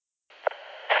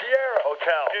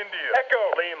Hotel, India, Echo,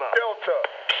 Lima, Delta,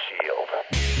 Shield.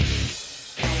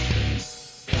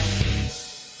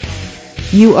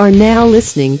 You are now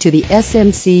listening to the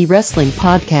SMC Wrestling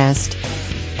Podcast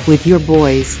with your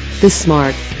boys, the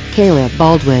Smart, Caleb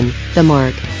Baldwin, the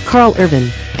Mark, Carl Irvin,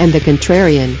 and the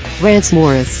Contrarian, Rance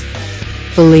Morris.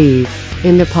 Believe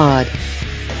in the pod.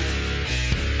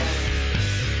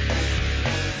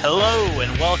 Hello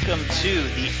and welcome to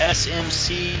the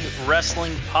SMC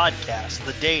Wrestling Podcast.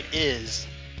 The date is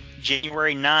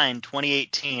January 9,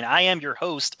 2018. I am your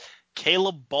host,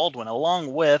 Caleb Baldwin,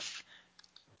 along with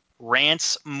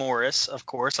Rance Morris, of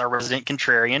course, our resident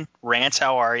contrarian. Rance,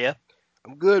 how are you?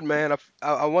 I'm good, man.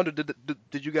 I wonder,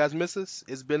 did you guys miss us?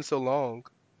 It's been so long.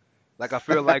 Like, I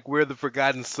feel like we're the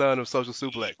forgotten son of Social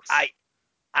Suplex.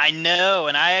 I know,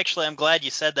 and I'm glad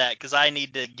you said that, because I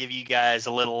need to give you guys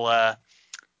a little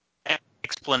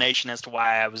explanation as to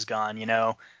why I was gone.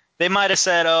 They might have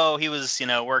said, oh, he was,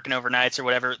 working overnights or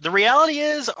whatever. The reality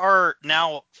is, our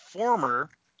now former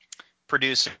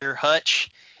producer, Hutch,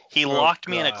 he locked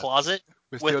me in a closet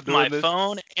with my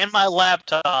phone and my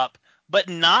laptop, but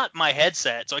not my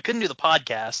headset, so I couldn't do the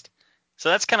podcast. So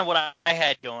that's kind of what I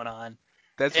had going on.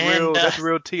 That's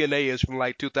real TNA-ish from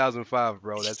like 2005,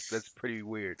 bro. That's pretty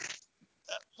weird.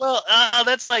 Well,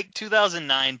 that's like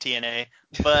 2009 TNA,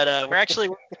 but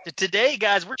today,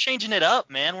 guys, we're changing it up,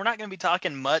 man. We're not going to be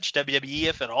talking much WWE,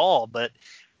 if at all, but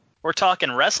we're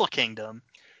talking Wrestle Kingdom.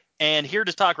 And here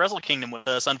to talk Wrestle Kingdom with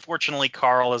us, unfortunately,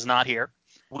 Carl is not here.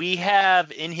 We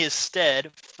have in his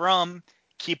stead, from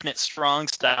Keeping It Strong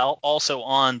Style, also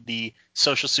on the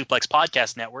Social Suplex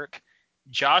Podcast Network,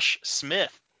 Josh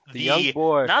Smith. The young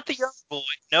boy. Not the young boy.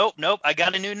 Nope. I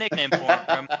got a new nickname for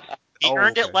him. He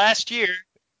earned it last year.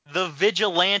 The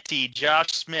Vigilante, Josh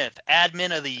Smith,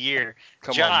 Admin of the Year.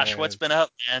 Josh, what's been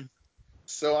up, man?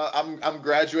 So I'm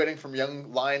graduating from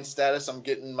young lion status. I'm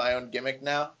getting my own gimmick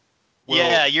now.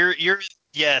 Yeah,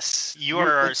 you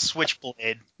are our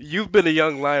switchblade. You've been a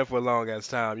young lion for a long ass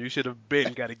time. You should have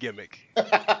got a gimmick.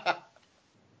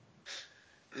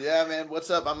 Yeah, man.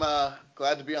 What's up? I'm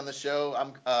glad to be on the show.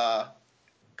 I'm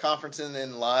conferencing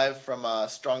in live from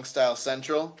Strong Style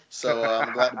Central, so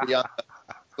I'm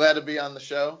glad to be on the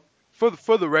show.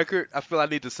 For the record, I feel I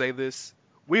need to say this.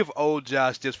 We've owed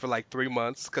Josh just for like 3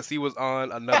 months because he was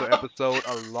on another episode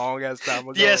a long ass time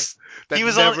ago. Yes, he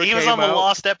was on the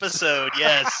lost episode.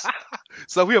 Yes.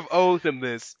 So we have owed him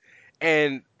this,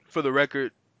 and for the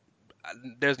record,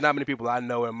 there's not many people I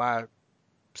know in my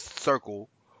circle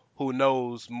who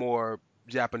knows more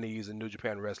Japanese and New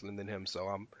Japan wrestling than him.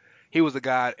 So he was the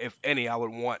guy, if any, I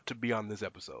would want to be on this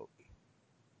episode.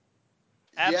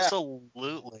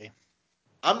 Absolutely.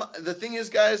 The thing is,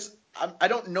 guys, I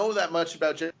don't know that much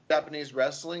about Japanese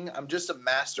wrestling. I'm just a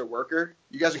master worker.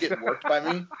 You guys are getting worked by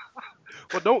me.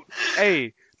 Well, don't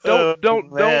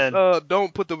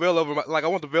put the veil over my, like, I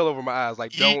want the veil over my eyes.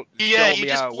 Like, don't show me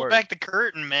how it works. Pull back the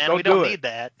curtain, man. We don't need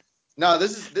that. No,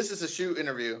 this is a shoot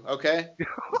interview, okay?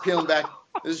 We're peeling back.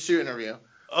 This is a shoot interview.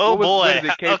 Oh boy.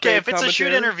 Okay, if it's a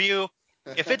shoot interview,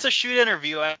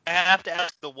 I have to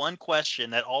ask the one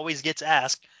question that always gets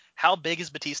asked: how big is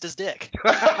Batista's dick?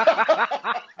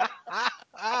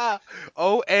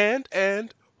 Oh,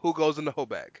 and who goes in the hoe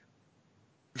bag?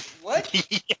 What?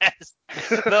 Yes,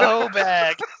 the hoe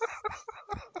bag.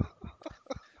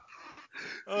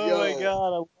 Oh my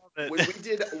god, I love it.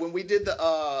 When we did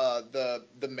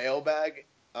the mailbag,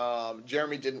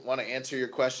 Jeremy didn't want to answer your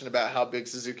question about how big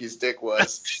Suzuki's dick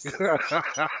was.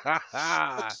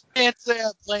 I can't say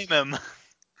I blame him.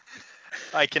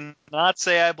 I cannot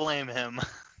say I blame him.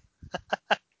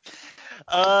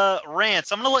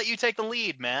 Rance, I'm going to let you take the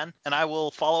lead, man, and I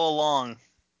will follow along.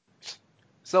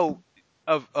 So,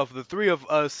 of the three of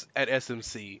us at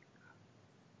SMC,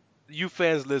 you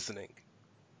fans listening,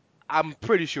 I'm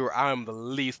pretty sure I'm the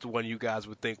least one you guys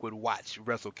would think would watch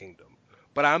Wrestle Kingdom.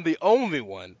 But I'm the only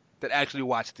one that actually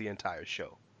watched the entire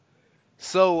show.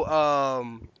 So,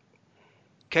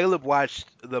 Caleb watched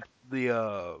the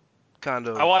kind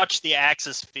of... I watched the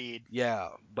Axis feed.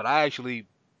 Yeah, but I actually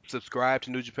subscribed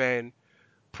to New Japan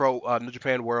New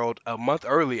Japan World a month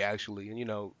early, actually. And,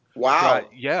 wow.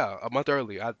 A month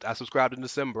early. I subscribed in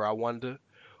December. I wanted to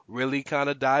really kind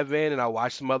of dive in, and I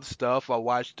watched some other stuff. I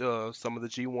watched some of the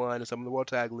G1 and some of the World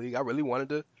Tag League. I really wanted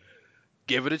to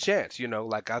give it a chance,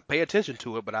 like I pay attention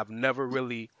to it, but I've never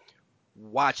really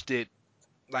watched it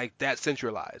like that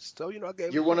centralized. So, I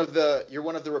gave You're one of the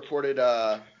reported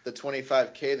the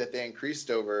 25K that they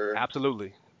increased over.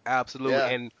 Absolutely. Yeah.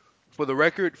 And for the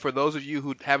record, for those of you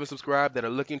who haven't subscribed that are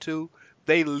looking to,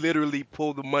 they literally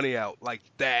pulled the money out like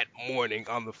that morning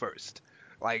on the 1st.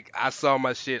 Like I saw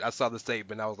my shit, I saw the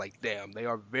statement, I was like, damn, they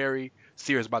are very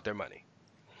serious about their money.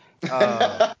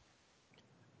 Uh,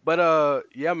 but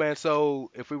yeah, man. So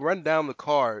if we run down the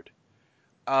card,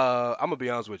 I'm gonna be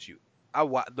honest with you.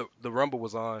 The Rumble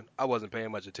was on. I wasn't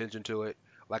paying much attention to it.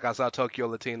 Like I saw Tokyo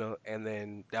Latina, and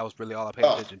then that was really all I paid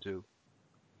Oh, attention to.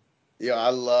 yo, I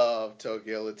love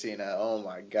Tokyo Latina. Oh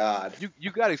my God.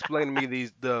 You gotta explain to me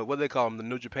the what do they call them, the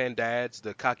New Japan dads,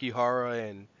 the Kakihara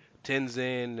and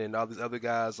Tenzin and all these other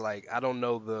guys. Like I don't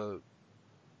know the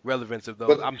relevance of those.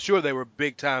 But I'm sure they were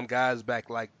big time guys back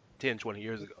like 10, 20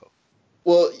 years ago.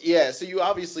 well, yeah. So you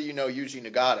obviously Yuji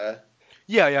Nagata.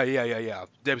 Yeah.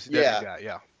 WCW Yeah, guy,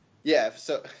 yeah. yeah.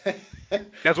 So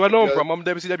That's where I know him yo, from. I'm a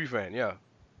WCW fan, yeah.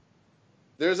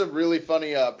 there's a really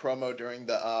funny promo during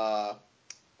the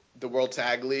World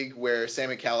Tag League where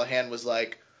Sammy Callahan was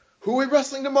like, "Who are we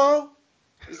wrestling tomorrow?"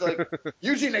 He's like,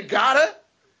 "Yuji Nagata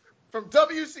from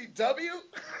WCW."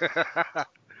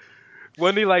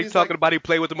 Wasn't he like He's like, talking about he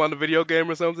played with him on the video game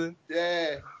or something?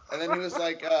 "Yeah," and then he was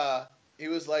like,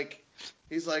 he's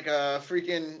like,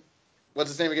 freaking, what's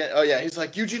his name again? Oh yeah, he's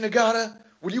like, "Yuji Nagata,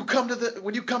 when you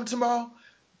come tomorrow,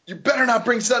 you better not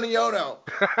bring Sonny Ono."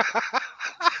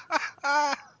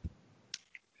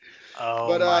 Oh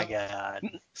But my God.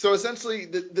 so essentially,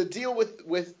 the deal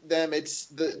with them, it's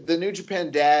the New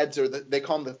Japan dads, or they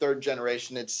call them the third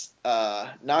generation. It's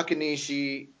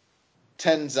Nakanishi,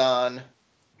 Tenzan,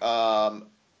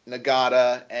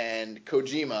 Nagata, and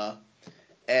Kojima,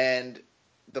 and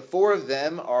the four of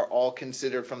them are all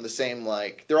considered from the same,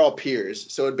 like they're all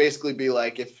peers. So it'd basically be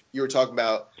like if you were talking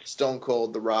about Stone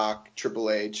Cold, The Rock, Triple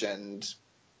H, and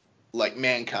like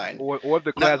Mankind. Or the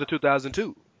Not class of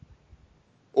 2002.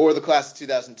 or the class of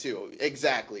 2002.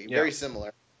 Exactly, Yeah. very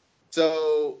similar.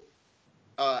 So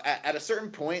at a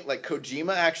certain point, like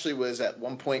Kojima actually was at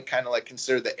one point kind of like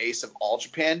considered the ace of all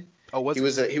Japan. Oh, was He he?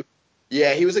 was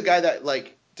yeah, he was a guy that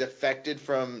like defected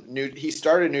from he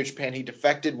started New Japan. He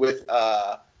defected with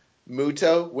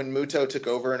Muto when Muto took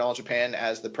over in All Japan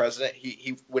as the president.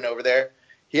 He went over there.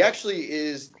 He actually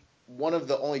is one of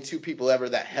the only two people ever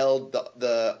that held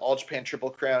the All Japan Triple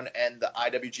Crown and the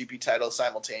IWGP title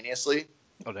simultaneously.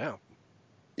 Oh, damn.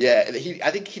 Yeah,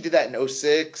 I think he did that in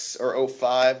 '06 or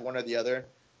 '05, one or the other.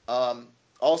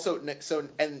 Also, so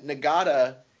and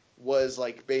Nagata was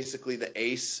like basically the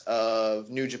ace of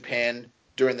New Japan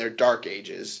during their dark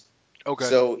ages. Okay.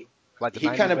 So Like the he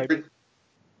kind 90s, of maybe?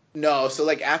 no, so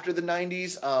like after the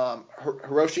 '90s,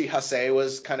 Hiroshi Hase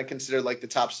was kind of considered like the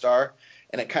top star,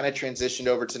 and it kind of transitioned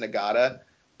over to Nagata.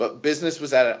 But business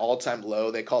was at an all-time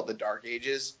low. They call it the dark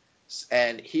ages,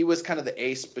 and he was kind of the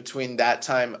ace between that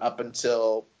time up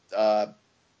until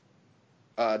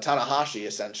Tanahashi,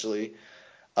 essentially.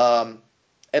 Um,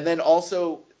 and then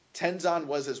also Tenzan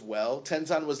was as well.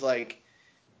 Tenzan was like,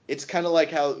 it's kind of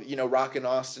like how, Rock and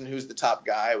Austin, who's the top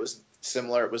guy, it was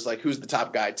similar. It was like, who's the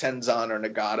top guy, Tenzan or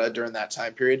Nagata during that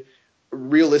time period.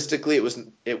 Realistically, it was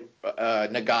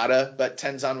Nagata, but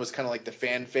Tenzan was kind of like the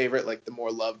fan favorite, like the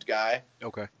more loved guy.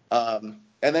 Okay.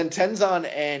 And then Tenzan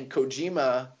and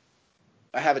Kojima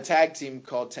have a tag team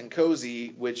called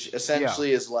Tenkozi, which Yeah.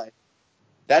 essentially is like,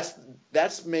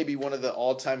 that's maybe one of the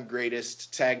all-time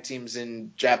greatest tag teams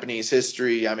in Japanese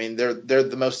history. I mean, they're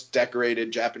the most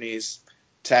decorated Japanese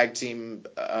tag team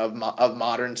of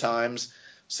modern times.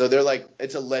 So they're like,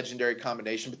 it's a legendary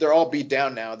combination. But they're all beat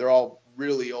down now. They're all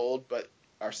really old, but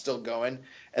are still going.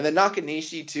 And then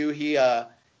Nakanishi too.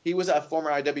 He was a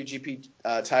former IWGP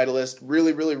titleist.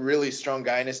 Really, really, really strong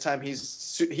guy in his time.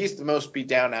 He's the most beat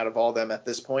down out of all them at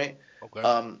this point.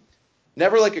 Okay.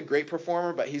 Never like a great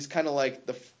performer, but he's kind of like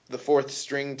the fourth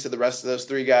string to the rest of those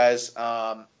three guys.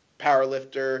 Power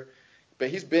lifter,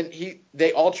 but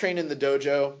they all train in the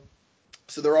dojo,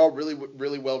 so they're all really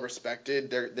really well respected.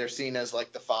 They're seen as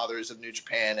like the fathers of New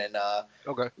Japan and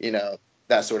Okay.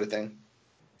 that sort of thing.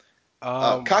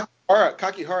 Um.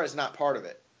 Kakihara is not part of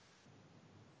it.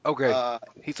 Okay. Uh,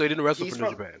 So he didn't wrestle he's for New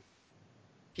from Japan.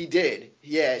 He did,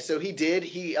 yeah. So he did.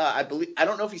 I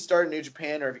don't know if he started New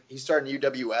Japan or if he started in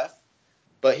UWF,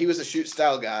 but he was a shoot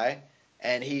style guy,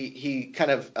 and he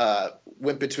kind of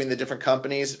went between the different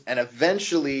companies, and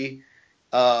eventually,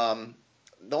 the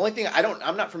only thing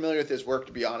I'm not familiar with his work,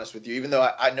 to be honest with you, even though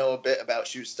I know a bit about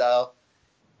shoot style.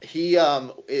 He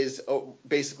is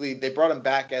basically they brought him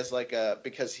back as like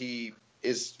because he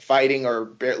is fighting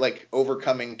or like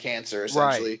overcoming cancer Right.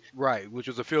 essentially. Right. Which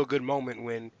was a feel good moment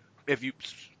when, if you,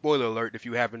 spoiler alert, if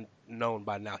you haven't known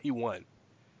by now, he won.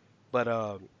 But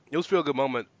it was a feel good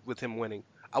moment with him winning.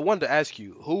 I wanted to ask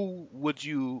you, who would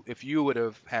you, if you would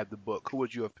have had the book, who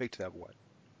would you have picked to have won?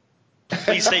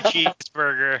 Please say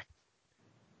cheeseburger.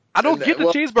 I don't And get the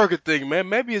well, cheeseburger thing, man.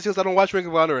 Maybe it's just I don't watch Ring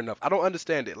of Honor enough. I don't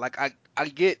understand it. Like I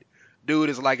get dude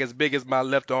is like as big as my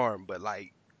left arm, but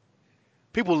like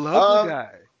people love the um,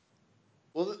 guy.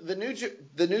 well, the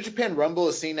New Japan Rumble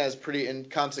is seen as pretty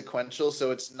inconsequential,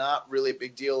 so it's not really a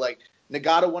big deal. Like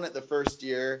Nagata won it the first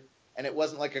year, and it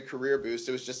wasn't like a career boost.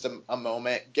 It was just a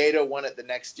moment. Gato won it the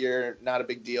next year, not a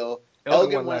big deal.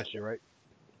 Elgin won last year, right?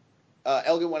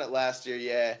 Elgin won it last year,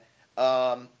 yeah.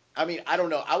 I mean, I don't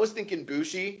know. I was thinking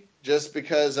Bushi just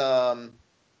because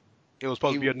It was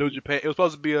supposed to he be a New Japan. It was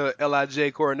supposed to be a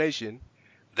Lij coronation.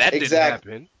 That didn't exact.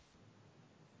 happen.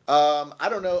 I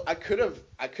don't know. I could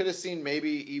have seen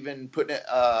maybe even putting it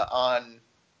on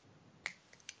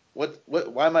what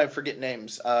why am I forgetting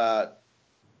names?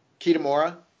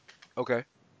 Kitamura. Okay.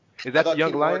 Is I that the thought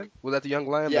young Kitamura. lion? Was that the young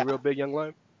lion, the Yeah, real big young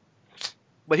lion?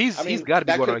 But he's I he's mean got to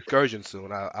be that going on could. excursion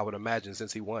soon. I would imagine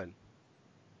since he won.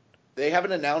 They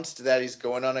haven't announced that he's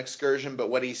going on excursion, but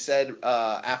what he said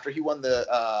after he won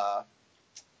the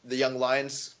Young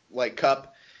Lions like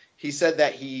Cup, he said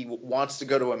that he wants to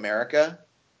go to America,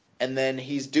 and then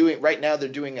he's doing right now. They're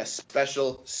doing a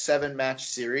special 7 match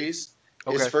series.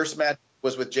 His Okay. first match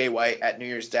was with Jay White at New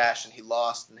Year's Dash, and he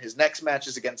lost. And his next match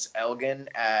is against Elgin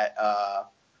at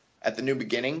the New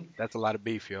Beginning. That's a lot of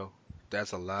beef, yo.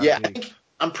 That's a lot of Yeah, beef.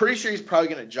 I'm pretty sure he's probably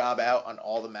going to job out on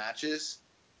all the matches.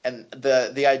 And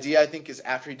the idea I think is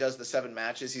after he does the 7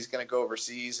 matches, he's going to go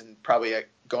overseas and probably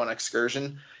go on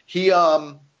excursion. He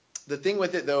the thing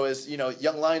with it though is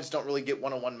young lions don't really get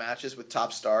one-on-one matches with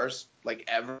top stars like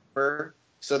ever.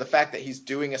 So the fact that he's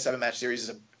doing a 7 match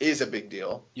series is a big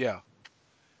deal. Yeah.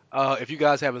 If you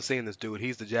guys haven't seen this dude,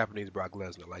 he's the Japanese Brock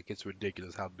Lesnar. Like it's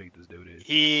ridiculous how big this dude is.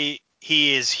 He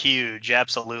is huge,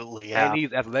 absolutely. And Yeah.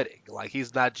 he's athletic. Like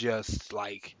he's not just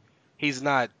like he's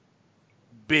not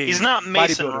He's big not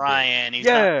Mason bodybuilder big. Ryan.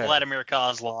 He's not Yeah. Vladimir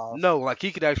Kozlov. No, like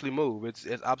he could actually move.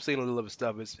 I've seen a little of his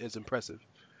stuff. It's impressive.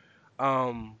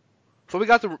 Um, so we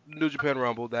got the New Japan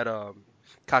Rumble that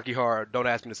Kakihara. Don't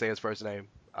ask me to say his first name.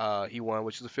 He won,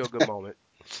 which is a feel good moment.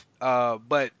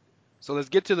 But so let's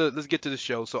get to the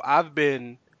show. So I've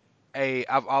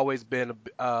always been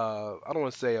I don't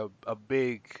want to say a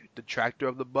big detractor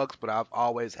of the Bucks, but I've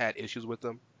always had issues with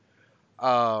them.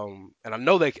 And I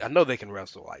know they can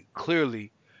wrestle. Like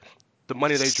clearly the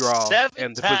money they draw Seven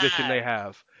and the position they times.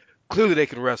 have, clearly they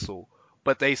can wrestle.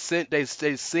 But they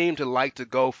seem to like to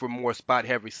go for more spot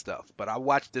heavy stuff. But I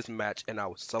watched this match and I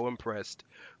was so impressed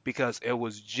because it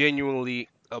was genuinely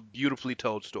a beautifully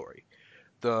told story.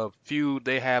 The feud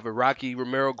they have with Rocky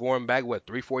Romero going back what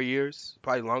 3-4 years,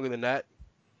 probably longer than that.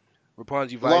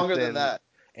 Rapunji Vice Longer than that,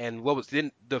 and what was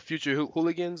then the future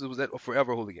hooligans? It was that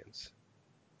Forever Hooligans,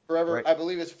 forever. right? I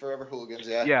believe it's Forever Hooligans.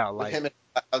 Yeah, Yeah, with like him and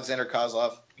Alexander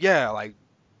Kozlov. yeah, like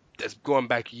that's going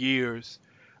back years.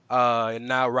 And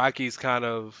now Rocky's kind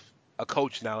of a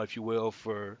coach now, if you will,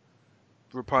 for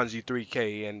Rapunji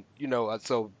 3K, and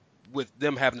so with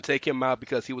them having to take him out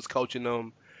because he was coaching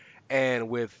them, and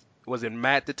with was it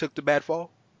Matt that took the bad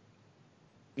fall?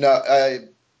 No,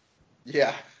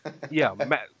 yeah. Yeah,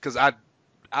 Matt, because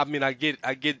I mean, I get.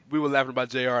 We were laughing about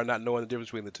JR and not knowing the difference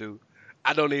between the two.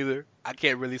 I don't either. I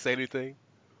can't really say anything.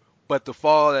 But the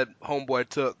fall that Homeboy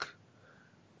took,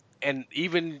 and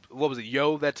even what was it,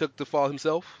 Yo that took the fall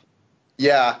himself?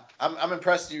 Yeah, I'm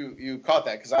impressed you caught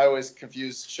that because I always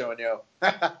confuse Show and Yo.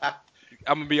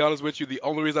 I'm gonna be honest with you. The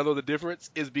only reason I know the difference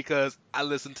is because I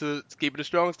listened to Keeping It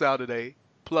Strong Style today.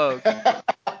 Plug,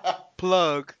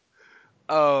 plug.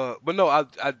 But no, I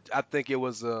think it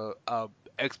was a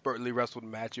expertly wrestled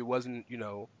match. It wasn't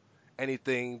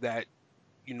anything that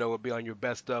would be on your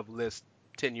best of list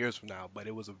 10 years from now. But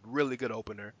it was a really good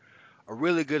opener, a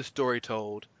really good story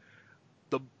told.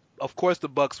 The Of course the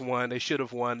Bucks won. They should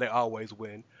have won. They always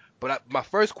win. But my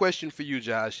first question for you,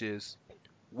 Josh, is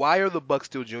why are the Bucks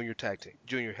still junior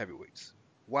heavyweights?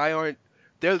 Why aren't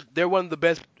they're one of the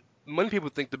best? Many people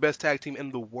think the best tag team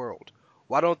in the world.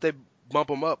 Why don't they bump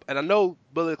them up? And I know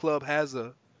Bullet Club has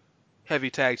a heavy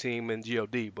tag team in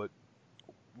God, but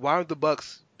why aren't the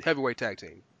Bucks heavyweight tag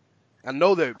team? I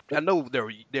know they're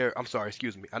I'm sorry,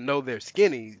 excuse me. I know they're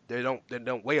skinny. They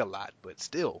don't weigh a lot, but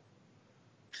still.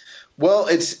 Well,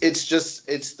 it's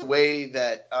the way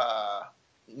that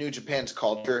New Japan's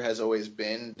culture has always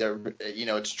been.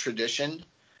 It's tradition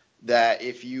that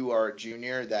if you are a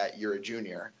junior, that you're a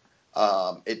junior.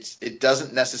 It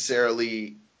doesn't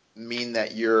necessarily mean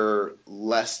that you're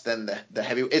less than the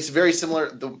heavy. It's very similar.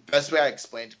 The best way I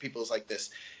explain to people is like this: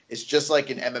 it's just like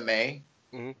in MMA.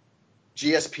 Hmm.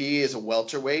 GSP is a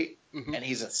welterweight, Hmm. and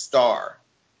he's a star,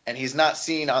 and he's not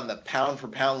seen on the pound for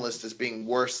pound list as being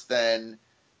worse than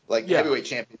like the Yeah, heavyweight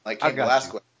champion, like I Cain got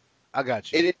you. Velasquez. I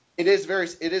got you. It it is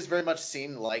very much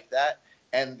seen like that,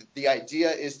 and the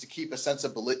idea is to keep a sense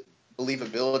of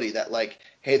believability that like,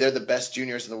 hey, they're the best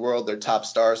juniors in the world, they're top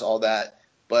stars, all that.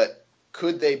 But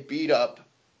could they beat up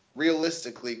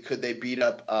realistically? Could they beat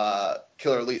up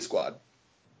Killer Elite Squad?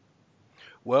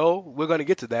 Well, we're gonna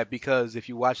get to that because if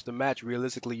you watch the match,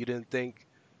 realistically, you didn't think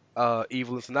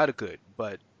Evil and Sonata could,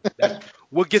 but that's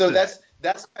we'll get So to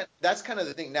that. that's kind of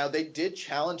the thing. Now they did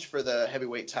challenge for the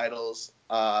heavyweight titles.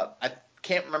 I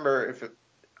can't remember if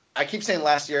I keep saying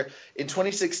last year in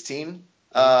 2016.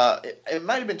 It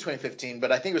might have been 2015,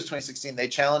 but I think it was 2016. They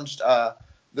challenged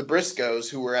the Briscoes,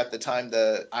 who were at the time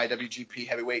the IWGP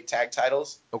Heavyweight Tag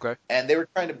Titles, Okay. and they were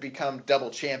trying to become double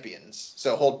champions,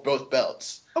 so hold both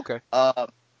belts. Okay.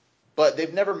 But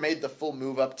they've never made the full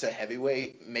move up to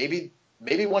heavyweight. Maybe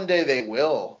one day they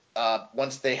will.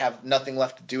 Once they have nothing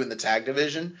left to do in the tag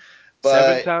division. But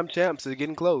Seven-time champs. They're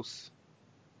getting close.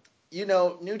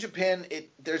 New Japan,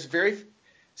 there's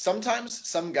sometimes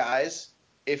some guys,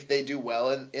 if they do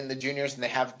well in the juniors and they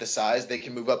have the size, they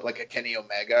can move up like a Kenny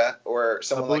Omega or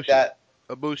someone like Ibushi. that.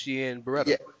 Ibushi and Yeah,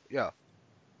 Beretta. Yeah.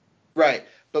 right.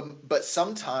 But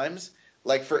sometimes,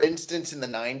 like for instance, in the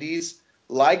 '90s,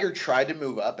 Liger tried to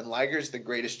move up, and Liger is the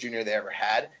greatest junior they ever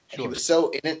had, and Sure.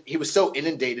 he was so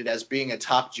inundated as being a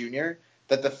top junior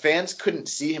that the fans couldn't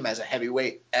see him as a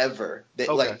heavyweight ever.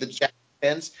 Okay. Like the Japanese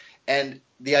fans, and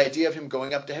the idea of him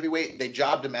going up to heavyweight, they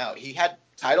jobbed him out. He had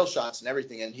title shots and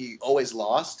everything, and he always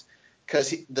lost because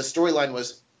the storyline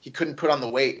was he couldn't put on the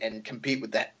weight and compete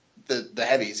with the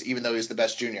heavies, even though he was the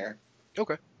best junior.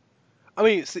 Okay. I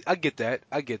mean, see, I get that.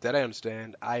 I get that. I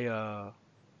understand. I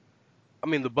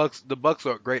mean, the Bucks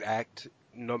are a great act.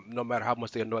 No matter how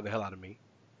much they annoy the hell out of me,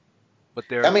 but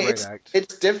they're I a mean, great act.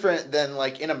 it's different than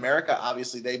like in America.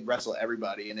 Obviously, they wrestle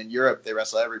everybody, and in Europe, they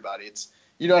wrestle everybody. It's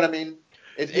you know what I mean.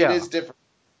 It Yeah. is different.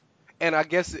 And I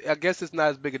guess it's not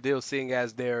as big a deal seeing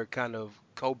as they're kind of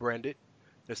co-branded.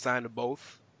 They're signed to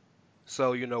both.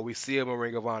 So, we see them in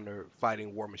Ring of Honor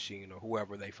fighting War Machine or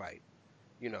whoever they fight.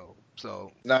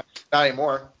 So Not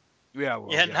anymore. yeah,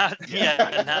 well, Yeah, yeah, not yeah,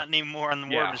 yeah, not anymore on the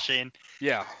War yeah, Machine.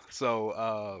 yeah.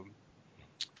 So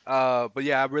but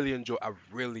yeah, I really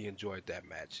enjoyed that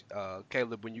match.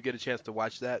 Caleb, when you get a chance to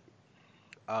watch that,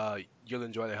 you'll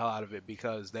enjoy the hell out of it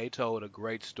because they told a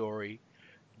great story.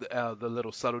 The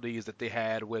little subtleties that they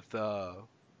had with we're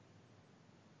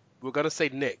gonna say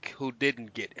Nick, who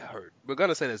didn't get hurt. We're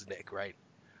gonna say that's Nick, right?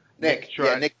 Nick Nick, yeah,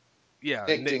 tried, yeah,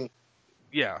 Nick Nick, Ding.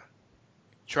 yeah,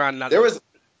 trying not There to. was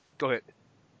Go ahead.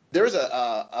 there was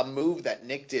a move that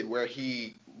Nick did where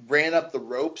he ran up the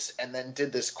ropes and then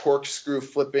did this corkscrew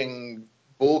flipping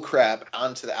bull crap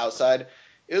onto the outside.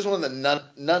 It was one of the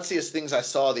nutsiest things I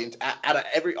saw. Out of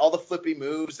all the flippy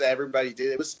moves that everybody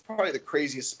did, it was probably the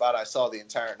craziest spot I saw the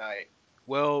entire night.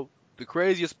 Well, the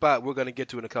craziest spot we're gonna get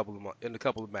to in in a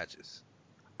couple of matches.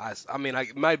 I mean,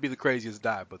 it might be the craziest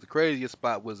dive, but the craziest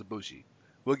spot was Ibushi.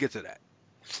 We'll get to that.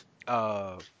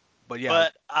 Uh, but yeah,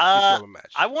 But get your own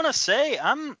match. I want to say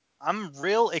I'm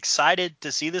real excited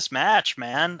to see this match,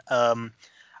 man.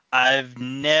 I've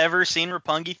never seen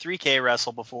Roppongi 3K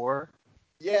wrestle before.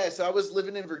 Yeah, so I was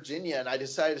living in Virginia and I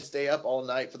decided to stay up all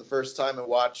night for the first time and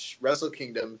watch Wrestle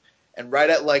Kingdom. And right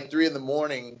at like 3 in the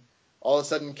morning, all of a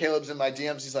sudden Caleb's in my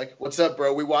DMs. He's like, "What's up,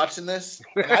 bro? We watching this?"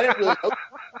 And I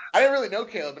didn't really know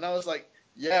Caleb, and I was like,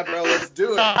 "Yeah, bro, let's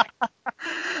do it."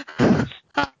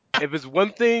 If it's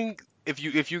one thing, if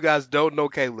you guys don't know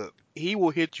Caleb, he will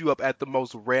hit you up at the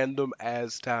most random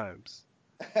as times.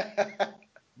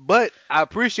 But I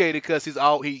appreciate it because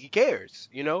he cares.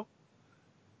 It'll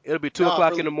be two No,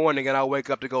 o'clock in for the morning and I'll wake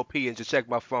up to go pee and just check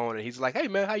my phone and he's like, "Hey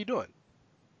man, how you doing?"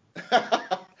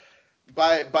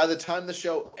 by the time the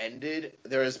show ended,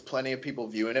 there was plenty of people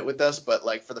viewing it with us, but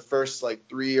like for the first like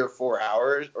 3 or 4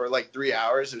 hours or like 3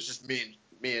 hours, it was just me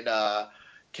and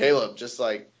Caleb just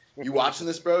like, "You watching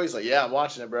this, bro?" He's like, "Yeah, I'm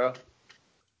watching it, bro."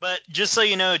 But just so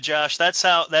you know, Josh, that's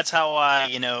how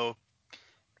I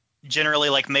generally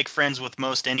like make friends with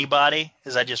most anybody.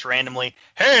 Is I just randomly,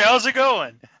 hey, how's it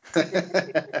going?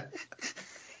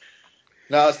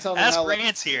 No, I was telling him Ask how like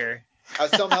Rance here.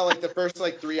 the first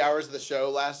like 3 hours of the show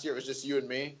last year it was just you and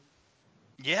me.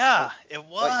 Yeah, Like it like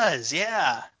was.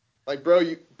 Yeah. like bro,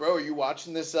 are you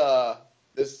watching this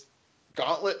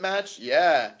gauntlet match?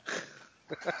 Yeah.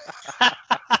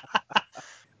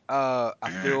 I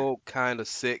feel kind of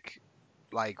sick,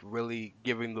 like really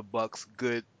giving the Bucks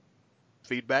good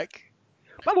feedback.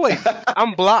 By the way,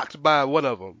 I'm blocked by one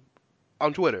of them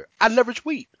on Twitter. I never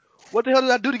tweet. What the hell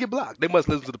did I do to get blocked? They must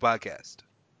listen to the podcast.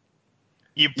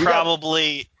 You You got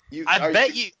probably. you I are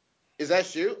bet you you. is that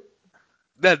shoot?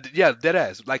 Yeah, dead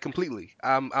ass, like completely.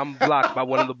 I'm blocked by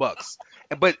one of the Bucks,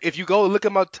 But if you go look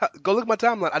at my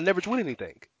timeline, I never tweet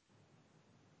anything. Yo,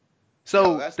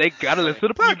 So that's they gotta listen to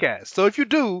the You podcast. So if you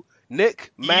do,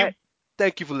 Nick, you Matt,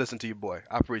 thank you for listening to your boy.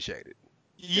 I appreciate it.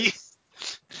 you,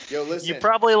 yo. you Listen,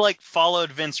 probably like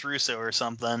followed Vince Russo or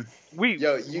something. We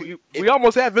yo, we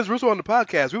almost had Vince Russo on the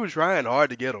podcast. We were trying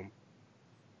hard to get him.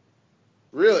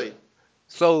 really.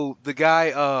 So the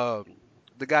guy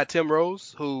Tim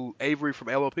Rose, who Avery from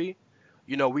LOP, we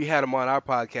had him on our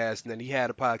podcast, and then he had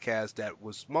a podcast that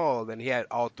was small, and he had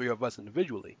all three of us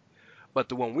individually. But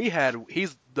the one we had,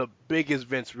 he's the biggest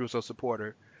Vince Russo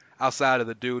supporter outside of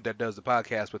the dude that does the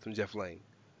podcast with him, Jeff Lane.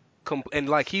 And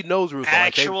like he knows Russo, like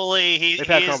Actually, they've had he is the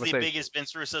conversations. biggest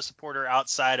Vince Russo supporter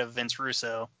outside of Vince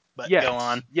Russo. But Yes, go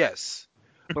on. yes.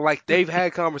 But like they've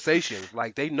had conversations,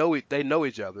 like they know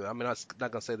each other. I mean, I'm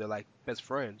not gonna say they're like best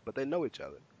friends, but they know each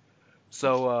other.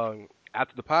 So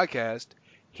after the podcast,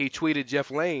 he tweeted Jeff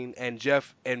Lane, and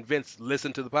Jeff and Vince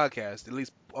listened to the podcast, at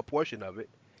least a portion of it.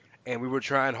 And we were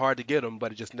trying hard to get him,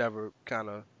 but it just never kind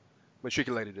of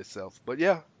matriculated itself. But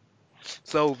yeah,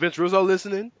 so Vince Russo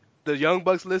listening, the Young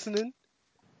Bucks listening,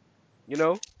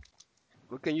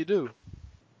 what can you do?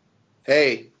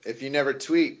 Hey, if you never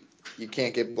tweet, you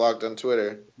can't get blocked on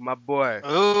Twitter. My boy,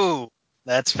 Ooh,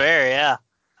 that's fair. Yeah.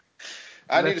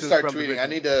 I need to lessons start from the tweeting. I Vince.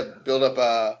 need to build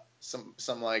up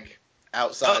some like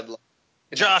outside.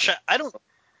 Josh, I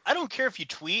don't care if you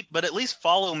tweet, but at least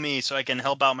follow me so I can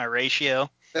help out my ratio.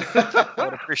 I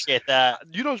would appreciate that.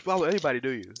 You don't follow anybody, do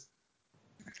you?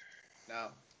 No.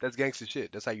 That's gangster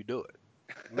shit. That's how you do it.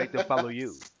 Make them follow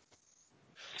you.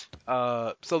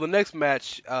 So the next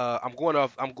match, I'm going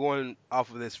off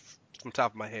of this from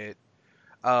top of my head.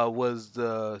 Was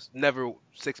the Never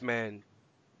 6-man.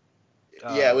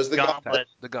 Yeah, it was the Gauntlet.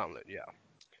 The Gauntlet.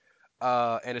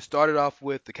 Yeah. And it started off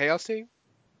with the Chaos Team.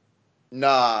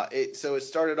 Nah, so it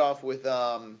started off with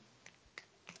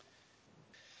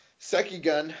Seki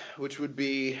Gun, which would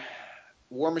be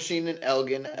War Machine and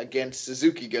Elgin against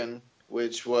Suzuki Gun,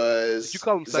 which was Did you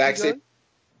call them Zack Sucky Gun?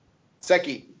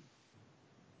 Seki.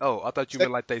 Oh, I thought you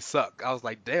meant like they suck. I was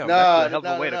like, damn, that's No, a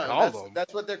hell of a way to no. call them.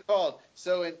 That's what they're called.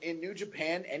 So in New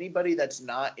Japan, anybody that's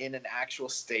not in an actual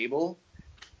stable,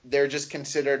 they're just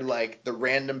considered like the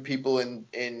random people in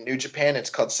New Japan.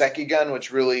 It's called Sekigun,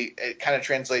 which really it kind of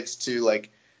translates to like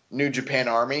New Japan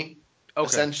Army, Okay.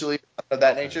 essentially of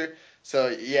that Okay. nature. So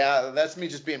yeah, that's me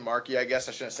just being Marky. I guess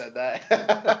I should have said that.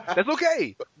 That's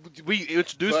okay. We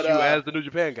introduced you as the New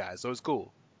Japan guy, so it's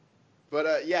cool.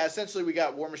 But yeah, essentially we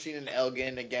got War Machine and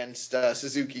Elgin against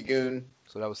Suzuki Gun,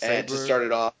 So that was and to Saber, start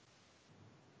it off,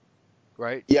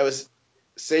 right? yeah, it was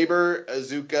Saber,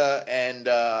 Azuka, and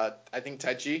I think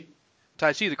Taichi.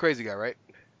 Taichi, the crazy guy, right?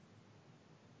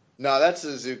 No, that's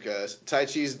Azuka.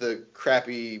 Taichi's the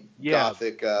crappy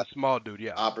gothic The small dude,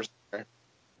 yeah. opera singer.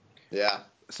 Yeah.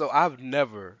 So I've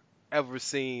never ever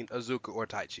seen Azuka or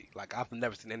Taichi. Like I've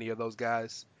never seen any of those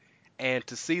guys. And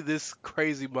to see this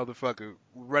crazy motherfucker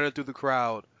running through the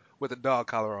crowd with a dog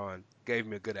collar on gave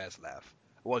me a good ass laugh.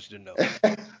 I want you to know.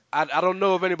 I don't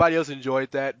know if anybody else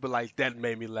enjoyed that, but like that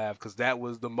made me laugh because that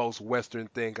was the most Western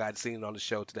thing I'd seen on the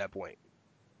show to that point.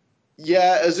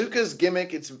 Yeah, Azuka's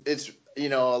gimmick, it's a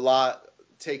lot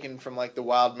taken from like the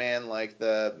Wild Man, like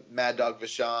the Mad Dog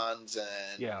Vachons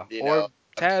and Yeah, or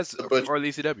Taz the Butch. or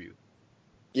ECW.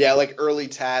 Yeah, like early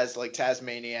Taz, like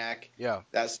Tasmaniac, Yeah,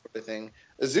 that sort of thing.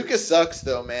 Azuka sucks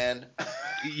though, man.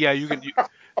 yeah.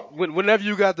 Whenever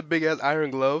you got the big ass iron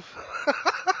glove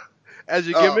as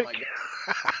your Oh my gimmick,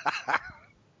 god.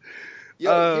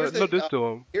 Yo, no diss to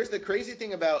him. here's the crazy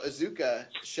thing about Azuka.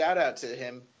 Shout out to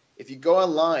him. If you go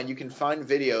online, you can find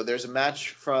video. There's a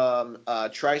match from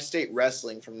Tri-State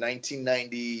Wrestling from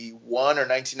 1991 or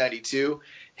 1992.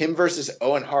 Him versus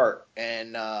Owen Hart,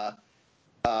 and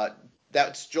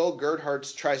that's Joel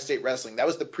Gerhardt's Tri-State Wrestling. That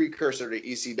was the precursor to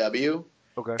ECW,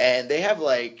 Okay. and they have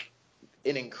like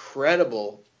an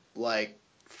incredible like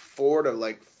 4 to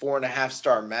 4.5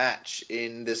 star match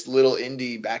in this little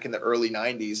indie back in the early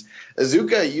 90s.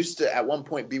 Azuka used to at one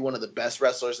point be one of the best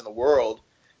wrestlers in the world,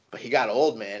 but he got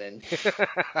old, man. And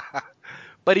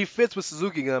But he fits with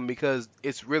Suzuki Gun because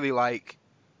it's really like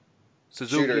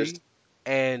shooters.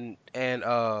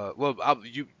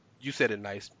 Suzuki you said it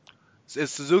nice.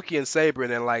 It's Suzuki and Saber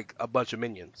and then like a bunch of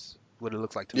minions. What it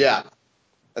looks like to me. Yeah,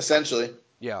 essentially.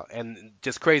 Yeah, and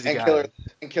just crazy And guys.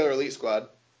 Killer Elite Squad.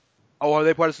 Oh, are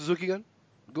they part of Suzuki Gun?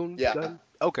 Gun? Yeah. Gun?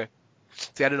 Okay.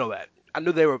 See, I didn't know that. I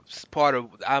knew they were part of.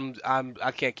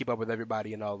 I can't keep up with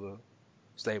everybody in all the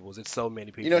stables. It's so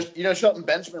many people. You know Shelton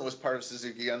Benjamin was part of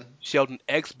Suzuki Gun. Shelton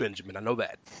X Benjamin. I know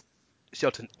that.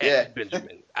 Shelton X Yeah.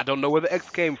 Benjamin. I don't know where the X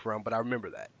came from, but I remember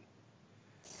that.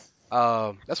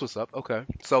 That's what's up. Okay,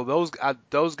 so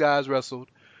those guys wrestled.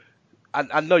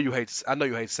 I know you hate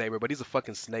Saber, but he's a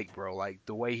fucking snake, bro. Like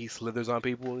the way he slithers on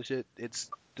people and shit, it's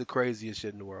the craziest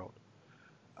shit in the world.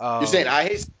 You're saying Um, I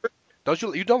hate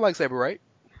Saber? you don't like Saber, right?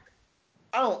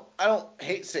 I don't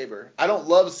hate Saber. I don't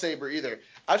love Saber either.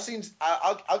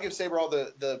 I'll give Saber all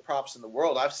the props in the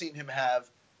world. I've seen him have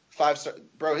 5 star.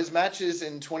 Bro, his matches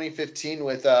in 2015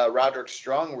 with Roderick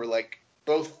Strong were like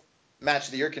both match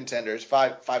of the year contenders,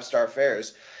 five-star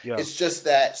affairs. Yeah. It's just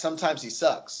that sometimes he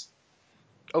sucks.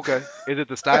 Okay. Is it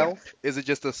the style? Is it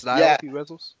just the style Yeah. he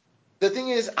wrestles? The thing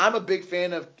is, I'm a big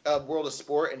fan of World of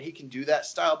Sport, and he can do that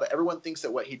style. But everyone thinks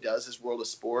that what he does is World of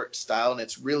Sport style, and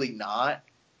it's really not. Well,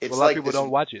 a It's lot of like people this.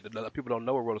 don't watch it. A lot of people don't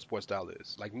know what World of Sport style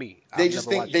is. Like me, They I've just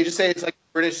never think watched they it. just say it's like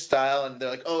British style, and they're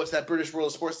like, oh, it's that British World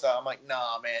of Sport style. I'm like,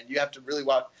 nah, man, you have to really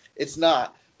watch. It's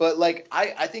not. But like,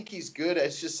 I think he's good.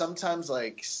 It's just sometimes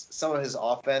like some of his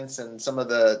offense and some of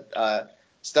the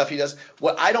stuff he does.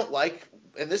 What I don't like,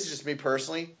 and this is just me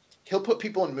personally, he'll put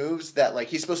people in moves that like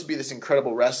he's supposed to be this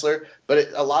incredible wrestler, but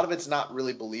a lot of it's not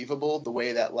really believable. The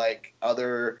way that like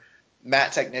other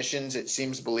mat technicians, it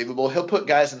seems believable. He'll put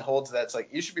guys in holds that's like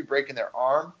you should be breaking their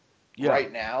arm Yeah.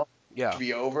 right now to Yeah.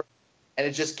 be over, and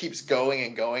it just keeps going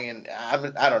and going. And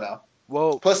I don't know.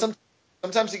 Well, Plus,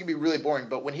 sometimes he can be really boring,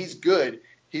 but when he's good,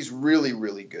 he's really,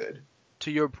 really good. to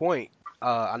your point,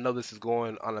 I know this is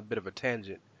going on a bit of a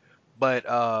tangent, but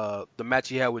the match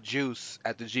he had with Juice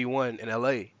at the G1 in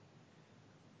LA,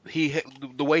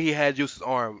 the way he had Juice's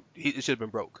arm, it should have been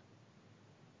broke.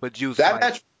 But Juice That like,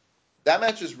 match, that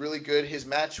match was really good. His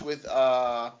match with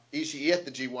Ishii at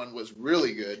the G1 was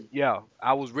really good. yeah,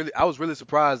 I was really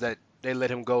surprised that they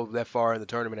let him go that far in the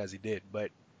tournament as he did.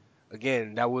 But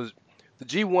again, that was the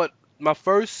G1. My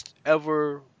first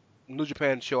ever New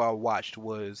Japan show I watched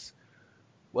was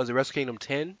it Wrestle Kingdom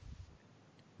 10?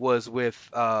 Was with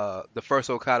the first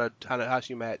Okada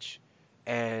Tanahashi match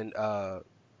and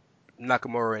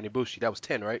Nakamura and Ibushi. That was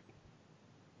 10, right?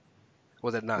 Or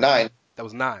was that 9? 9. That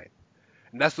was 9.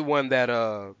 And that's the one that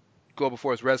Go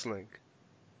Before It's Wrestling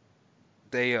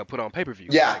they put on pay-per-view.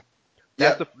 Yeah. Like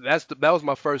Yep. that was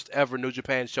my first ever New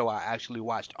Japan show I actually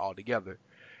watched all together.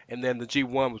 And then the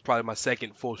G1 was probably my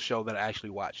second full show that I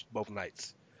actually watched both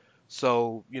nights.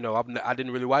 So, I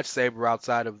didn't really watch Sabre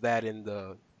outside of that in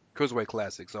the Cruiserweight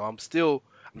Classic. So I'm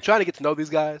trying to get to know these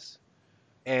guys.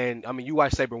 And I mean, you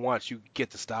watch Sabre once, you get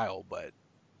the style, but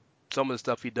some of the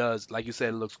stuff he does, like you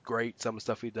said, looks great. Some of the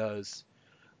stuff he does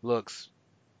looks,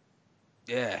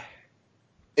 yeah,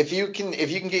 If you can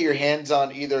get your hands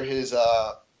on either his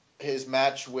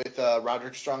match with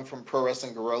Roderick Strong from Pro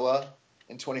Wrestling Guerrilla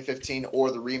in 2015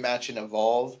 or the rematch in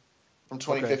Evolve from okay.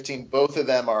 2015, both of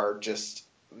them are just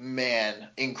man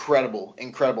incredible,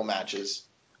 incredible matches.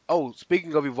 Oh,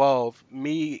 speaking of Evolve,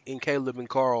 me and Caleb and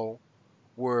Carl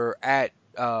were at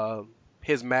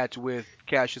his match with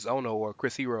Cassius Ono or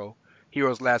Chris Hero,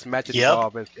 Hero's last match at Yep.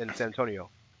 Evolve in San Antonio.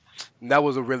 And that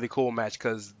was a really cool match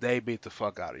because they beat the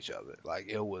fuck out of each other. Like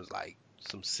it was like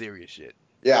some serious shit.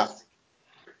 Yeah,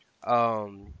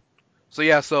 Um, so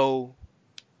yeah, so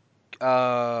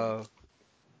uh,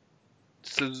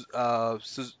 the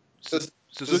Suzuki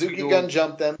Suzuki Gun Gun,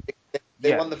 jumped them. They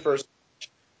yes, won the first.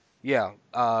 yeah,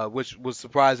 which was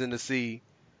surprising to see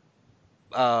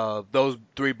those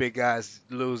three big guys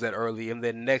lose that early, and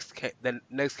then next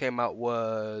came out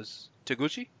was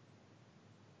Taguchi.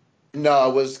 No,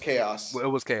 it was Chaos. Well, it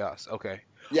was Chaos. Okay.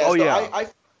 Yeah, Oh so yeah,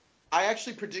 I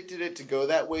actually predicted it to go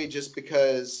that way just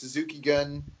because Suzuki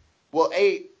Gun. Well,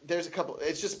 there's a couple.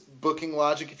 It's just booking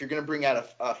logic. If you're going to bring out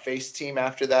a face team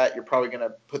after that, you're probably going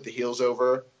to put the heels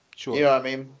over. You sure, know what I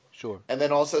mean? sure. And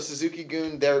then also Suzuki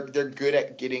Gun, they're good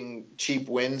at getting cheap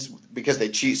wins because they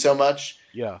cheat so much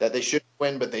Yeah. that they shouldn't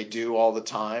win, but they do all the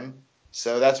time.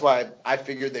 So that's why I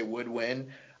figured they would win.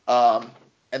 Um,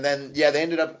 and then yeah, they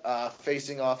ended up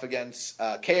facing off against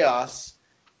Chaos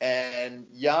and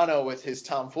Yano with his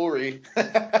tomfoolery.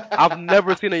 I've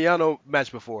never seen a Yano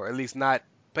match before, at least not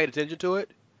paid attention to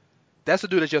it. That's the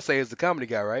dude that you'll say is the comedy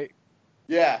guy, right?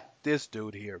 Yeah. This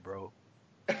dude here, bro.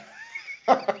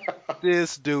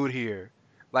 This dude here.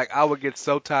 Like I would get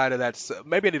so tired of that.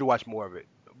 Maybe I need to watch more of it.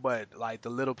 But like the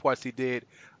little parts he did,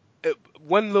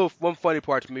 one funny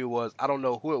part to me was I don't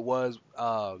know who it was.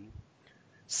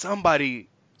 Somebody.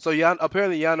 So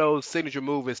apparently Yano's signature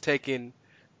move is taking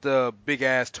the big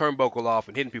ass turnbuckle off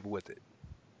and hitting people with it.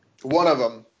 One of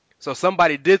them. So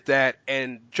somebody did that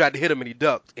and tried to hit him and he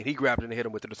ducked and he grabbed it and hit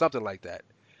him with it or something like that.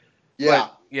 But Yeah.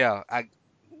 yeah,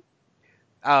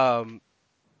 I um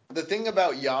The thing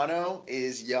about Yano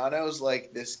is Yano's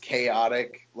like this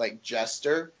chaotic like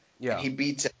jester, and yeah. he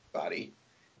beats everybody.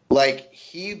 Like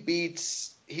he's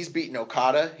beaten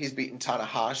Okada, he's beaten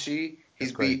Tanahashi, That's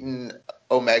he's crazy. beaten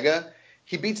Omega.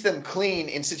 He beats them clean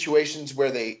in situations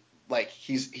where they like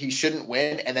he shouldn't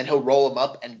win, and then he'll roll them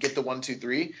up and get the 1, 2,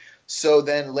 3. So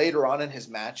then later on in his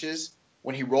matches,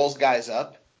 when he rolls guys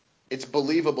up, it's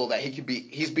believable that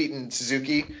he's beaten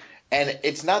Suzuki, and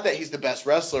it's not that he's the best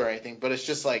wrestler or anything, but it's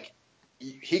just like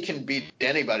he can beat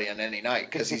anybody on any night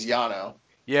because he's Yano.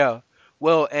 Yeah.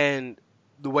 Well, and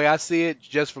the way I see it,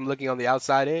 just from looking on the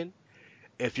outside in,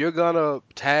 if you're gonna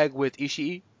tag with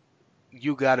Ishii,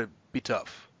 you gotta be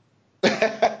tough.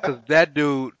 Cause that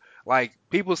dude, like,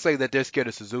 people say that they're scared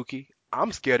of Suzuki.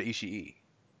 I'm scared of Ishii.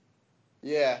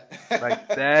 Yeah. Like,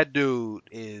 that dude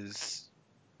is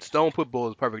Stone Pitbull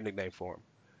is a perfect nickname for him.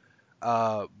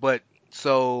 But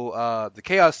so the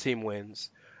Chaos team wins,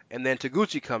 and then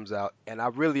Taguchi comes out, and I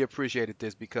really appreciated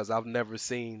this because I've never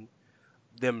seen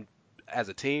them as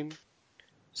a team.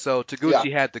 So Yeah.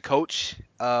 Taguchi had the coach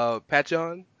patch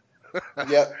on,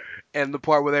 Yep. and the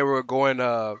part where they were going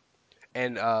what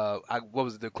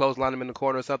was it, the clothesline him in the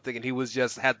corner or something, and he was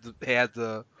just had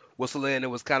the whistle in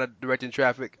and was kind of directing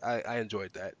traffic. I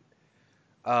enjoyed that.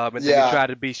 And then he Yeah. tried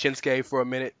to be Shinsuke for a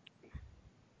minute.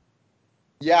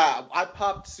 Yeah. I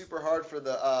popped super hard for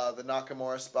the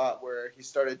Nakamura spot where he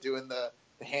started doing the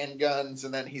handguns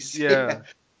and then he's Yeah,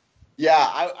 yeah,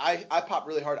 I popped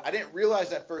really hard. I didn't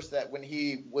realize at first that when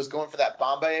he was going for that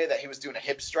Bombay that he was doing a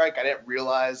hip strike. I didn't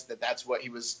realize that that's what he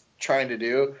was trying to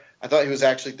do. I thought he was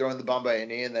actually throwing the Bombay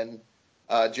knee, and then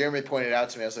Jeremy pointed it out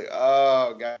to me. I was like,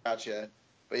 oh, gotcha.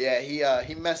 But yeah,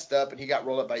 he messed up and he got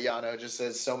rolled up by Yano, just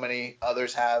as so many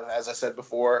others have, as I said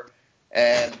before,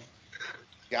 and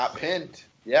got pinned.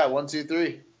 Yeah, 1, 2,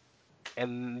 3.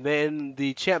 and then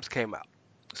the champs came out.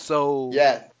 So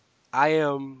Yeah, I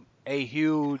am a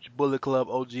huge Bullet Club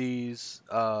OGs,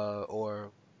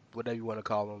 or whatever you want to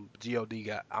call them, God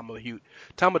guy. I'm a huge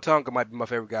Tama Tonga might be my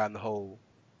favorite guy in the whole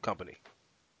company.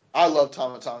 I love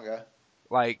Tama Tonga.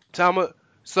 Like Tama.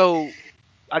 So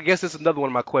I guess it's another one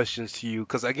of my questions to you,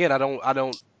 because again, I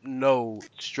don't know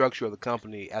structure of the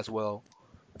company as well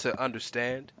to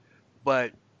understand,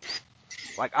 but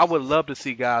like I would love to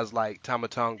see guys like Tama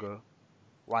Tonga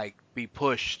like be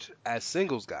pushed as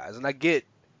singles guys, and I get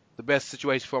the best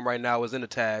situation for him right now is in a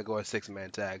tag or a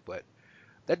 6-man tag, but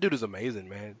that dude is amazing,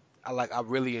 man. I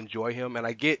really enjoy him, and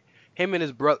I get him and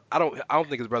his brother. I don't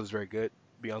think his brother's very good,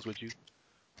 to be honest with you.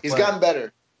 He's But gotten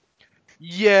better.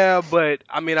 yeah, but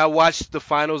I mean, I watched the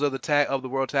finals of the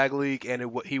World Tag League, and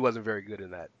he wasn't very good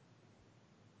in that.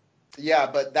 Yeah,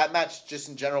 but that match just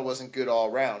in general wasn't good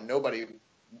all around. Nobody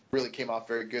really came off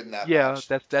very good in that Yeah, match.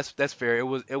 that's fair. It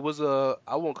was a,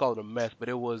 I won't call it a mess, but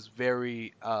it was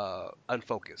very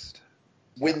unfocused. Yeah.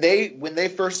 When they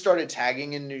first started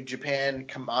tagging in New Japan,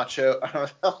 Camacho,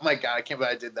 oh my god, I can't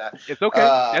believe I did that. It's okay.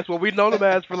 Uh, That's what we've known him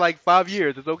as for like 5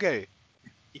 years. It's okay.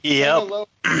 Yep.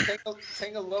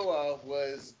 Tangaloa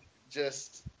was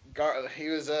just he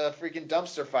was a freaking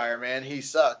dumpster fire, man. He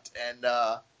sucked, and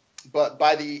but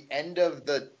by the end of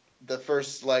the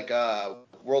first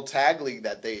World Tag League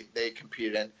that they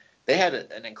competed in, they had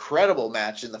an incredible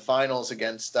match in the finals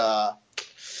against Hanma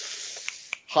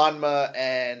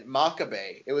and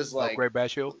Makabe. It was Oh, like Great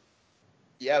Bash Hill.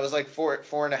 yeah, it was like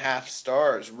 4.5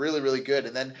 stars. Really, really good.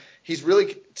 And then he's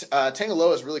really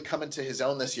Tangaloa is really coming to his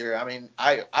own this year. I mean,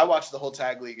 I watched the whole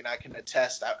tag league and I can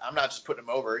attest. I'm not just putting him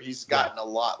over. He's Yeah. gotten a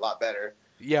lot better.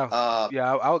 Yeah. Uh,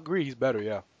 Yeah. I'll agree. He's better.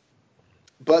 Yeah.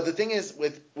 but the thing is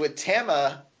with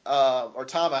Tama or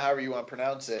Tama, however you want to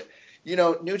pronounce it,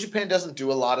 New Japan doesn't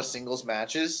do a lot of singles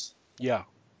matches. Yeah.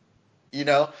 you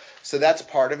know so that's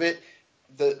part of it.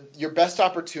 Your best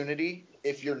opportunity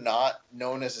if you're not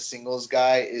known as a singles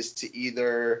guy is to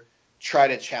either try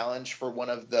to challenge for one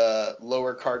of the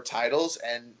lower card titles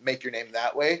and make your name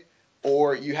that way,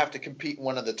 or you have to compete in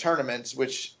one of the tournaments,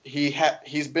 which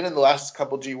he's been in the last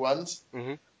couple G1s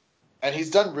Hmm. and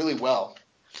he's done really well.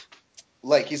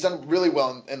 Like he's done really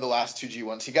well in the last two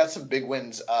G1s. He got some big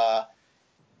wins. I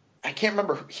can't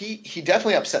remember. He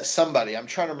definitely upset somebody. I'm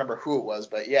trying to remember who it was,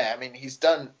 but yeah, I mean he's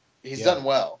Yeah. done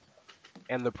well.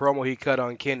 And the promo he cut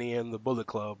on Kenny and the Bullet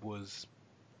Club was,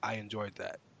 I enjoyed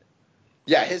that.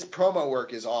 Yeah, his promo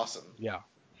work is awesome. Yeah.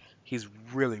 He's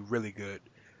really, really good.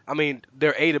 I mean,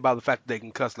 they're aided by the fact that they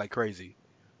can cuss like crazy,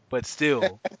 but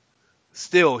still,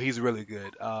 he's really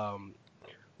good.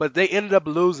 But they ended up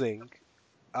losing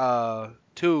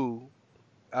to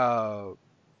uh,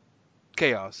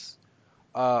 Chaos.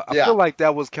 I feel Yeah, like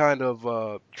that was kind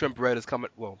of Trent Beretta's coming.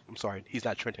 Well, I'm sorry, he's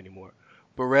not Trent anymore.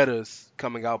 Beretta's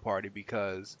coming out party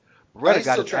because I Beretta think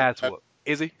got still his Trent. ass whooped.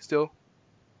 Is he still?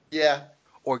 Yeah,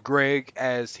 Or Greg,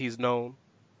 as he's known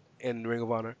in Ring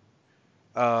of Honor.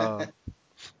 Uh,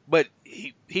 but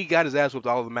he got his ass whooped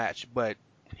all of the match, but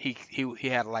he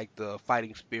had like the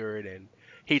fighting spirit, and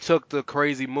he took the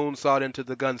crazy moonsault into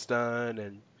the gun stun,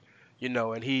 and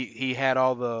and he had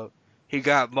all the he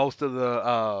got most of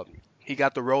the he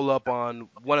got the roll up on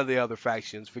one of the other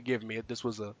factions. Forgive me, this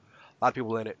was a lot of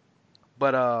people in it,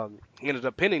 but he ended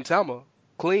up pinning Tama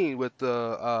clean with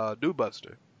the Dude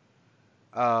Buster.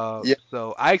 Yeah,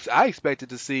 So I expected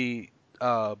to see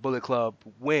Bullet Club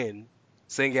win,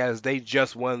 seeing as they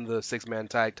just won the six-man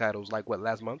tag titles like what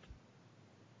last month.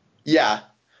 yeah,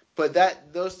 but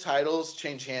those titles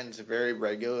change hands very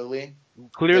regularly.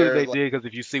 Clearly They're they like, did because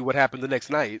if you see what happened the next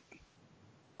night,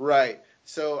 right.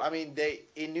 So I mean, they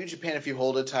in New Japan, if you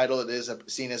hold a title, it is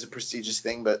seen as a prestigious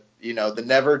thing. But the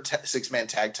never six-man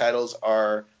tag titles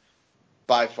are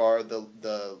by far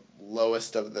the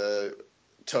lowest of the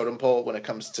totem pole when it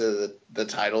comes to the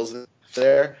titles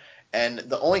there. And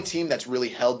the only team that's really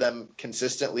held them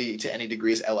consistently to any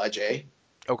degree is Lij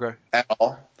okay, at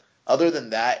all. Other than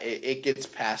that, it gets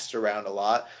passed around a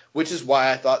lot, which is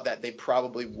why I thought that they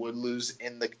probably would lose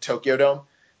in the Tokyo Dome,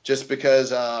 just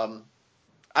because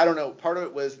I don't know. Part of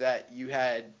it was that you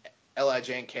had Lij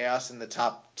and Chaos in the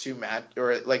top two match,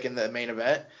 or like in the main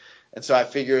event, and so I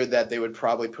figured that they would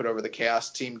probably put over the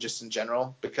Chaos team just in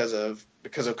general because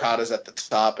Okada's at the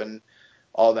top and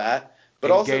all that, but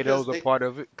and also Gato's because a part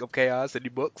of it of chaos and he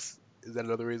books. Is that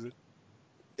another reason?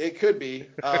 it could be.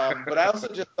 But I also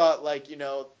just thought like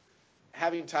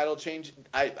having title change.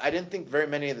 I didn't think very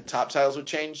many of the top titles would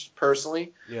change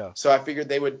personally, Yeah, so I figured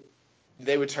they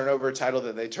would turn over a title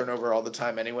that they turn over all the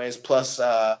time anyways. Plus,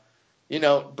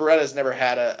 Beretta's never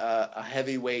had a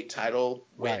heavyweight title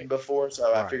win right, before,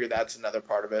 so I right. figured that's another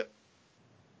part of it.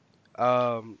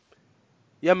 Um,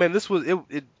 yeah, man, this was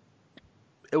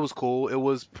it was cool. It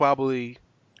was probably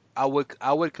I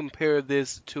would compare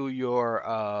this to your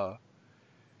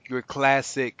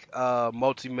classic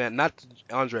multi-man, not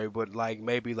Andre, but like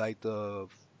maybe like the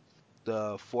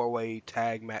four-way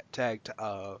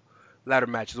ladder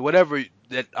matches, whatever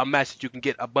that a match that you can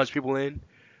get a bunch of people in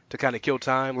to kind of kill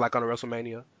time, like on a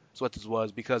WrestleMania. That's what this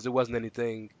was because it wasn't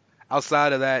anything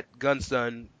outside of that gun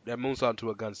stun, that moonsault to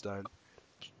a gun stun.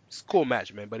 It's a cool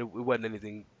match, man, but it wasn't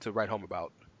anything to write home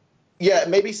about. Yeah,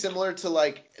 maybe similar to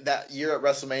like that year at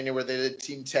WrestleMania where they did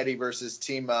Team Teddy versus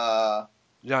Team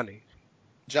Johnny,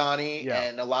 Johnny, yeah,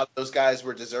 and a lot of those guys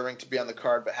were deserving to be on the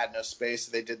card but had no space.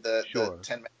 So they did the sure,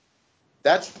 10.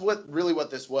 That's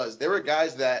what this was. There were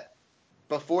guys that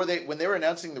before when they were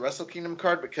announcing the Wrestle Kingdom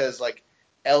card, because like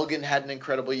Elgin had an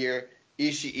incredible year,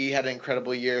 Ishii had an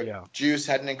incredible year, yeah, Juice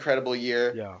had an incredible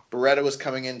year, yeah, Beretta was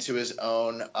coming into his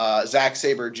own, Zack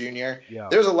Sabre Jr. yeah,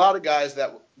 There's a lot of guys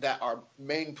that are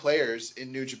main players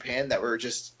in New Japan that were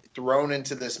just thrown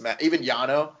into this match. Even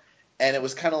Yano, and it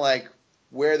was kind of like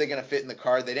where are they going to fit in the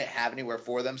card? They didn't have anywhere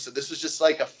for them, so this was just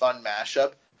like a fun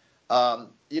mashup.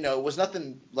 It was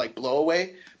nothing like blow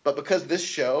away, but because this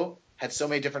show had so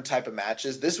many different type of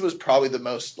matches, this was probably the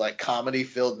most like comedy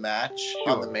filled match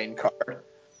on the sure. main card.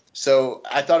 So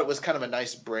I thought it was kind of a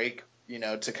nice break,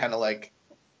 to kind of like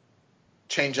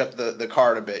change up the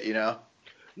card a bit.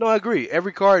 No, I agree.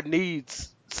 Every card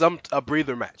needs a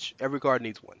breather match. Every card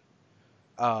needs one.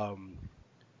 Um,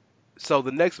 so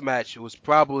the next match was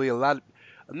probably a lot.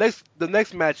 The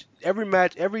next match,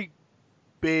 every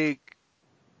big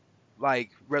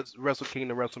like Wrestle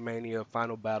Kingdom, WrestleMania,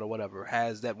 Final Battle, whatever,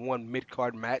 has that one mid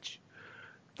card match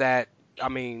that I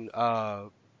mean,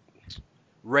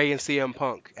 Ray and CM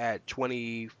Punk at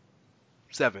 27,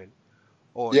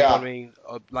 or you know what I Yeah, mean,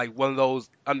 like one of those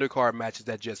undercard matches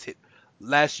that just hit.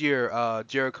 Last year,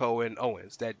 Jericho and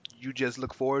Owens that you just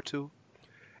look forward to,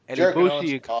 and Jericho and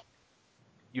Owens. Ibushi.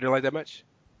 You didn't like that match?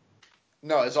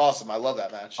 No, it's awesome. I love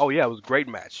that Oh match. yeah, it was a great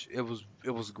match. It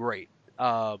was great.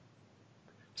 Uh,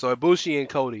 so Ibushi and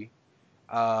Cody.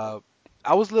 Uh,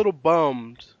 I was a little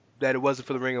bummed that it wasn't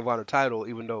for the Ring of Honor title,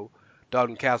 even though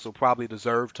Dalton Castle probably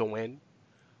deserved to win.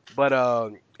 But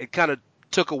it kind of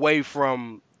took away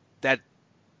from that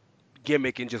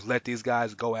gimmick and just let these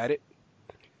guys go at it,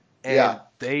 and Yeah,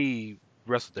 they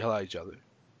wrestled the hell out of each other.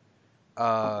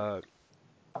 Uh,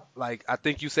 like I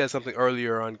think you said something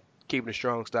earlier on keeping a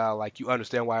strong style. Like you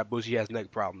understand why Ibushi has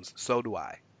neck problems. So do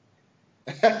I.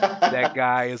 That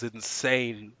guy is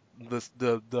insane.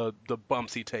 The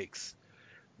bumps he takes.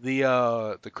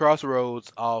 The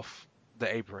crossroads off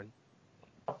the apron.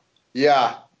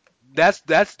 yeah. That's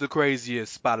the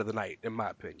craziest spot of the night, in my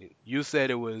opinion. You said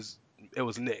it was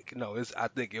Nick. No, I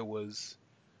think it was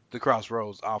the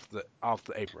crossroads off the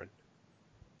apron.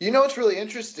 What's really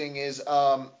interesting is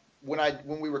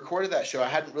when we recorded that show, I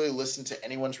hadn't really listened to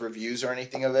anyone's reviews or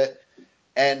anything of it.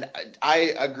 And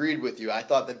I agreed with you. I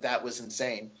thought that was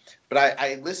insane. But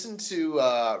I listened to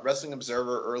Wrestling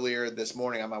Observer earlier this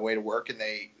morning on my way to work, and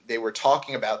they were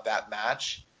talking about that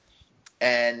match.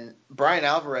 And Brian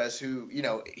Alvarez, who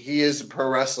he is a pro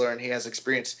wrestler and he has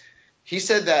experience, he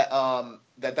said that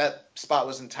that spot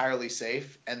was entirely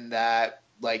safe and that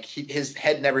like his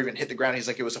head never even hit the ground. He's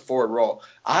like it was a forward roll.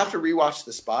 I'll have to rewatch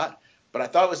the spot, but I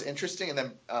thought it was interesting. And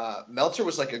then Meltzer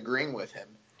was like agreeing with him,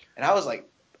 and I was like,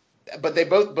 but they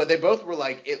both were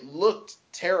like it looked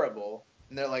terrible,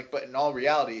 and they're like, but in all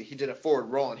reality, he did a forward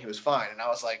roll and he was fine. And I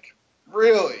was like,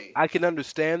 really? I can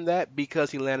understand that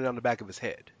because he landed on the back of his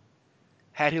head.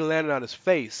 Had he landed on his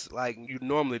face like you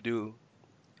normally do,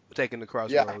 taking the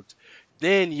Yeah. crossroads,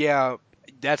 then yeah,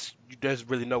 there's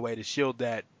really no way to shield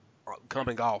that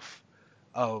coming off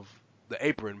of the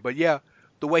apron. But yeah,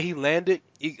 the way he landed,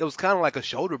 it was kind of like a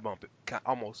shoulder bump,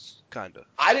 almost kind of.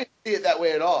 I didn't see it that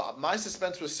way at all. My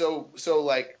suspense was so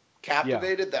like Yeah,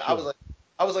 captivated that sure.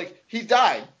 I was like he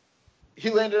died. He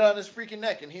landed on his freaking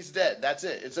neck and he's dead. That's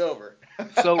it. It's over.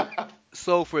 So,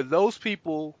 so for those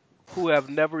people who have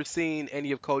never seen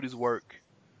any of Cody's work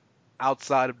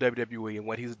outside of WWE and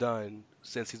what he's done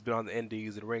since he's been on the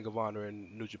Indies and Ring of Honor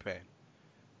and New Japan,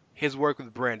 his work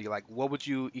with Brandy, like what would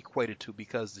you equate it to?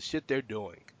 Because the shit they're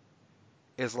doing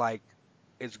is like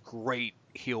it's great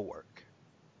heel work.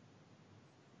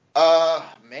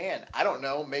 Man, I don't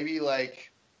know. Maybe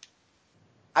like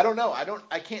I don't know.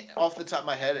 I can't off the top of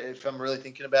my head if I'm really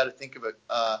thinking about it. Think of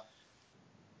a.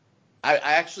 I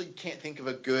actually can't think of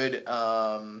a good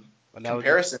Analogy?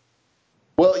 comparison.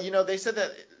 Well, they said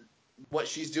that what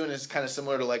she's doing is kind of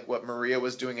similar to like what Maria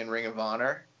was doing in Ring of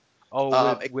Honor. Oh, with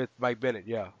Um, it- with Mike Bennett,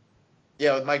 yeah.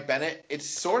 yeah, with Mike Bennett, it's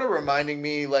sort of reminding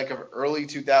me like of early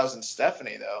 2000s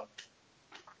Stephanie though.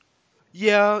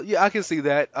 Yeah, yeah, I can see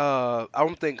that. I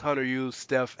don't think Hunter used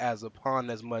Steph as a pawn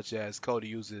as much as Cody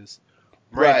uses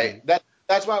Right. Brandy.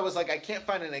 That's why I was like, I can't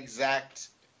find an exact,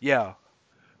 Yeah,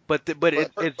 but but her,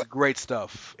 it's great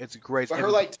stuff. It's great, but and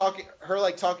her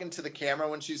like talking to the camera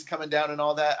when she's coming down and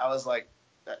all that. I was like,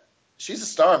 she's a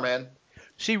star, man.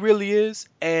 she really is.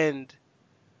 And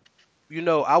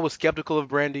I was skeptical of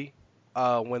Brandy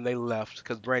when they left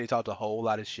because Brandy talked a whole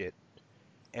lot of shit,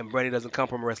 and Brandy doesn't come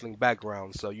from a wrestling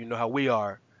background, so you know how we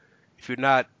are. If you're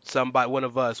not somebody, one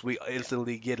of us, we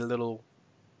instantly get a little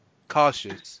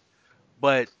cautious.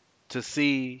 But to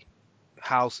see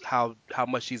how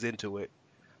much she's into it,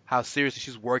 how seriously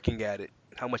she's working at it,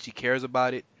 how much she cares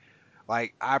about it,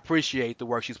 like I appreciate the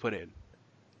work she's put in.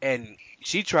 And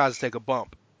she tries to take a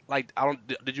bump. Like I don't.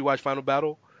 Did you watch Final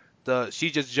Battle?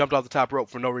 She just jumped off the top rope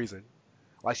for no reason.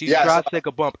 Like she Yeah, tries to take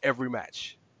a bump every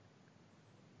match.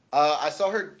 I saw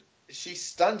her. She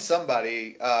stunned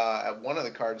somebody at one of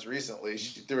the cards recently.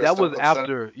 She threw a That Stone was Cold Stunner.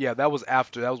 after. Yeah, that was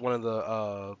after. That was one of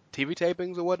the TV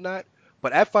tapings or whatnot.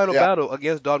 But at Final Yeah, Battle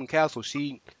against Dalton Castle,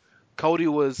 Cody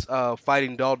was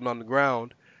fighting Dalton on the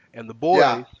ground, and the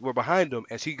yeah, boys were behind him,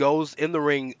 and she goes in the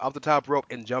ring off the top rope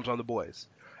and jumps on the boys.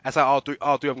 That's how all three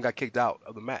of them got kicked out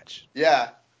of the match. yeah,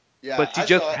 yeah. But she I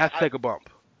just saw it. has to take a bump.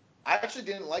 I actually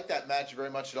didn't like that match very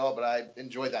much at all, but I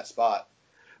enjoyed that spot.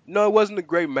 No, it wasn't a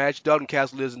great match. Dalton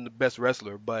Castle isn't the best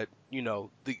wrestler, but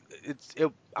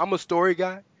I'm a story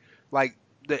guy. Like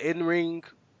the in ring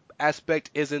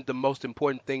aspect isn't the most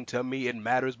important thing to me. It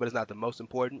matters, but it's not the most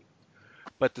important.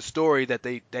 But the story that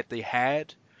they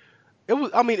had, it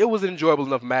was an enjoyable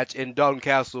enough match. And Dalton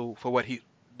Castle for what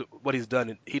he's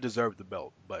done, he deserved the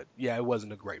belt. But yeah, it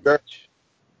wasn't a great Sure. match.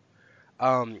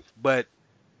 But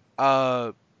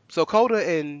uh, so Coda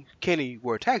and Kenny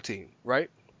were a tag team, right?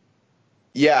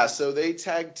 Yeah, so they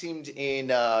tag teamed in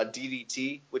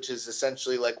DDT, which is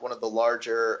essentially like one of the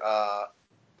larger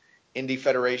indie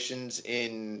federations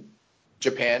in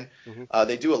Japan. Hmm.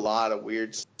 They do a lot of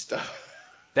weird stuff.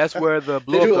 That's where the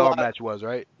They blow up do a doll lot. match was,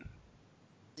 right?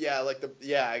 Yeah,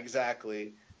 yeah,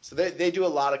 exactly. So they do a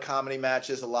lot of comedy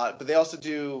matches, a lot, but they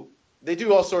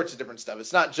do all sorts of different stuff.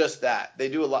 It's not just that. They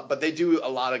do a lot, but they do a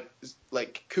lot of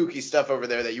like kooky stuff over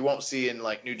there that you won't see in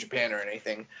like New Japan or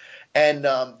anything. And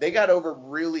they got over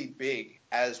really big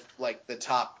as like the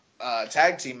top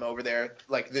tag team over there,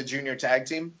 like the junior tag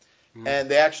team. Hmm. And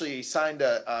they actually signed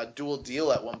a dual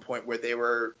deal at one point where they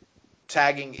were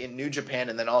tagging in New Japan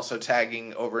and then also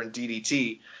tagging over in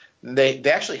DDT. They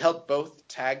actually held both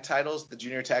tag titles, the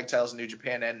junior tag titles in New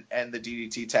Japan and the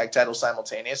DDT tag title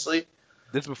simultaneously.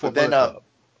 This is before But then, Bullet Club.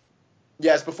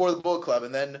 yeah, it's before the Bullet Club,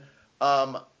 and then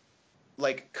um,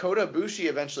 like Kota Ibushi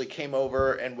eventually came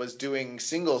over and was doing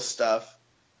singles stuff,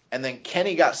 and then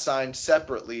Kenny got signed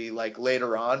separately like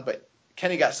later on, but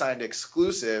Kenny got signed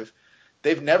exclusive.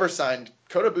 they've never signed.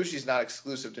 Kota Ibushi's not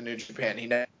exclusive to New Japan. He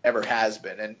never has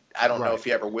been, and I don't know Right. if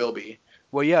he ever will be.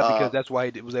 Well, yeah, because Um, that's why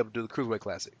he was able to do the Cruiserweight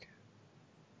Classic.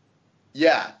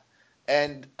 yeah,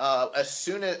 and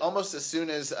almost as soon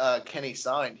as Kenny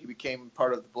signed, he became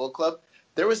part of the Bullet Club.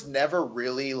 There was never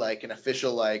really like an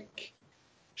official like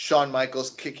Shawn Michaels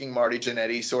kicking Marty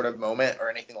Jannetty sort of moment or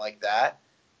anything like that.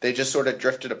 They just sort of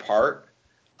drifted apart,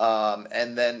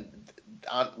 and then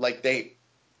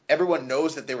everyone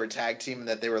knows that they were a tag team and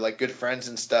that they were like good friends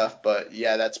and stuff. But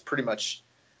yeah, that's pretty much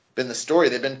been the story.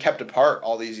 They've been kept apart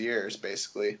all these years,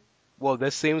 basically. Well,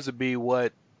 this seems to be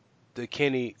what the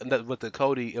Cody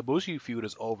Ibushi feud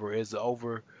is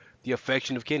over the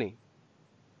affection of Kenny.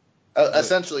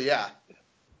 Essentially, yeah.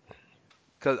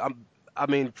 Because I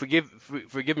mean, forgive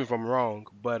me if I'm wrong,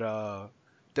 but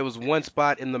there was one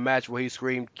spot in the match where he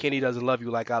screamed, "Kenny doesn't love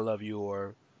you like I love you,"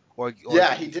 or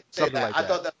Yeah, he did say something that. like I that.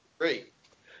 thought that was great.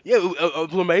 Yeah,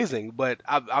 it was amazing, but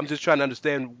I'm just trying to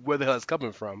understand where the hell it's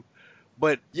coming from.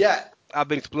 But Yeah, I've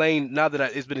been explained now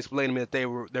that it's been explained to me that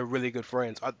they're really good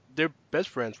friends. They're best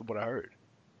friends from what I heard.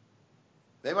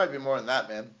 they might be more than that,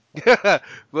 man.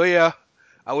 Well, yeah,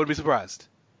 I wouldn't be surprised.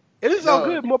 It is all No,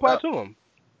 good. More power no. to him.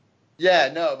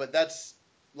 Yeah, no, but that's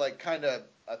like kind of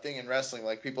a thing in wrestling.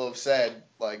 Like people have said,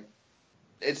 like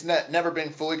it's never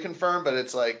been fully confirmed, but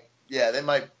it's like, yeah, there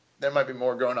might be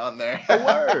more going on there. A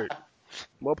word.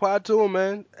 More power to him,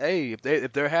 man. Hey, if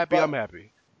they're happy, I'm but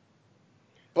happy.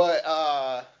 but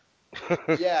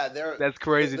yeah, That's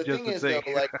crazy the just thing to is though,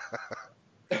 think.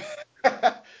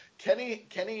 like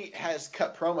Kenny has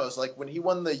cut promos. Like when he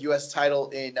won the U.S. title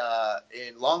in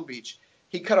Long Beach,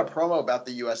 he cut a promo about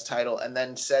the U.S. title and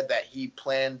then said that he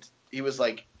planned. He was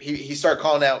like he started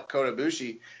calling out Kota Ibushi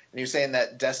and he was saying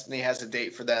that Destiny has a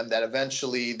date for them that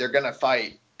eventually they're gonna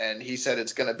fight. And he said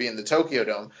it's gonna be in the Tokyo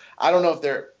Dome. I don't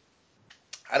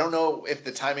know if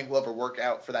the timing will ever work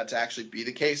out for that to actually be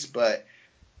the case, but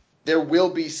there will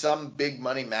be some big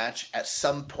money match at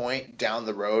some point down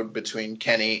the road between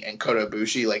Kenny and Kota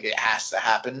Ibushi. Like it has to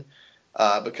happen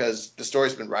because the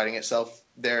story's been writing itself.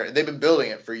 They've been building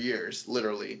it for years,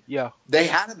 literally. Yeah. They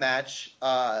had a match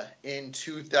in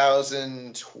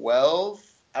 2012,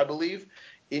 I believe,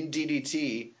 in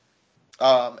DDT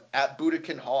at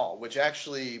Budokan Hall, which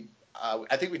actually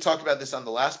I think we talked about this on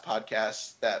the last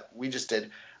podcast that we just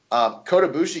did. Kota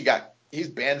Ibushi he's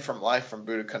banned from life from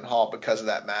Budokan Hall because of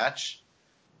that match.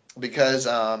 Because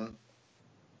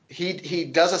he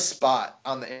does a spot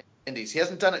on the Indies. He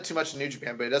hasn't done it too much in New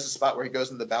Japan, but he does a spot where he goes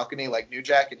in the balcony like New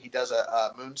Jack and he does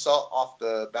a moonsault off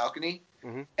the balcony.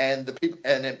 Hmm. And the people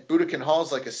and at Budokan Hall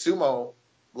is like a sumo,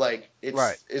 like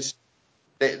Right.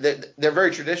 they're very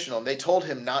traditional. And they told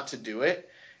him not to do it,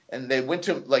 and they went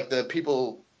to like the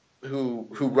people who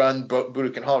run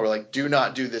Budokan Hall were like, "Do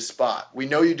not do this spot. We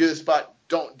know you do this spot.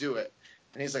 Don't do it."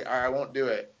 And he's like, "All right, I won't do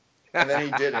it." And then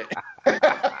he did it.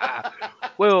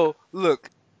 Well, look,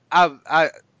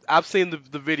 I've seen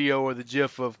the video or the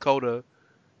GIF of Coda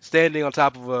standing on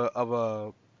top of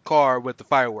a car with the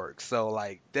fireworks. So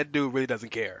like that dude really doesn't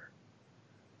care.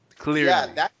 Yeah,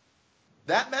 Clearly.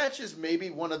 that match is maybe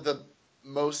one of the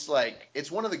most like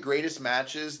it's one of the greatest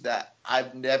matches that I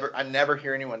never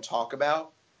hear anyone talk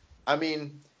about. I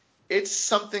mean, it's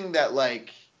something that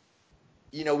like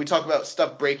we talk about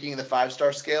stuff breaking the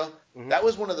 5-star scale. Hmm. That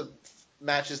was one of the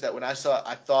matches that when I saw it,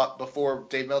 I thought before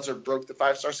Dave Meltzer broke the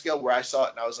 5-star scale, where I saw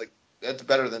it and I was like, that's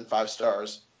better than 5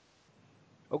 stars.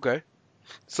 Okay.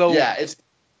 So Yeah,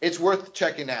 it's worth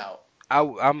checking out. I,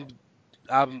 I'm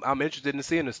I'm interested in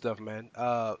seeing this stuff, man.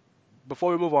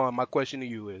 Before we move on, my question to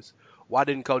you is, why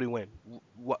didn't Cody win?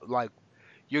 What like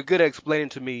you're good at explaining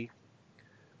to me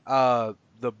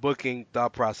the booking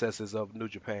thought processes of New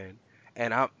Japan,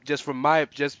 and I'm just from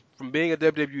being a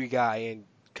WWE guy and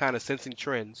kind of sensing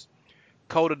trends.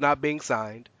 Coda not being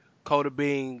signed, Coda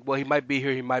being well, he might be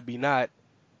here, he might be not.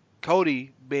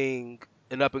 Cody being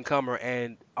an up and comer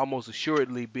and almost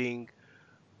assuredly being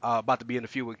about to be in the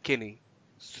feud with Kenny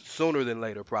sooner than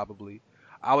later, probably.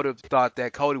 I would have thought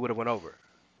that Cody would have went over.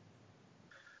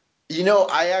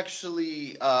 I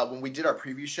actually, when we did our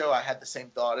preview show, I had the same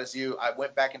thought as you. I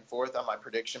went back and forth on my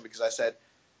prediction because I said,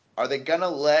 are they gonna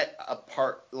let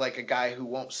like a guy who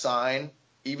won't sign,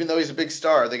 even though he's a big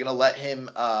star, are they gonna let him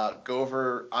go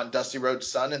over on Dusty Rhodes'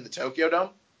 Son in the Tokyo Dome?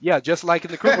 Yeah, just like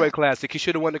in the Cruiserweight Classic, he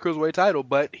should have won the Cruiserweight title,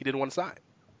 but he didn't want to sign.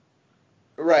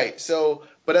 Right. So,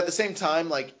 but at the same time,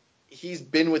 like he's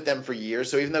been with them for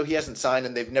years. So even though he hasn't signed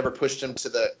and they've never pushed him to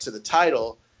the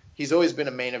title, he's always been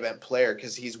a main event player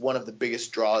because he's one of the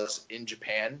biggest draws in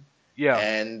Japan, Yeah.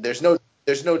 and there's no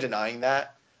denying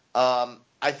that.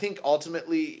 I think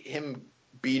ultimately him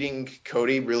beating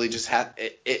Cody really just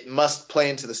it must play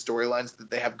into the storylines that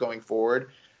they have going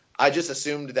forward. I just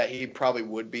assumed that he probably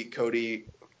would beat Cody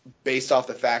based off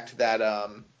the fact that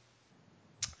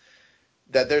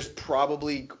that there's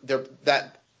probably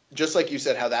that just like you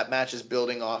said how that match is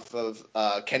building off of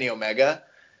Kenny Omega,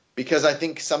 because I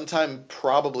think sometime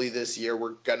probably this year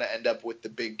we're gonna end up with the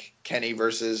big Kenny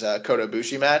versus Kota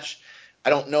Ibushi match. I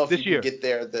don't know if This you year. can get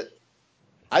there.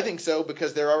 I think so,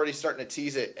 because they're already starting to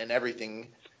tease it and everything.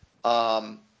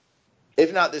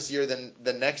 If not this year, then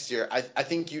the next year. I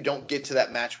think you don't get to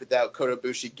that match without Kota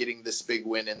Ibushi getting this big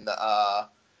win in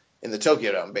the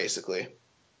Tokyo Dome, basically.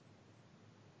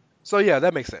 So yeah,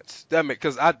 that makes sense.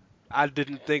 Because I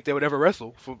didn't think they would ever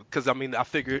wrestle because I mean I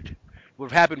figured it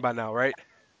would have happened by now, right?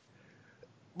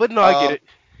 But no, I get Um,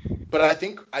 it. but I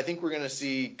think we're gonna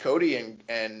see Cody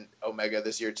and Omega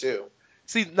this year too.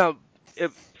 See now,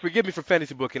 forgive me for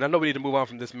fantasy booking. I know we need to move on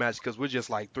from this match because we're just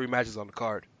like 3 matches on the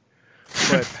card.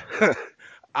 But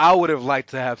I would have liked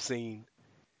to have seen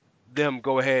them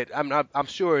go ahead. I'm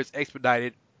sure it's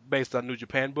expedited based on New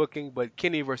Japan booking, but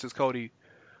Kenny versus Cody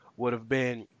would have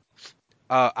been.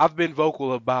 I've been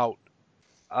vocal about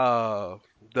uh,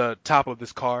 the top of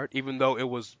this card, even though it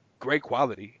was great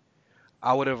quality.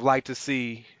 I would have liked to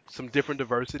see some different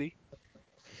diversity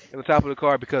in the top of the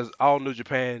card because all New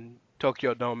Japan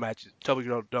Tokyo Dome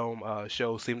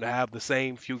shows seem to have the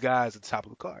same few guys at the top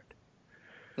of the card.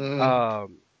 Mm-hmm.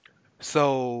 Um,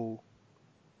 so,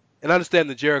 and I understand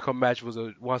the Jericho match was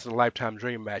a once in a lifetime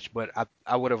dream match, but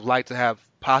I would have liked to have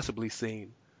possibly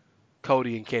seen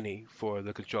Cody and Kenny for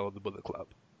the control of the Bullet Club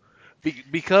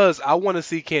because I want to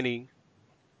see Kenny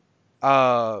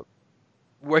uh,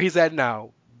 where he's at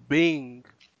now, being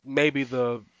maybe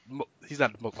he's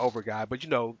not the most over guy, but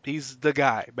he's the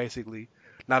guy basically,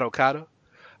 not Okada.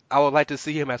 I would like to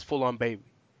see him as full on baby,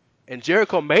 and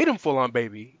Jericho made him full on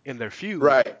baby in their feud,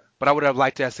 Right. but I would have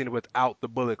liked to have seen it without the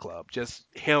Bullet Club, just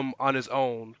him on his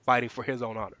own fighting for his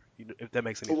own honor, if that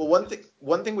makes any Well, sense.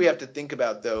 one thing we have to think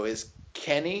about though is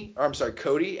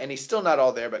Cody, and he's still not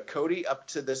all there, but Cody up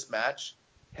to this match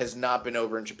has not been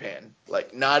over in Japan,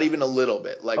 like not even a little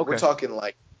bit. Like we're Okay, talking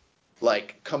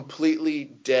like completely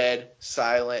dead,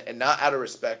 silent, and not out of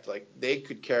respect. Like they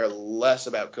could care less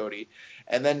about Cody.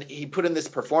 And then he put in this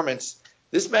performance.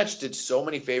 This match did so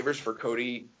many favors for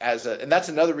Cody and that's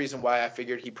another reason why I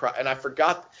figured and I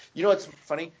forgot. You know what's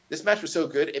funny? This match was so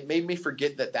good, it made me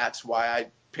forget that that's why I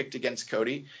picked against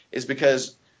Cody, is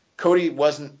because Cody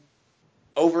wasn't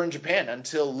over in Japan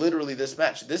until literally this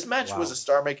match. This match was wow, a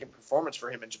star-making performance for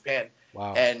him in Japan,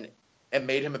 wow, and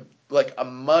made him a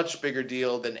much bigger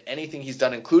deal than anything he's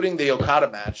done, including the Okada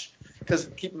match. Because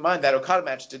keep in mind that Okada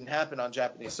match didn't happen on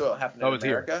Japanese soil; it happened that in was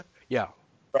here. America, Yeah,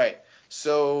 right?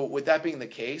 So with that being the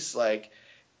case, like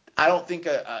I don't think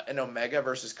an Omega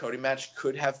versus Cody match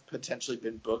could have potentially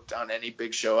been booked on any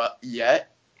big show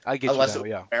yet, I get you unless it now. was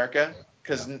Yeah, America,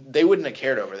 because yeah, they wouldn't have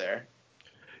cared over there.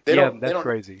 They yeah. don't. They That's don't.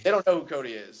 crazy. They don't know who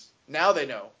Cody is. Now they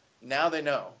know. Now they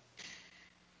know.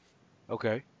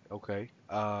 Okay, okay.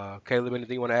 Caleb,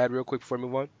 anything you want to add real quick before we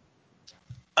move on?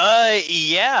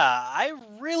 Yeah, I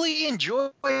really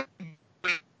enjoyed uh,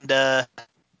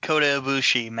 Kota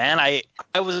Ibushi, man. I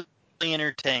was really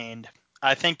entertained.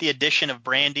 I think the addition of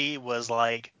Brandy was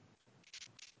like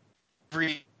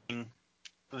everything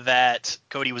that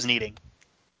Cody was needing,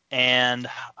 and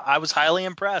I was highly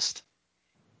impressed.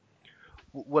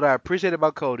 What I appreciate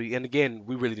about Cody, and again,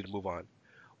 we really need to move on.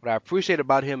 What I appreciate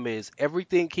about him is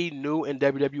everything he knew in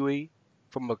WWE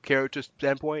from a character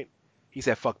standpoint, he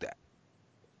said fuck that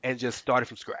and just started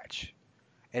from scratch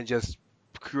and just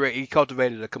he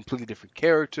cultivated a completely different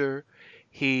character.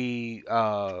 He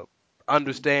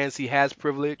understands he has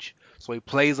privilege, so he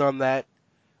plays on that.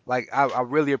 Like I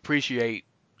really appreciate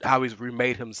how he's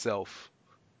remade himself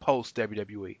post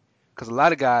WWE because a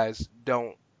lot of guys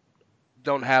don't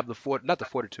have not the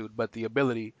fortitude, but the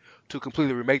ability to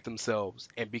completely remake themselves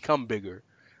and become bigger,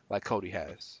 like Cody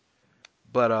has.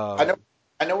 But I know.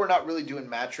 I know we're not really doing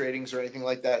match ratings or anything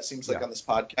like that. It seems like yeah, on this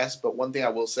podcast, but one thing I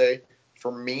will say,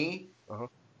 for me, uh-huh.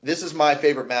 this is my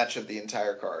favorite match of the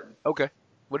entire card. Okay.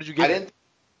 What did you I give it? didn't.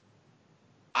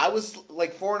 I was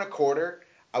like 4.25.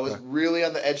 I was Okay. really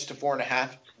on the edge to 4.5.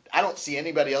 I don't see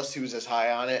anybody else who's as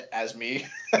high on it as me.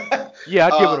 Yeah,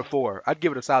 I'd give it a um, 4. I'd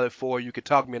give it a solid 4. You could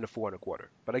talk me into 4.25,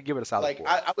 but I'd give it a solid like 4.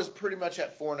 I was pretty much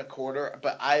at 4.25,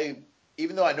 but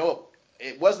even though I know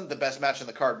it wasn't the best match on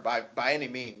the card by any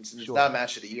means, and it's Sure. not a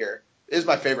match of the year, it is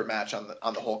my favorite match on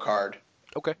the whole card.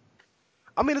 Okay.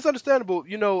 I mean, it's understandable.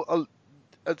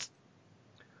 It's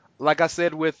like I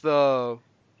said with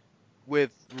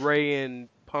Ray and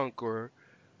Punk or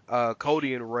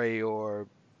Cody and Ray or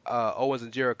Owens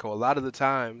and Jericho, a lot of the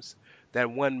times that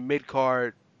one mid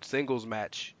card singles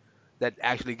match that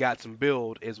actually got some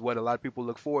build is what a lot of people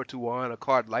look forward to on a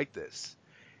card like this.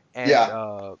 And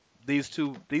Yeah. these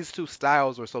two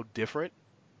styles are so different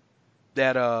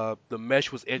that the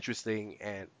mesh was interesting,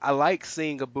 and I like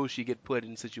seeing Ibushi get put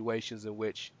in situations in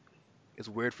which it's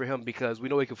weird for him because we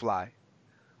know he can fly,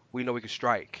 we know he can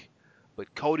strike,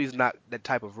 but Cody's not that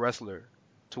type of wrestler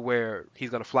to where he's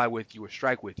gonna fly with you or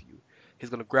strike with you. He's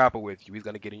gonna grapple with you. He's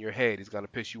gonna get in your head. He's gonna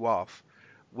piss you off.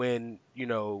 When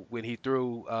he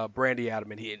threw Brandy at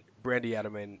him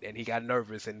and he got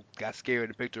nervous and got scared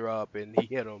and picked her up and he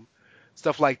hit him,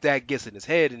 stuff like that gets in his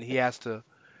head and he has to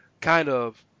kind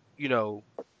of you know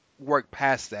work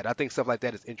past that. I think stuff like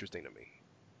that is interesting to me.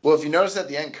 Well, if you notice at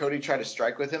the end, Cody tried to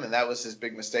strike with him, and that was his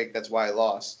big mistake. That's why he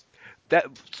lost. That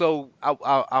so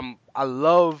I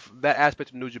love that aspect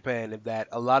of New Japan in that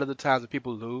a lot of the times when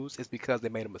people lose, it's because they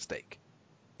made a mistake.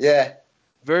 Yeah.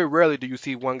 Very rarely do you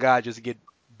see one guy just get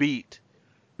beat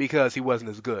because he wasn't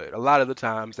as good. A lot of the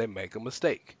times they make a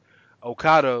mistake.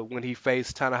 Okada, when he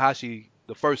faced Tanahashi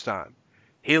the first time,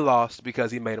 he lost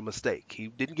because he made a mistake. He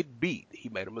didn't get beat. He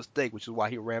made a mistake, which is why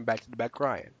he ran back to the back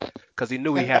crying because he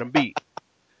knew he had him beat.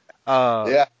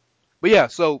 Uh, Yeah. but yeah,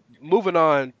 so moving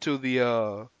on to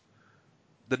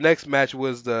the next match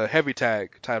was the heavy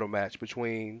tag title match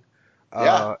between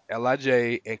Yeah. Lij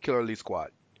and Killer Elite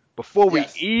Squad. Before we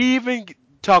Yes. even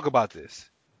talk about this,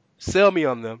 sell me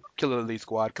on them, Killer Elite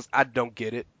Squad, because I don't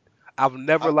get it. I've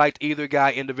never I'm, liked either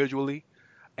guy individually,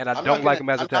 and I I'm don't not like gonna. them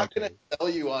as a I'm tag not gonna team. sell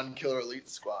you on Killer Elite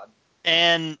Squad.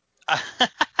 And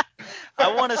I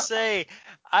want to say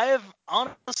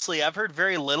I've heard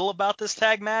very little about this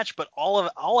tag match, but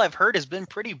all I've heard has been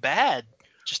pretty bad.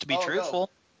 Just to be Oh no, truthful.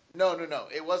 no.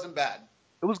 It wasn't bad.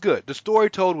 It was good. The story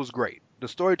told was great. The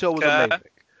story told was Okay. amazing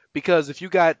because if you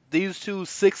got these two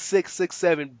 6'6",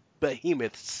 6'7"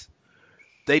 behemoths,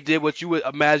 they did what you would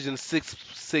imagine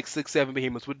 6'6", 6'7"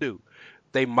 behemoths would do.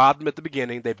 They mobbed them at the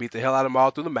beginning. They beat the hell out of them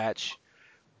all through the match.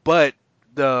 But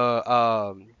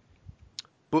the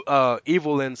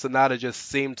Evil and Sonata just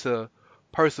seemed to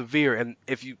persevere. And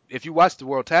if you watch the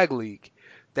World Tag League,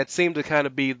 that seemed to kind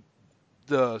of be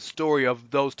the story of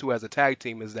those two as a tag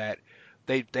team is that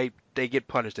they get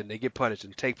punished and they get punished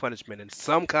and take punishment in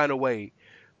some kind of way.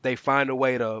 They find a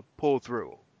way to pull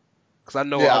through. Because I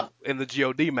know Yeah. in the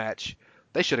God match,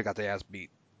 they should have got their ass beat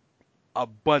a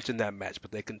bunch in that match,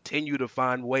 but they continue to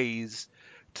find ways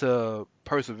to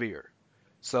persevere.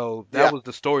 So that Yeah. was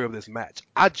the story of this match.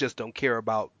 I just don't care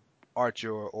about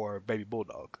Archer or Baby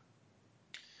Bulldog.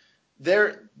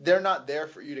 They're not there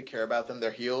for you to care about them.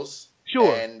 They're heels,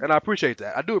 Sure, and and I appreciate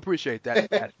that. I do appreciate that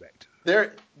aspect.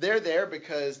 they're there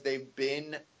because they've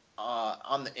been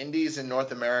on the Indies in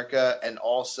North America and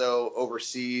also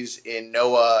overseas in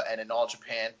Noah and in All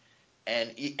Japan,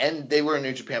 and they were in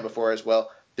New Japan before as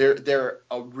well. They're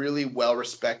a really well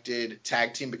respected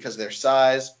tag team because of their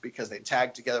size, because they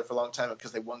tagged together for a long time,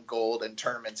 because they won gold in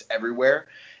tournaments everywhere,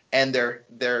 and they're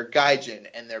gaijin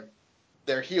and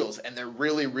they're heels and they're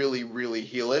really really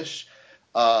heelish.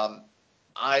 Um,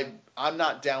 I'm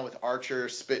not down with Archer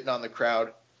spitting on the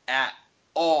crowd at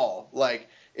all. Like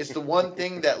it's the one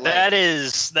thing that like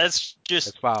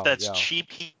It's foul, that's yeah.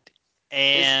 cheap heat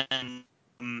it's and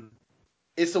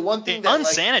it's the one thing that like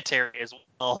unsanitary as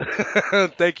well.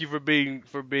 Thank you for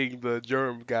being the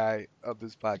germ guy of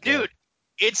this podcast. Dude,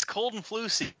 it's cold and flu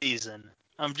season.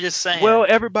 I'm just Well, saying.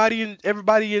 everybody in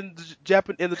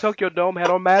Japan in the Tokyo Dome had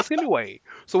on masks anyway.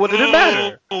 So what did it Ooh.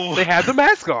 matter? They had the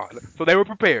mask on, so they were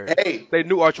prepared. hey, They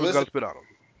knew Archer was listen, gonna spit on them.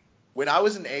 when I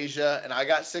was in Asia and I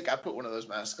got sick, I put one of those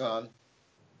masks on.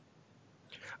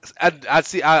 I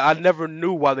see. I never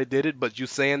knew why they did it, but you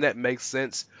saying that makes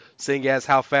sense, seeing as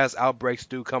how fast outbreaks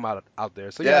do come out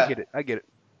there. So yeah, I Yeah, get it. I get it.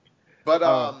 but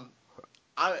Uh,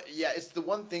 it's the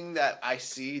one thing that I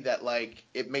see that like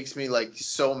it makes me like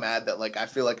so mad that like I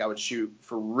feel like I would shoot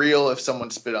for real if someone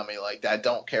spit on me like that. I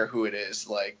don't care who it is.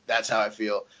 Like that's how I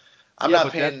feel. I'm yeah, not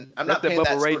but that's paying. I'm that's not that paying Bubba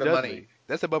that Ray sort of money. Dudley.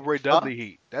 That's that Bubba Ray Huh? Dudley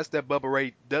heat. That's that Bubba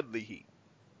Ray Dudley heat.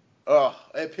 Oh,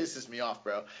 it pisses me off,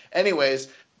 bro. Anyways,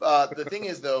 the thing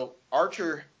is though,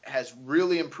 Archer has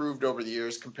really improved over the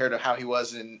years compared to how he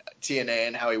was in TNA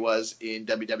and how he was in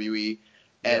WWE.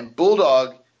 Yeah, And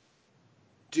Bulldog,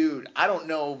 dude, I don't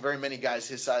know very many guys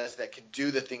his size that can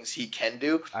do the things he can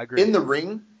do. I agree. In the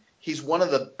ring, he's one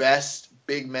of the best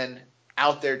big men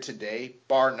out there today,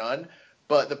 bar none.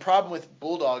 But the problem with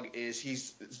Bulldog is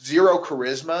he's zero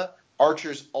charisma.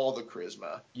 Archer's all the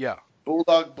charisma. Yeah,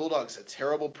 Bulldog's a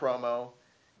terrible promo.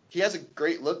 He has a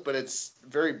great look, but it's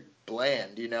very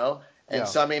bland, you know? And yeah.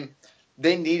 so I mean,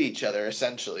 they need each other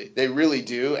essentially. They really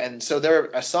do, and so they're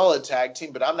a solid tag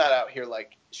team. But I'm not out here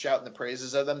like shouting the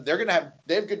praises of them. They have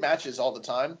good matches all the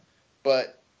time,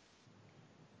 but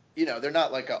they're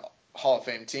not like a Hall of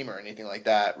Fame team or anything like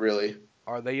that, really.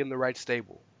 Are they in the right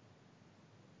stable?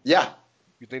 Yeah,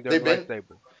 You think they're in they've the right been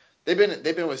stable?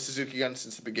 they've been with Suzuki Gun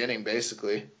since the beginning,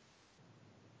 basically.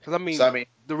 Because So I mean,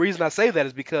 the reason I say that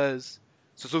is because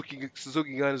Suzuki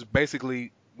Gun is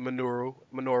basically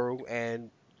Minoru,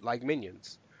 and like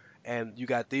minions, and you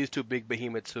got these two big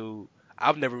behemoths who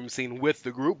I've never even seen with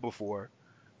the group before.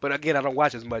 But again, I don't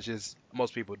watch as much as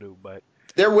most people do. But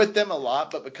they're with them a lot,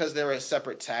 but because they're a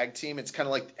separate tag team, it's kind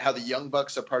of like how the Young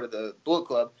Bucks are part of the Bullet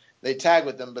Club. They tag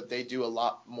with them, but they do a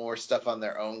lot more stuff on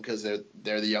their own because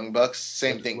they're the Young Bucks.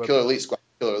 Same thing, well, Killer Elite Squad,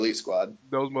 Killer Elite Squad.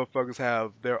 those motherfuckers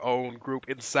have their own group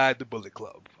inside the Bullet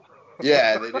Club.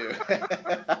 Yeah, they do.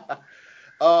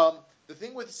 The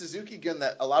thing with Suzuki Gun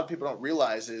that a lot of people don't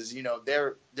realize is,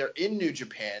 they're in New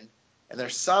Japan and they're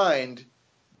signed,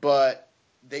 but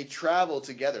they travel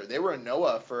together. They were in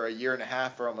Noah for a year and a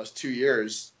half or almost 2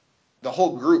 years. The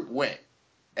whole group went.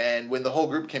 And when the whole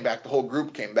group came back, the whole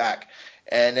group came back.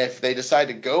 And if they decide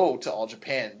to go to All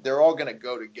Japan, they're all going to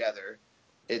go together.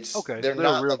 Okay, They're so they're a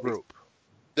not real like group.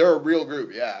 they're a real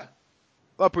group, yeah.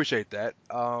 I appreciate that.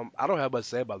 I don't have much to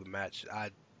say about the match.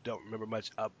 I don't remember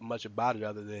much about it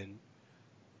other than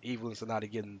Evil and Sonata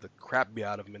getting the crap beat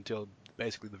out of him until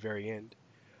basically the very end.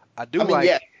 I I do mean,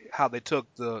 yeah, like how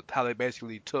they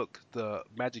basically took the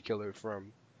Magic Killer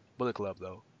from Bullet Club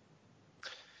though.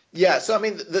 yeah. So I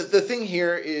mean, the thing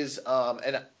here is,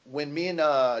 and when me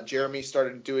and Jeremy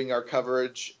started doing our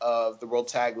coverage of the World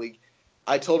Tag League,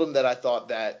 I told him that I thought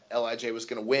that Lij was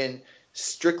going to win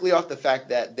strictly off the fact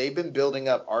that they've been building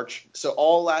up Arch. So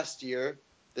all last year,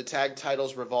 the tag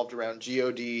titles revolved around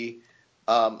God,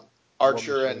 War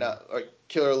Archer, and Machine.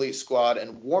 Killer Elite Squad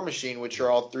and War Machine, which are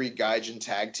all three Gaijin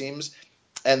tag teams,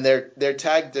 and their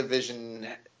tag division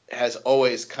has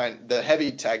always the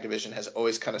heavy tag division has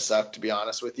always kind of sucked, to be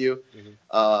honest with you.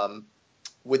 Hmm. Um,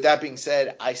 with that being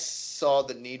said, I saw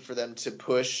the need for them to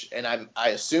push, and I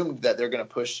assumed that they're going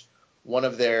to push one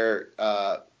of their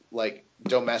like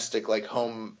domestic, like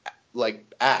home,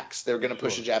 like acts. They're going to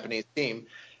push a Sure. Japanese team.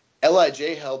 Lij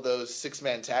held those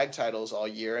 6-man tag titles all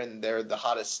year, and they're the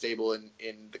hottest stable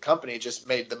in the company. It just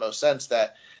made the most sense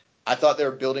that I thought they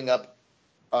were building up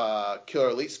Killer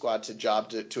Elite Squad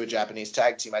to a Japanese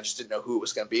tag team. I just didn't know who it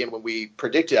was going to be, and when we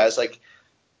predicted, I was like,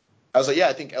 yeah,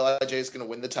 I think Lij is going to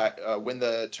win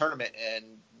the tournament and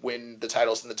win the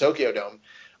titles in the Tokyo Dome.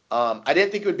 I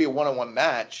didn't think it would be a one-on-one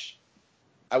match.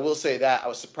 I will say that I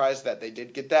was surprised that they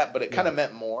did get that, but it kind Yeah. of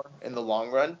meant more in the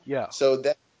long run. Yeah. So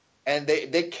that, and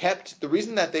they kept the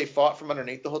reason that they fought from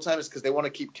underneath the whole time is because they want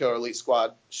to keep Killer Elite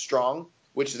Squad strong,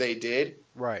 which they did.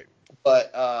 Right.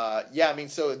 But yeah, I mean,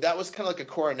 so that was kind of like a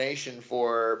coronation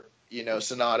for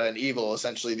Sonata and Evil.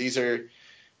 Essentially, these are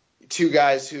two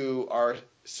guys who are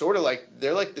sort of like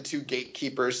they're like the two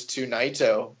gatekeepers to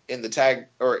Naito in the tag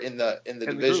or in the In the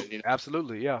group. division.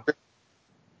 Absolutely. Yeah.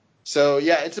 So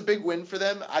yeah, it's a big win for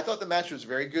them. I thought the match was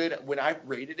very good. When I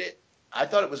rated it, I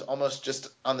thought it was almost just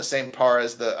on the same par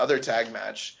as the other tag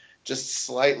match, just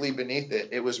slightly beneath it.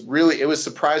 It was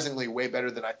surprisingly way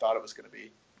better than I thought it was going to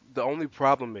be. The only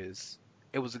problem is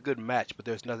it was a good match, but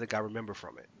there's nothing I remember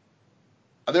from it.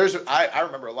 I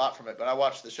remember a lot from it, but I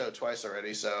watched the show twice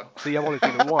already, so. See, I've only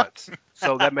seen it once,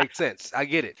 so that makes sense. I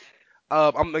get it.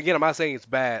 I'm not saying it's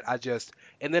bad.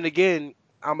 And then again,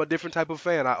 I'm a different type of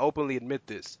fan. I openly admit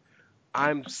this.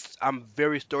 I'm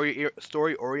very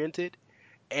story oriented,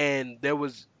 and there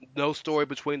was no story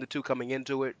between the two coming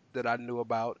into it that I knew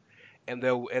about, and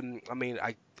I mean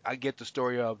I get the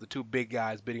story of the two big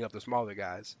guys beating up the smaller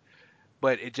guys,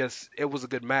 but it was a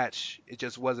good match. It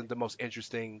just wasn't the most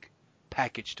interesting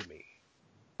package to me.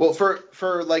 Well,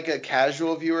 for like a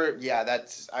casual viewer, yeah,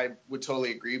 I would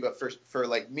totally agree. But for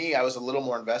like me, I was a little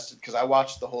more invested because I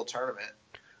watched the whole tournament.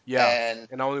 Yeah, And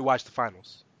and I only watched the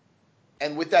finals.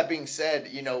 with that being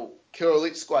said, Killer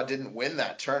Elite Squad didn't win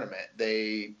that tournament.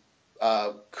 They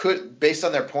could, based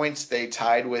on their points, they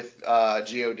tied with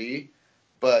God,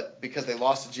 but because they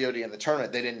lost to God in the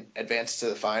tournament, they didn't advance to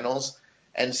the finals.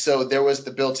 And so there was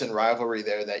the built-in rivalry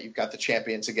there that you've got the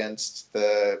champions against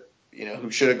the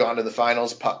who should have gone to the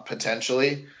finals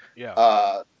potentially,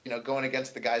 Yeah, going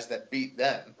against the guys that beat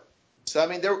them. So I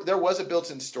mean, there was a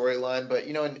built-in storyline, but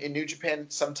in New Japan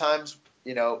sometimes,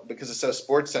 because it's so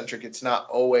sports centric, it's not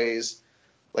always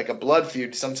like a blood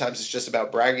feud. Sometimes it's just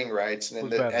about bragging rights, and who's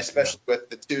better? Yeah, especially with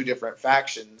the two different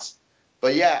factions.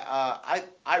 But yeah,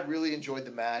 I really enjoyed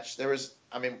the match. There was,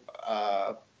 I mean,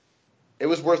 it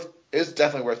was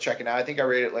definitely worth checking out. I think I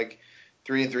rated it like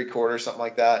 3 3/4, something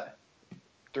like that.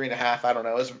 3.5. I don't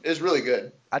know. It's really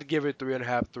good. I'd give it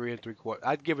 3.5, 3 3/4.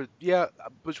 I'd give it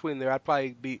between there. I'd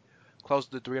probably be close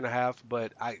to 3.5,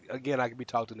 but I could be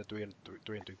talking to 3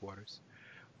 3 3/4.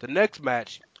 The next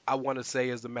match I want to say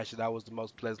is the match that I was the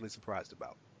most pleasantly surprised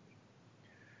about.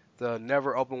 The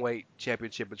never openweight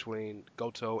championship between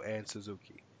Goto and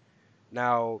Suzuki.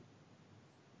 Now,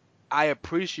 I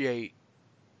appreciate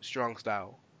strong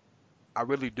style. I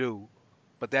really do,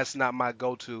 but that's not my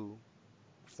go-to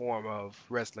form of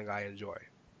wrestling I enjoy.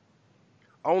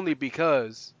 Only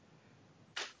because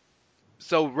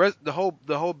the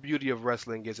whole beauty of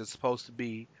wrestling is it's supposed to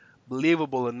be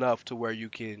believable enough to where you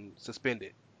can suspend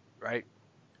it, right?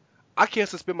 I can't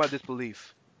suspend my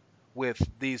disbelief with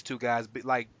these two guys.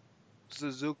 Like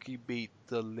Suzuki beat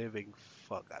the living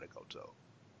fuck out of Goto.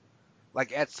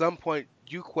 Like at some point,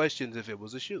 you questioned if it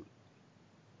was a shoot.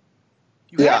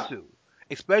 You had Yeah. to,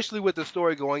 especially with the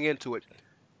story going into it.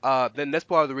 Then that's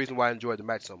part of the reason why I enjoyed the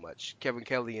match so much. Kevin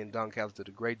Kelly and Don Callis did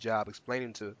a great job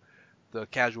explaining to the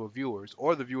casual viewers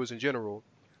or the viewers in general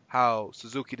how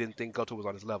Suzuki didn't think Goto was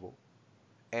on his level,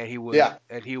 and Yeah.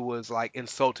 he was like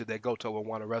insulted that Goto would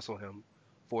want to wrestle him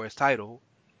for his title,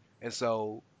 and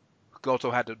so Goto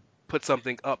had to put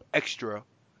something up extra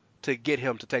to get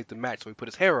him to take the match. So he put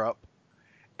his hair up,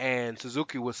 and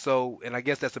Suzuki was and I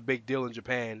guess that's a big deal in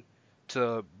Japan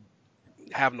to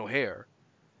have no hair,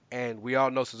 and we all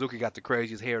know Suzuki got the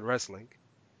craziest hair in wrestling.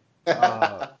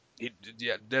 Uh,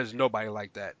 yeah, there's nobody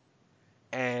like that.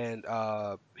 And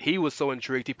he was so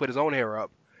intrigued he put his own hair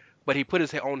up, but he put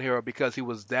his own hair up because he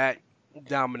was that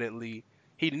dominantly.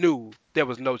 He knew there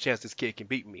was no chance this kid can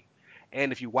beat me.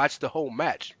 And if you watch the whole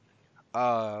match,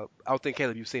 I don't think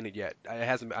Caleb you've seen it yet. It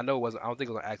hasn't. I know it wasn't. I don't think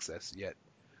it was on Access yet.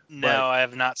 But No, I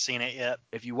have not seen it yet.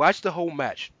 if you watch the whole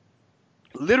match,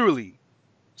 literally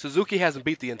Suzuki hasn't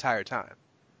beat the entire time.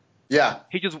 Yeah.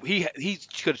 He could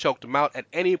have choked him out at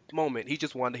any moment. He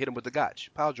just wanted to hit him with the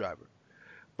gotch pile driver.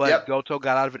 But Yep. Goto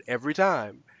got out of it every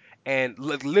time. And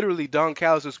literally, Don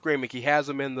Callis is screaming. He has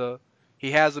him in the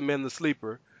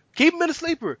sleeper. Keep him in the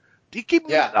sleeper. He keep him.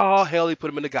 Yeah. Oh hell, he put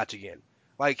him in the gotcha again.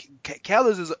 Like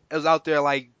Callis is out there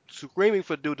like screaming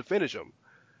for dude to finish him.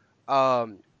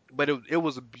 Um, but it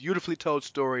was a beautifully told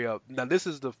story of now this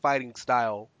is the fighting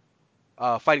style,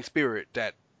 fighting spirit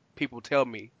that people tell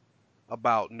me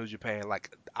about New Japan. Like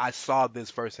I saw this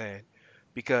firsthand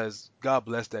because God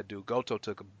bless that dude. Goto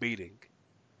took a beating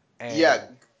Yeah.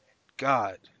 and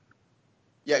God,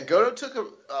 Yeah, Goto took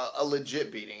a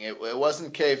legit beating. It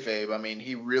wasn't kayfabe. I mean,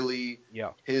 he really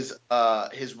yeah, his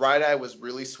right eye was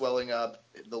really swelling up.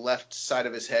 The left side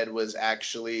of his head was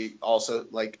actually also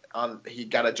like on. He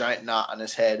got a giant knot on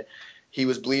his head. He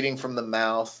was bleeding from the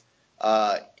mouth.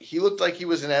 He looked like he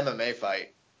was an MMA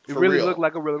fight it for really looked real.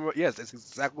 like a real. Yes, that's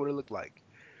exactly what it looked like.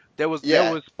 There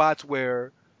Yeah, was spots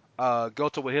where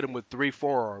Goto would hit him with three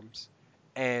forearms,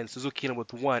 and Suzuki hit him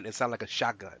with one. It sounded like a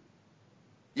shotgun.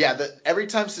 yeah. Every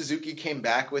time Suzuki came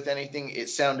back with anything, it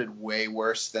sounded way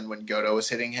worse than when Goto was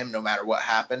hitting him. No matter what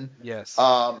happened. Yes.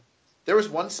 Um, there was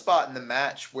one spot in the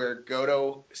match where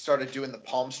Goto started doing the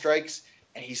palm strikes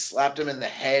and he slapped him in the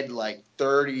head like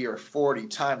 30 or 40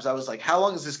 times. I was like, how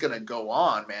long is this going to go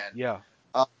on, man? Yeah.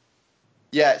 Uh,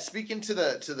 yeah, speaking to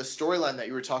the storyline that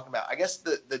you were talking about, I guess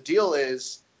the deal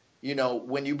is,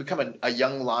 when you become a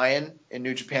young lion in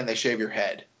New Japan, they shave your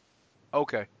head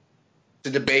Okay. to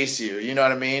debase you. You know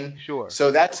what I mean? Sure. So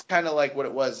that's kind of like what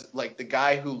it was. Like the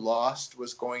guy who lost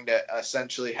was going to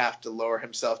essentially have to lower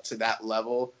himself to that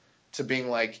level, to being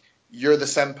like, you're the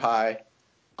senpai,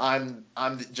 I'm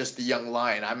just the young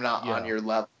lion. I'm not on Yeah. your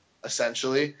level,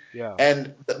 essentially. Yeah.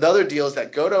 And the other deal is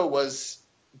that Goto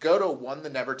won the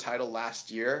Never title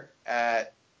last year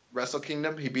at Wrestle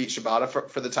Kingdom. He beat Shibata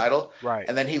for the title, Right.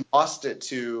 and then he lost it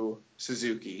to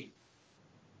Suzuki.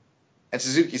 And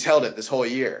Suzuki's held it this whole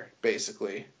year,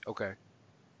 basically. Okay.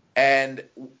 And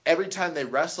every time they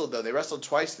wrestled, though, they wrestled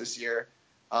twice this year.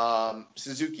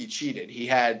 Suzuki cheated. He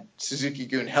had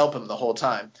Suzuki-gun help him the whole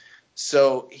time.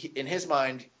 So in his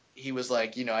mind, he was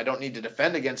like, I don't need to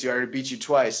defend against you. I already beat you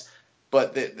twice.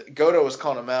 But Goto was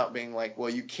calling him out, being like, well,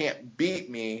 you can't beat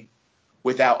me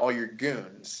without all your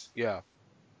goons. Yeah.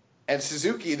 And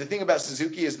Suzuki, the thing about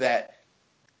Suzuki is that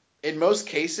in most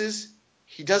cases,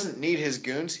 he doesn't need his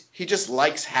goons. He just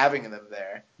likes having them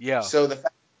there. Yeah. So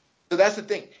that's the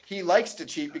thing. He likes to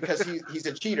cheat because he's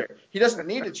a cheater. He doesn't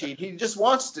need to cheat. He just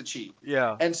wants to cheat.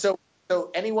 Yeah. And so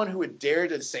anyone who would dare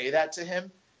to say that to him,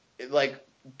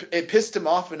 it pissed him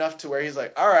off enough to where he's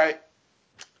like, all right,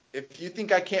 if you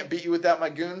think I can't beat you without my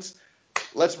goons,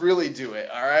 let's really do it.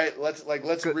 All right,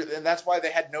 Good. and that's why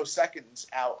they had no seconds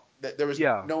out. That there was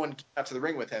Yeah, no one out to the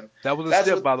ring with him. that was a That's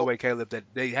step, what by the way, Caleb. That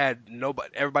they had nobody.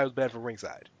 Everybody was banned from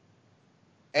ringside.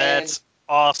 and That's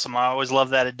awesome. I always love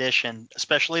that addition,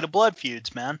 especially to blood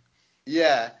feuds, man.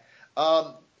 yeah.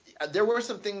 Um, there were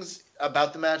some things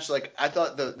about the match. Like I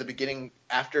thought the beginning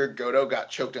after Goto got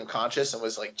choked unconscious and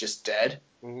was like just dead.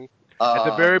 Hmm. At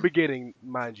the very Um, beginning,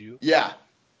 mind you. yeah,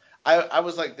 I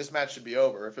was like, this match should be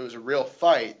over. If it was a real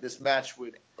fight, this match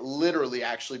would literally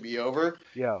actually be over.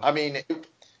 Yeah. I mean,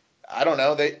 I don't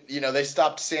know. They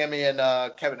stopped Sammy and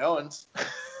Kevin Owens.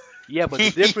 Yeah, but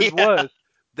the difference Yeah. was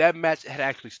that match had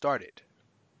actually started.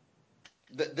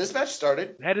 This match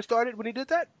started. Had it started when he did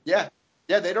that? Yeah,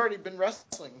 yeah, they'd already been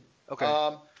wrestling. Okay.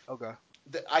 Um, Okay.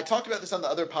 I talked about this on the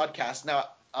other podcast. Now,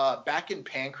 back in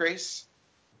Pancrase,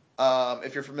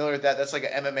 if you're familiar with that, that's like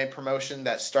an MMA promotion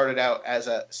that started out as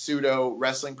a pseudo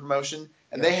wrestling promotion,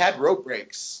 and Yeah. they had rope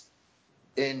breaks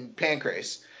in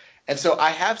Pancrase. And so I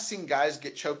have seen guys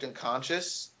get choked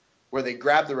unconscious where they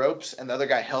grabbed the ropes and the other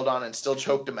guy held on and still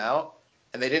choked him out,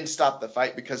 and they didn't stop the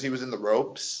fight because he was in the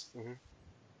ropes. Hmm.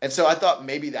 And so I thought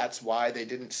maybe that's why they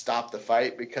didn't stop the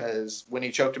fight, because when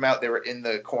he choked him out, they were in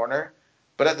the corner.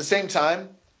 But at the same time,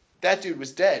 that dude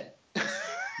was dead.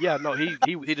 Yeah. No, he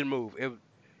didn't move.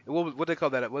 What they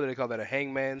call that? What do they call that? A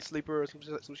hangman sleeper or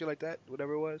some shit like that?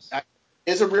 Whatever it was.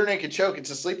 It's a rear naked choke. It's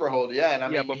a sleeper hold. Yeah. And I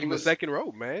Yeah, mean, but he from the was, second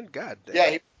row, man. God damn.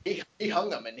 yeah, he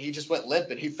hung him and he just went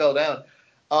limp and he fell down.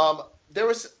 Um, there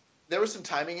was some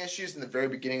timing issues in the very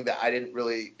beginning that I didn't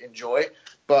really enjoy,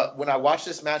 but when I watched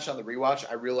this match on the rewatch,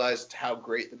 I realized how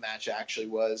great the match actually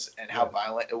was and how Yes.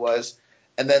 violent it was.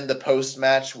 And then the post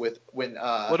match with when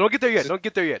Well, don't get there yet. Don't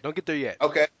get there yet. Don't get there yet.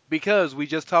 okay, Because we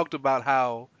just talked about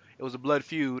how it was a blood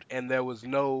feud and there was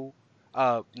nobody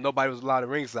was allowed at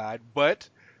ringside, but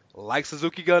like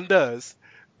Suzuki Gun does,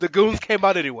 the goons came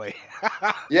out anyway.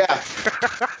 yeah,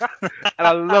 And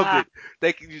I loved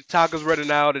it. Taka's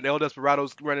running out and El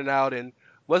Desperado's running out and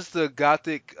what's the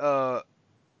gothic opera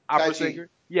Taichi. singer?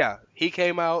 Yeah, he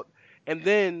came out. And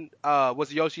then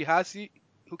was it Yoshihashi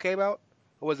who came out?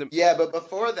 Or was it Yeah, but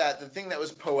before that, the thing that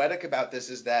was poetic about this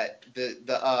is that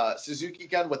the Suzuki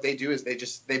Gun, what they do is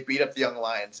they beat up the young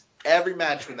lions. Every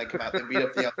match when they come out, they beat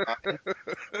up the young lions.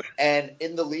 And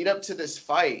in the lead up to this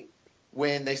fight,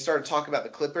 when they started talking about the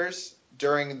Clippers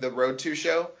during the Road 2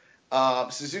 show,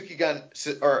 Suzuki Gun,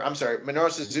 or I'm sorry,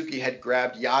 Minoru Suzuki had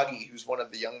grabbed Yagi, who's one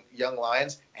of the young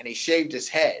lions, and he shaved his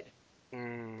head,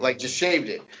 like Mm, just shaved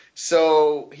it.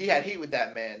 So he had heat with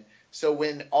that man. So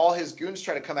when all his goons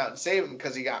tried to come out and save him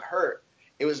because he got hurt,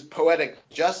 it was poetic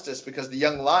justice because the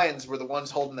young lions were the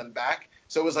ones holding them back.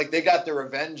 So it was like they got their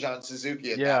revenge on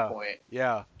Suzuki at that yeah, point.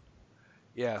 yeah.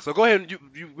 Yeah, so go ahead.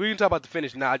 We can talk about the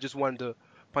finish now. I just wanted to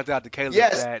point out to Caleb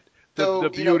Yes. that the So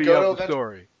beauty of the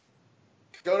story.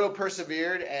 Goto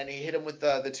persevered and he hit him with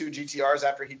the two GTRs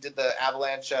after he did the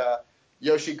avalanche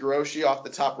Yoshi Goroshi off the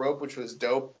top rope, which was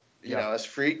dope, Yeah, as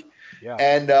freak. yeah,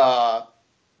 And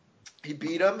he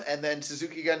beat him, and then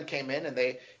Suzuki Gun came in,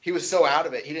 and he was so out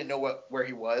of it, he didn't know where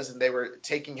he was, and they were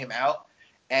taking him out,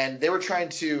 and they were trying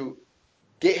to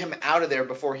get him out of there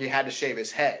before he had to shave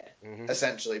his head, hmm,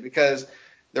 essentially, because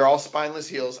they're all spineless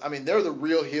heels. I mean, they're the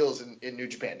real heels in New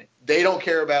Japan. They don't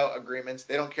care about agreements.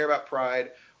 They don't care about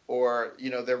pride or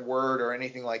their word or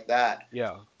anything like that.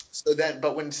 yeah, So then,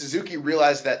 but when Suzuki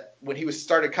realized that when he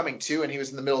started coming to and he was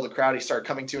in the middle of the crowd, he started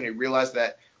coming to and he realized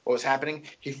that what was happening,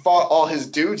 he fought all his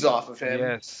dudes off of him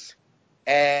yes,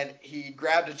 and he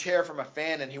grabbed a chair from a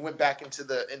fan and he went back into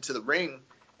the ring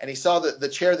and he saw the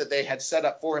chair that they had set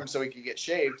up for him so he could get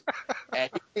shaved and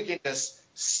he can just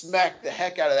smack the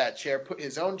heck out of that chair, put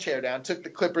his own chair down, took the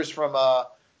clippers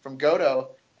from Goto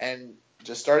and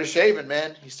just started shaving,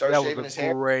 man. He started that was shaving a his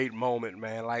hair. great moment,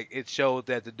 man. Like it showed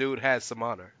that the dude has some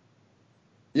honor.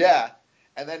 Yeah.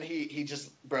 And then he just,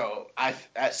 bro,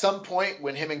 at some point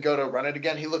when him and Goto run it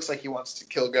again, he looks like he wants to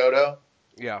kill Goto.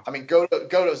 Yeah, I mean,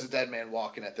 Goto's a dead man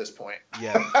walking at this point.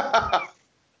 yes,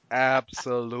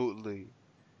 absolutely.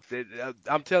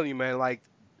 I'm telling you, man. Like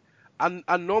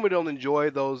I normally don't enjoy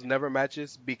those never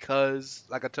matches because,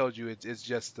 like I told you, it's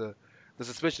just the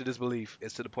suspension of disbelief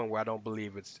is to the point where I don't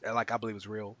believe it's like I believe it's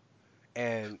real,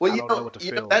 and Well, I don't know what to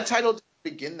feel. that title didn't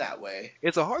begin that way.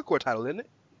 It's a hardcore title, isn't it?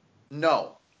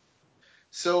 No.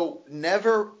 So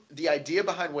Never, the idea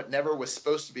behind what Never was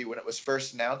supposed to be when it was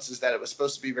first announced is that it was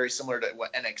supposed to be very similar to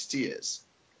what NXT is.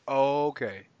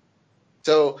 Okay.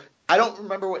 So I don't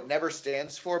remember what Never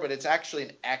stands for, but it's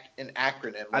actually an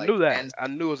acronym, I knew like that. and I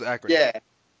knew it was an acronym. yeah.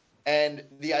 And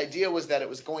the idea was that it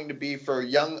was going to be for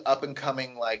young up and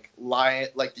coming like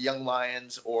the young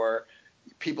lions or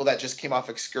people that just came off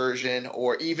excursion,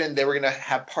 or even they were going to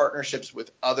have partnerships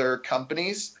with other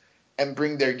companies and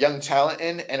bring their young talent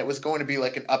in, and it was going to be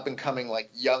like an up and coming like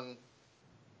young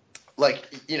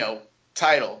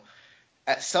title.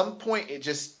 At some point it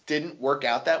just didn't work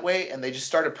out that way, and they just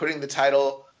started putting the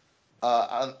title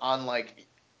on like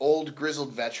old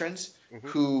grizzled veterans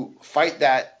who fight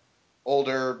that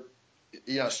older,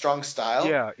 strong style.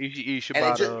 Yeah, Ishii, And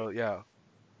it just, Shibata, yeah.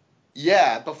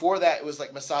 yeah, before that it was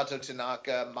like Masato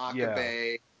Tanaka, Yeah.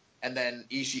 Makabe, and then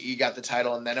Ishii got the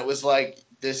title, and then it was like,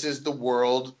 this is the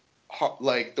world,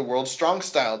 like the world strong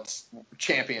style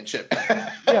championship.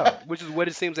 Yeah, which is what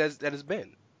it seems that it's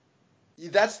been.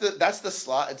 That's the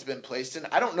slot it's been placed in.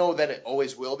 I don't know that it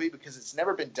always will be, because it's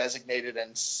never been designated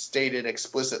and stated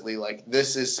explicitly like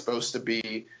this is supposed to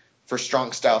be for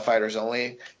strong style fighters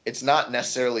only. It's not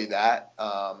necessarily that.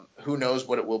 Who knows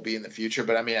what it will be in the future?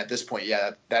 But I mean, at this point,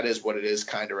 yeah, that is what it is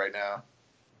kind of right now.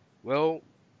 Well,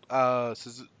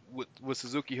 with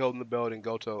Suzuki holding the belt and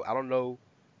Goto, I don't know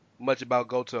much about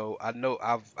Goto. I know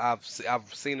I've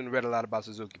seen and read a lot about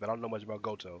Suzuki, but I don't know much about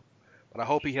Goto. But I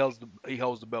hope he holds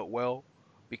the belt well,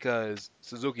 because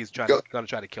Suzuki's gonna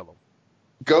try to kill him.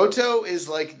 Goto is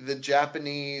like the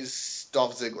Japanese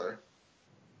Dolph Ziggler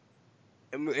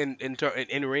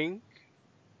In ring,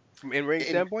 from in ring in,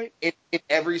 standpoint. in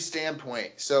every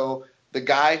standpoint. So the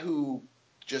guy who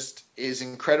just is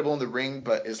incredible in the ring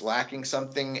but is lacking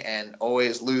something and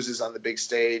always loses on the big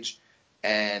stage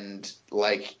and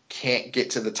like can't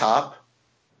get to the top.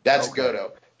 That's Okay.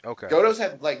 Goto. Okay. Goto's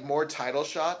had like more title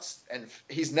shots, and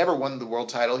he's never won the world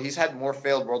title. He's had more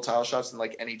failed world title shots than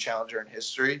like any challenger in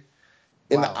history.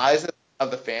 In the Wow. eyes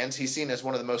of the fans, he's seen as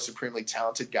one of the most supremely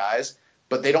talented guys,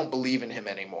 but they don't believe in him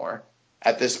anymore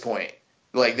at this point.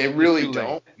 Like, they It's really too late.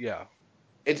 don't. Yeah.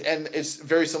 It's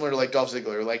very similar to like Dolph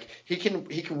Ziggler. Like, he can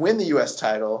win the U.S.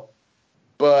 title,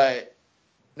 but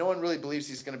no one really believes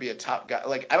he's going to be a top guy.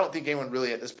 Like, I don't think anyone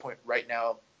really at this point right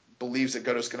now believes that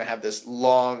Goto's going to have this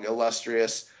long,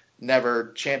 illustrious,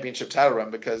 never championship title run,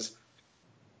 because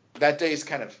that day's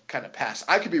kind of passed.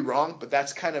 I could be wrong, but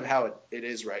that's kind of how it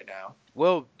is right now.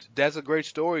 Well, that's a great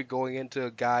story, going into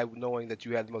a guy knowing that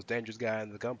you have the most dangerous guy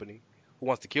in the company who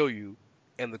wants to kill you,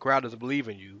 and the crowd doesn't believe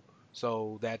in you.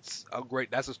 So that's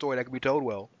a story that can be told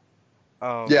well.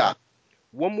 Um, Yeah.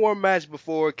 one more match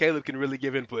before Caleb can really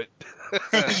give input.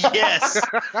 Yes.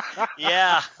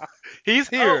 Yeah. He's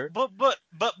Oh, here.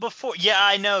 but before, yeah,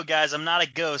 I know, guys. I'm not a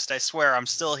ghost. I swear, I'm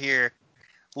still here,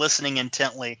 listening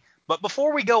intently. But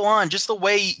before we go on, just the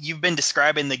way you've been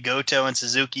describing the Goto and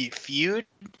Suzuki feud,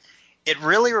 it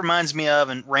really reminds me of,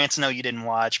 and Rance, I know you didn't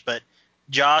watch, but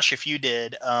Josh, if you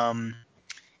did,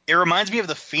 it reminds me of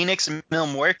the Phoenix and Mil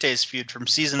Muertes feud from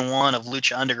season 1 of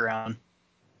Lucha Underground.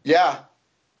 Yeah.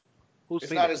 Who's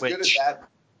It's not Phoenix? as good as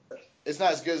that. It's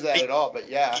not as good as that at all, but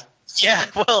yeah. Yeah,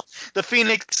 well, the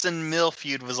Phoenix and Mil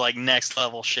feud was like next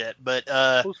level shit. But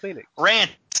Who's Phoenix?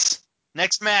 Rance,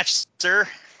 next match, sir.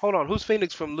 Hold on. Who's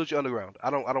Phoenix from Lucha Underground? I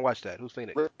don't watch that. Who's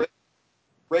Phoenix?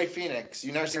 Ray Phoenix.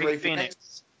 You never seen Ray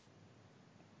Phoenix?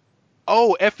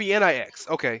 Oh, Fenix.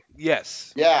 Okay.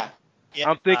 Yes. Yeah. Yeah.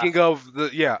 I'm thinking of the.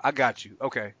 Yeah, I got you.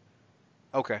 Okay.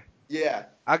 Okay. Yeah.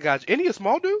 I got you. Any a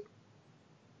small dude?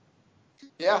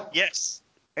 Yeah. Yes.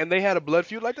 And they had a blood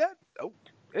feud like that? Oh,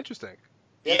 interesting.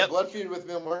 He had a Yep. blood feud with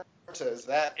Mil Muertes. It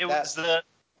That was the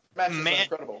matches are man.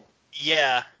 incredible.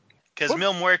 Yeah, because What?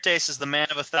 Mil Muertes is the man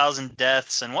of 1,000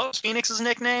 deaths, and what was Phoenix's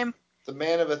nickname? The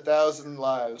man of 1,000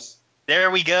 lives.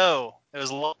 There we go. It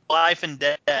was life and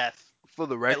death, For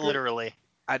the quite record, literally.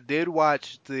 I did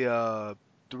watch the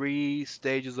Three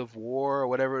Stages of War or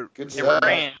whatever Good It stuff.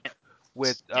 ran.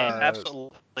 with Yeah,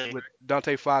 absolutely. with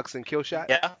Dante Fox and Killshot.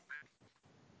 Yeah.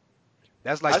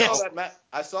 That's like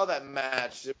I saw that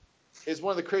match. It's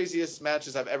one of the craziest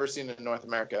matches I've ever seen in North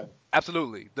America.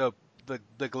 absolutely the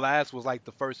glass was like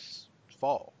the first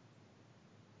fall.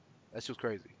 That's just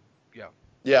crazy. Yeah.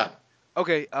 Yeah.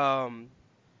 Okay. So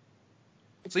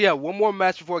yeah, one more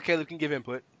match before Caleb can give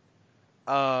input.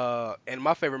 And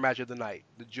my favorite match of the night,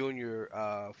 the junior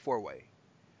four way.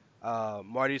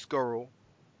 Marty Scurll,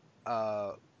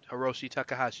 uh, Hiroshi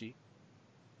Takahashi,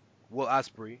 Will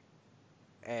Ospreay,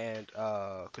 and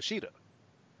Kushida.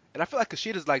 And I feel like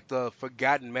Kushida's like the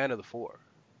forgotten man of the four.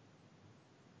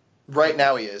 Right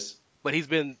now he is. But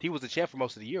he was the champ for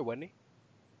most of the year, wasn't he?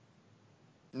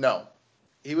 No.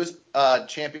 He was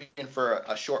champion for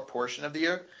a short portion of the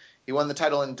year. He won the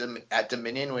title at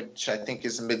Dominion, which I think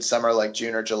is midsummer, like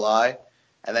June or July.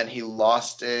 And then he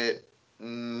lost it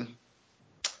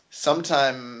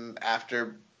sometime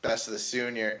after Best of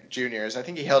the Juniors. I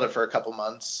think he held it for a couple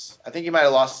months. I think he might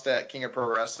have lost at King of Pro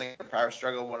Wrestling or Power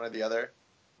Struggle, one or the other.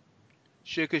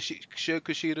 Should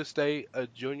Kushida stay a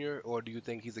junior, or do you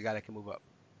think he's a guy that can move up?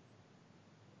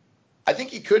 I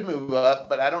think he could move up,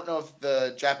 but I don't know if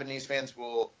the Japanese fans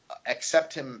will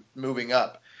accept him moving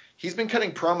up. He's been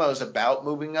cutting promos about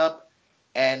moving up,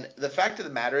 and the fact of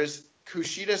the matter is,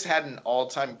 Kushida's had an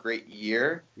all-time great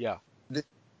year Yeah. this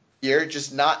year,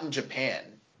 just not in Japan.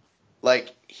 Like,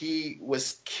 he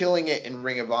was killing it in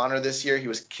Ring of Honor this year. He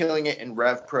was killing it in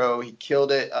Rev Pro. He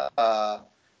killed it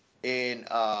in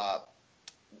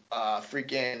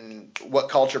freaking What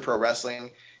Culture Pro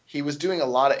Wrestling. He was doing a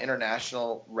lot of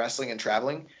international wrestling and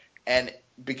traveling, and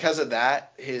because of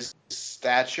that, his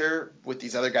stature with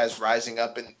these other guys rising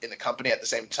up in the company at the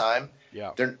same time,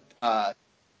 Yeah. they're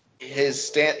his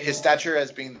stature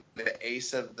as being the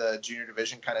ace of the junior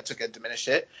division kind of took a diminished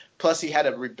hit. Plus, he had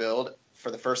to rebuild for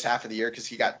the first half of the year because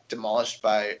he got demolished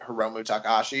by Hiromu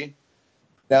Takahashi.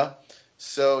 No,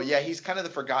 so yeah, he's kind of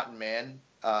the forgotten man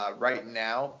right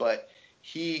now, but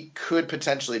he could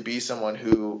potentially be someone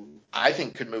who I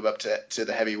think could move up to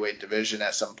the heavyweight division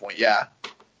at some point. Yeah.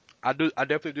 I do. I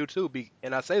definitely do too.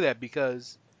 And I say that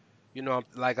because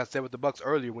like I said with the Bucks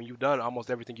earlier, when you've done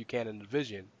almost everything you can in the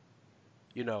division,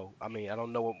 I mean, I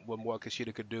don't know what more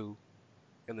Kushida could do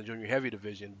in the junior heavy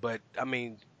division, but I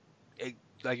mean, it,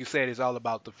 like you said, it's all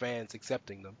about the fans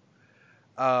accepting them.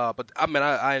 But I mean,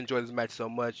 I enjoyed this match so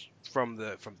much from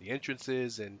the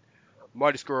entrances and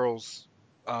Marty Scurll's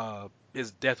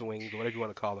his Death Wings, or whatever you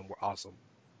want to call them, were awesome.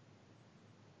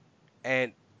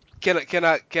 And can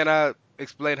I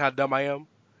explain how dumb I am?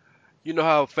 You know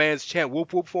how fans chant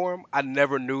whoop whoop for him? I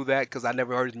never knew that because I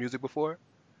never heard his music before.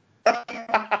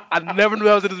 I never knew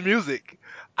that was in his music.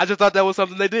 I just thought that was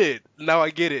something they did. Now I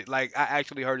get it. Like I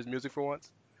actually heard his music for once.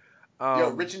 Yo,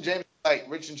 Um, Rich and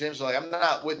James are like, I'm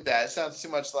not with that. It sounds too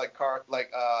much like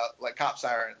like cop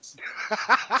sirens.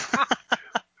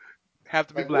 have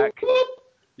to be Like whoop black. whoop.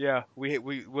 Yeah, we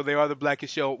well they are the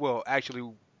blackest show. Well, actually,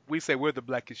 we say we're the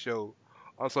blackest show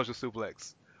on Social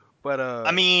Suplex. But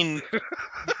I mean,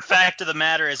 fact of the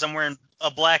matter is, I'm wearing a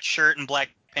black shirt and black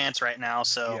pants right now,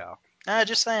 so yeah.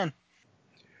 just saying.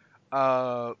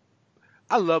 Uh,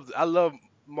 I love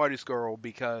Marty Scurll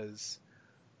because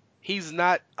he's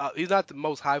not the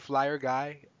most high flyer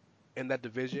guy in that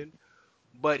division,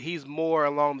 but he's more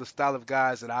along the style of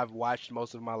guys that I've watched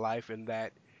most of my life, in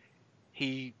that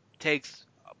he takes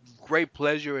great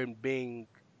pleasure in being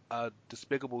a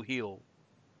despicable heel.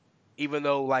 Even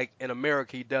though, like in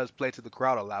America, he does play to the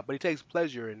crowd a lot, but he takes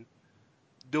pleasure in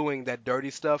doing that dirty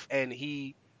stuff, and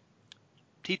he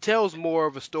tells more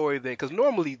of a story than, because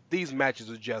normally these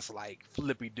matches are just like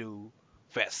flippy do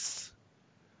fests,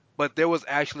 but there was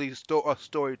actually a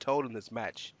story told in this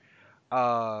match.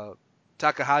 Uh,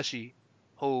 Takahashi,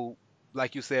 who,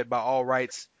 like you said, by all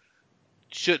rights,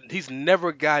 he's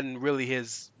never been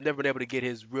able to get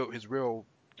his real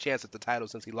chance at the title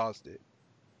since he lost it.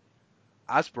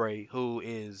 Osprey, who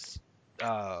is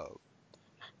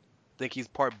think he's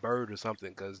part bird or something,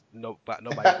 because nobody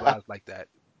flies like that.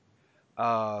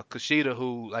 Kushida,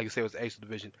 who, like I said, was Ace of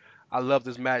Division. I love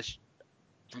this match.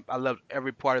 I loved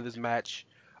every part of this match.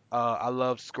 I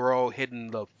love Skrull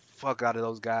hitting the fuck out of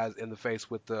those guys in the face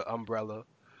with the umbrella.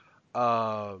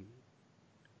 Um,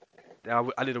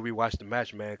 I need to rewatch the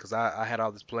match, man, because I had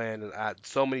all this planned, and I had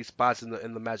so many spots in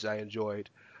the match I enjoyed.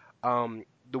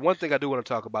 The one thing I do want to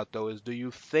talk about though is, do you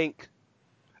think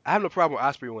I have no problem with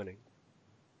Osprey winning?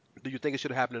 Do you think it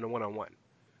should have happened in a one-on-one?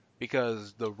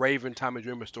 Because the Raven Tommy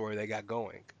Dreamer story they got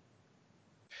going.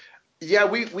 Yeah,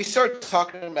 we started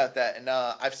talking about that, and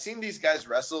I've seen these guys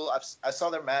wrestle. I saw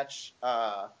their match.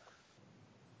 I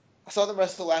saw them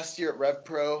wrestle last year at Rev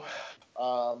Pro,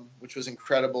 which was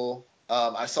incredible.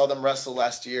 I saw them wrestle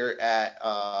last year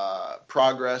at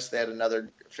Progress. They had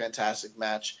another fantastic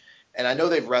match. And I know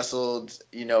they've wrestled,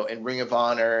 in Ring of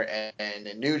Honor and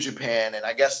in New Japan. And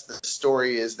I guess the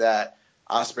story is that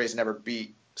Ospreay's never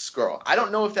beat Skrull. I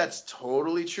don't know if that's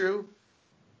totally true.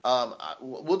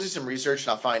 We'll do some research and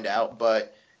I'll find out.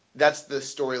 But that's the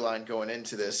storyline going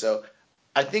into this. So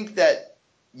I think that,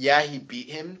 yeah, he beat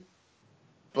him,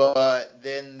 but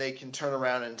then they can turn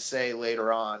around and say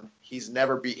later on he's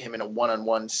never beat him in a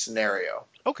one-on-one scenario.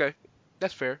 Okay,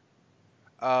 that's fair.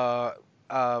 Uh,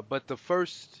 but the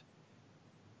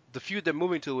feud they're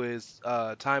moving to is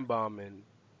Time Bomb and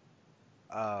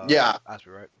Yeah,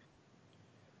 Osprey, right?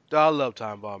 Dude, I love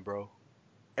Time Bomb, bro.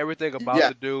 Everything about yeah.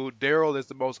 the dude. Daryl is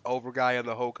the most over guy in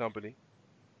the whole company.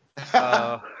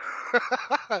 Uh,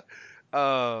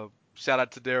 uh, shout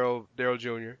out to Daryl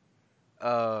Jr.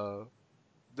 Uh,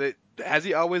 has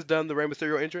he always done the Rey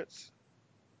Mysterio entrance,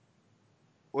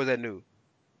 or is that new?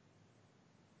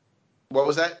 What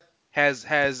was that? Has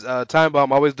Time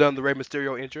Bomb always done the Rey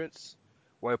Mysterio entrance?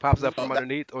 Where it pops up No, from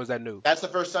underneath, or is that new? that's the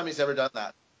first time he's ever done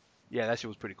that. Yeah, that shit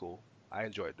was pretty cool. I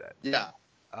enjoyed that. Yeah.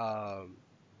 Um,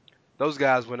 those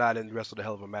guys went out and wrestled a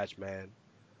hell of a match, man.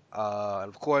 And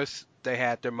of course, they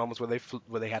had their moments where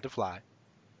where they had to fly.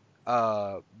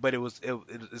 But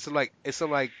it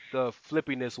seemed like the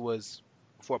flippiness was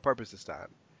for a purpose this time.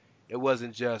 It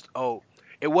wasn't just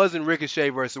it wasn't Ricochet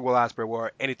versus Will Ospreay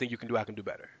where anything you can do I can do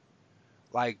better.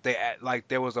 Like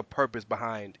there was a purpose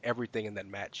behind everything in that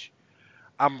match.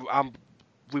 I'm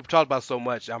we've talked about so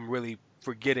much. I'm really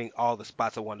forgetting all the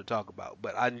spots I wanted to talk about,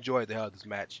 but I enjoyed the hell of this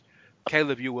match.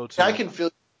 Caleb, you will I too. can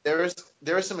feel there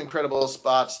was some incredible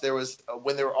spots. There was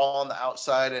when they were all on the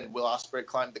outside and Will Ospreay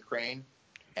climbed the crane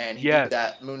and he did Yes,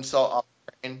 that moonsault off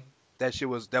the crane.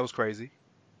 that was crazy.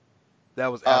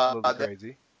 That was absolutely Then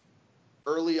crazy.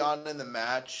 early on in the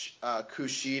match,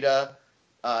 Kushida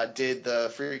did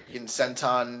the freaking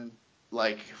senton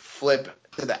like flip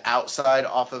to the outside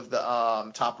off of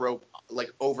the top rope,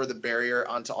 like over the barrier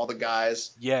onto all the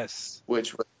guys, Yes,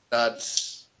 which was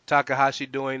nuts. Takahashi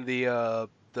doing the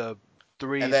And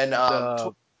three then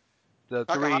the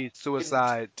Takahashi three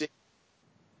suicide. did,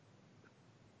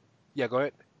 Yeah, go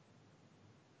ahead.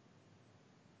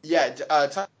 yeah,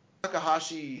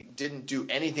 Takahashi didn't do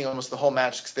anything almost the whole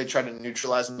match because they tried to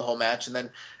neutralize him the whole match, and then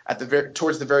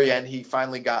towards the very end, he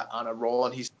finally got on a roll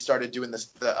and he started doing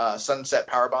the sunset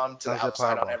powerbomb to the Sunset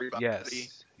outside on Powerbomb. everybody.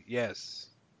 Yes, yes,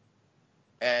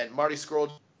 And Marty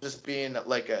Scurll just being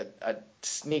like a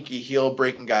sneaky heel,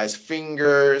 breaking guys'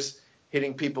 fingers,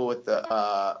 hitting people with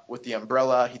the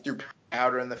umbrella. He threw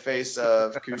powder in the face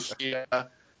of Kushida.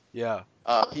 yeah,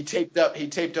 He taped up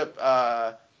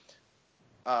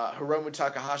Hiromu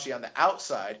Takahashi on the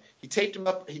outside. He taped him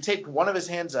up. He taped one of his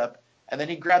hands up, and then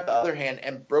he grabbed the other hand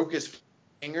and broke his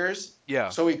fingers, yeah.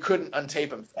 so he couldn't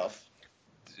untape himself.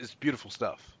 It's beautiful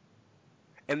stuff.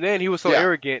 And then he was so Yeah,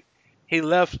 arrogant, he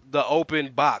left the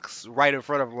open box right in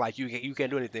front of him, like you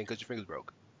can't do anything because your fingers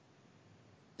broke.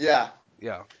 yeah.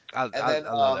 Yeah, And then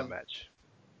I love that match.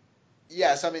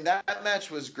 yes, I mean that match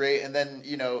was great, and then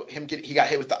he got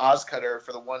hit with the Oz Cutter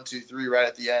for the 1, 2, 3 right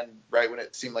at the end, right when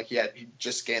it seemed like he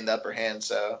just gained the upper hand.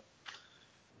 So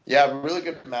yeah, really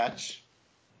good match.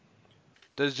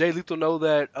 Does Jay Lethal know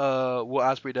that Will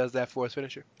Ospreay does that for his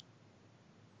finisher?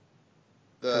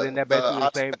 Because isn't The that the basically the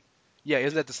Oz same? Yeah,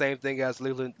 isn't that the same thing as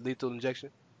lethal injection,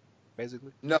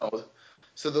 basically? No,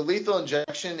 so the lethal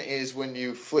injection is when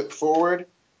you flip forward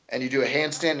and you do a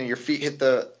handstand and your feet hit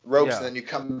the ropes and Yeah. then you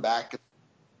come back.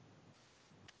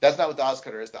 That's not what the Oz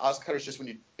Cutter is. The Oz Cutter is just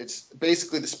it's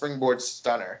basically the springboard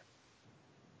stunner.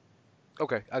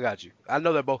 Okay, I got you. I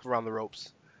know they're both around the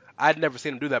ropes. I'd never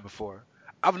seen him do that before.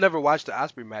 I've never watched the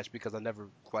Osprey match because I never,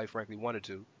 quite frankly, wanted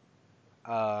to.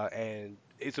 And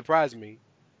it surprised me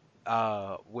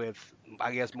with,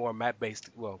 I guess, more mat based.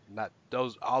 Well, not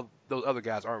those. All those other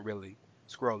guys aren't really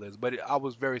scrollers, but I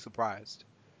was very surprised.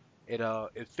 It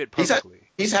fit He's had, perfectly.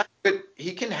 he's had good,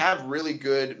 he can have really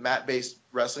good mat based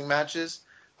wrestling matches.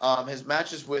 His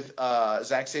matches with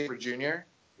Zack Sabre Jr.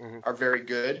 Hmm. are very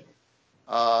good.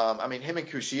 I mean, him and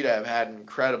Kushida have had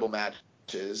incredible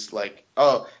matches. Like,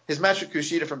 his match with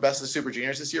Kushida from Best of the Super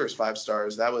Juniors this year was 5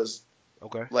 stars. That was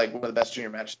Okay. like one of the best junior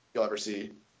matches you'll ever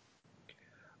see.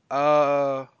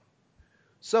 Uh.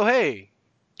 So hey,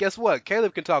 guess what?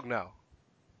 Caleb can talk now.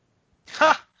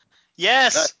 Ha! Uh,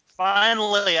 Yes,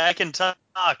 finally I can talk.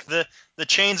 The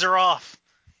chains are off.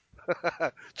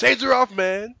 Chains are off,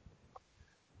 man.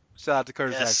 Shout out to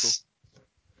Curtis Axel. Yes.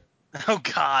 Oh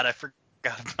God, I forgot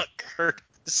about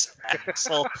Curtis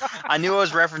Axel. I knew I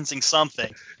was referencing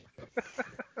something.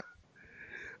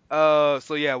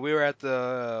 So yeah, we were at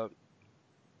the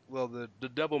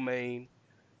double main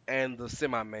and the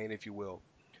semi main, if you will.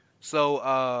 So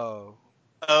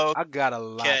I got a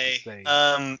lot to Okay. say.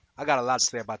 I got a lot to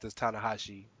say about this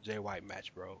Tanahashi Jay White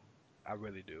match, bro. I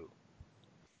really do.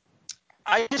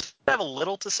 I just have a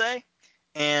little to say,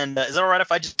 and is it all right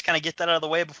if I just kind of get that out of the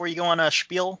way before you go on a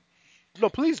spiel? No,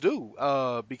 please do.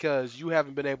 Because you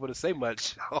haven't been able to say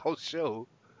much all show.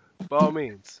 By all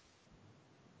means.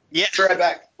 Yeah. be right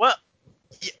back. Well,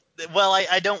 well,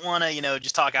 I don't want to,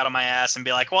 just talk out of my ass and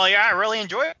be like, well, yeah, I really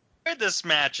enjoyed this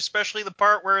match, especially the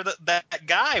part where that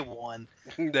guy won.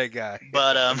 That guy.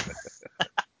 But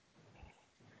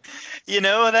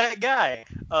that guy.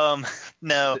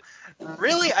 No,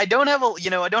 really, I don't have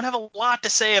a lot to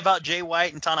say about Jay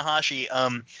White and Tanahashi.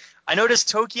 I noticed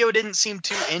Tokyo didn't seem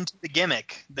too into the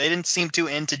gimmick. They didn't seem too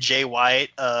into Jay White.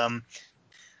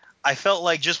 I felt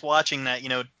like just watching that,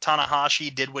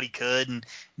 Tanahashi did what he could, and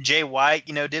Jay White,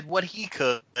 did what he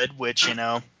could, which,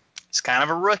 is kind of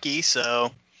a rookie,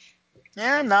 so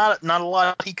yeah, not a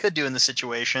lot he could do in the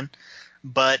situation.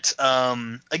 But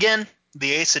again,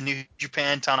 the ace of New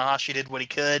Japan, Tanahashi, did what he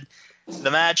could.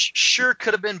 The match sure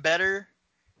could have been better,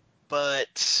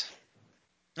 but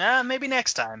maybe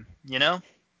next time, you know?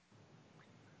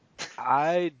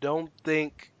 I don't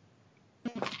think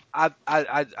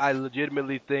I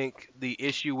legitimately think the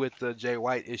issue with the Jay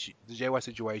White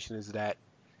situation is that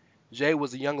Jay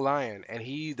was a young lion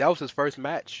and that was his first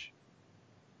match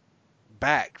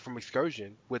back from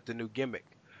excursion with the new gimmick.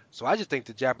 So I just think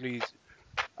the Japanese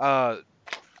uh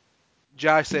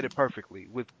Josh said it perfectly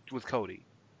with Cody.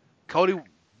 Cody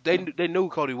they knew who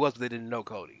Cody was, but they didn't know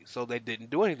Cody. So they didn't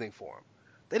do anything for him.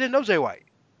 They didn't know Jay White.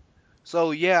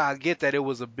 So yeah, I get that it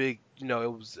was a big, it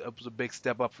was a big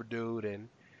step up for dude, and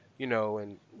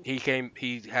and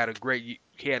he had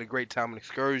a great time in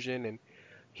excursion, and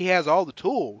he has all the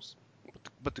tools,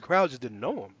 but the crowd just didn't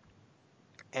know him.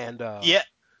 And Yeah.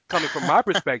 coming from my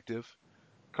perspective,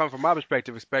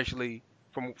 especially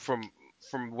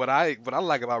from what I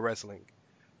like about wrestling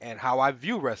and how I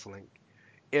view wrestling,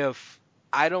 if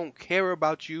I don't care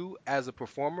about you as a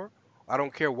performer, I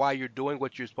don't care why you're doing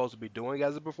what you're supposed to be doing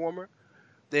as a performer,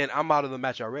 then I'm out of the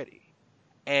match already.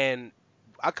 And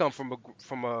I come from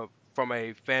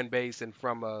a fan base and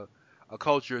from a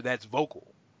culture that's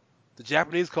vocal. The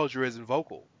Japanese culture isn't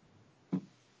vocal.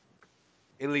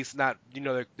 At least not,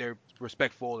 they're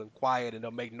respectful and quiet and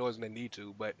they'll make noise when they need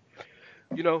to. But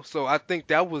so I think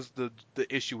that was the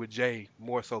issue with Jay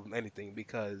more so than anything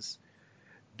because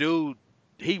dude,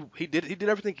 he did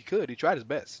everything he could. He tried his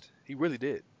best. He really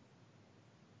did.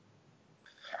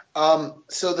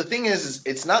 So the thing is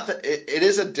it's not that it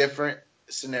is a different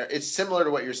scenario. It's similar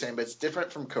to what you're saying, but it's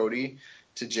different from Cody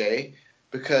to Jay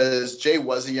because Jay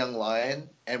was a young lion,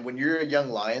 and when you're a young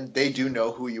lion, they do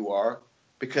know who you are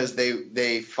because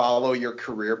they follow your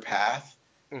career path.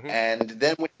 Hmm. And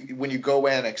then when you go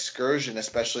away on an excursion,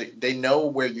 especially, they know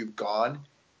where you've gone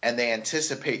and they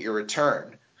anticipate your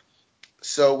return.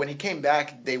 So when he came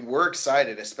back, they were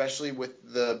excited, especially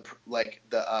with the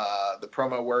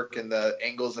promo work and the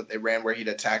angles that they ran where he'd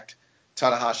attacked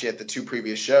Tanahashi at the two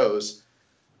previous shows.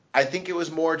 I think it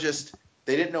was more just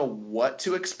they didn't know what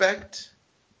to expect,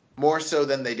 more so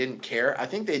than they didn't care. I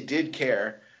think they did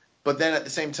care, but then at the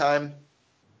same time,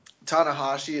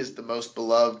 Tanahashi is the most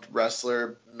beloved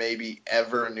wrestler maybe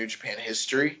ever in New Japan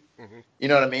history. Hmm. You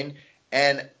know what I mean?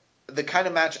 And the kind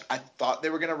of match I thought they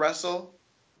were going to wrestle,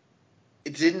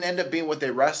 it didn't end up being what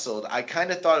they wrestled. I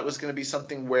kind of thought it was going to be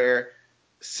something where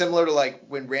similar to like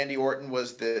when Randy Orton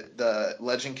was the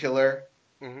legend killer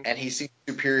Hmm. and he seemed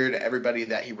superior to everybody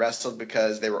that he wrestled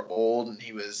because they were old and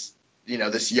he was,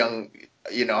 this young,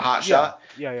 hot Yeah, shot.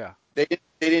 yeah, yeah, They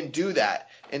didn't do that.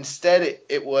 Instead,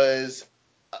 it was,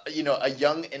 a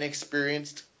young,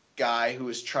 inexperienced guy who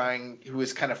was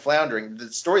kind of floundering.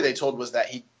 The story they told was that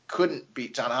he couldn't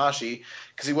beat Tanahashi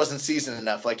because he wasn't seasoned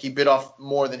enough. Like he bit off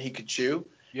more than he could chew,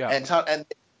 yeah. and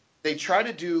they tried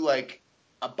to do like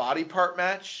a body part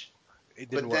match, It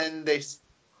didn't but work. then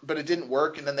but it didn't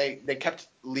work, and then they kept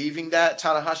leaving that.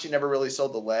 Tanahashi never really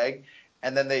sold the leg,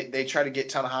 and then they try to get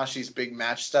Tanahashi's big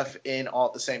match stuff in all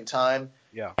at the same time,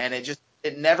 Yeah, and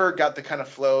it never got the kind of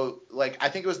flow. Like I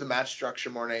think it was the match structure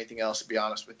more than anything else, to be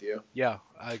honest with you. yeah,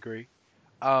 I agree.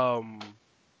 Um,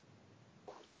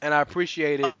 and I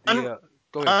appreciated Un-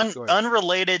 go ahead, go ahead.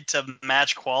 Unrelated to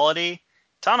match quality,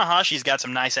 Tanahashi's got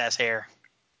some nice ass hair.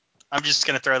 I'm just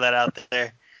gonna throw that out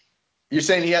there. You're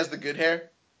saying he has the good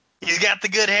hair? He's got the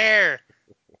good hair.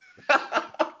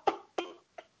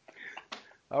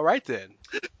 All right then.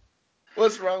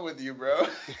 What's wrong with you, bro?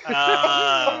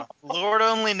 Lord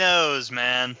only knows,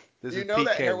 man. This You is know Pete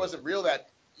that hair Caleb. wasn't real. That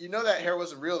hair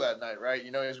wasn't real that night, right?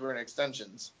 You know he was wearing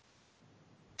extensions.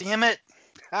 Damn it.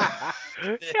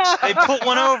 They put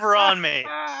one over on me.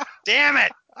 Damn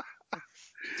it.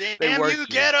 They Damn you, worked you.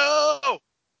 ghetto.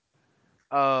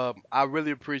 I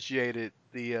really appreciated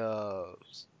the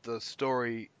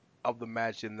story of the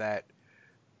match in that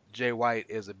Jay White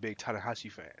is a big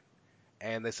Tanahashi fan,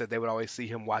 and they said they would always see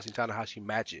him watching Tanahashi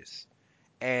matches,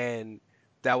 and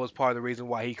that was part of the reason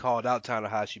why he called out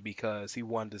Tanahashi because he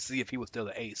wanted to see if he was still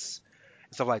an ace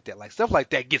and stuff like that. Like stuff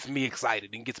like that gets me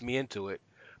excited and gets me into it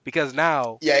because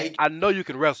now Yeah, I know you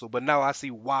can wrestle, but now I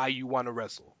see why you want to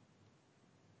wrestle.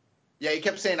 he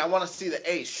kept saying, "I want to see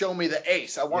the ace. Show me the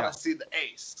ace. I want Yeah, to see the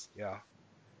ace." yeah.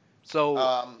 So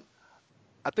Um,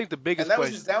 I think the and biggest that was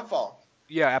question. his downfall.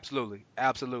 Yeah, absolutely,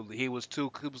 absolutely. He was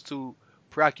too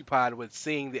preoccupied with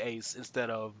seeing the ace instead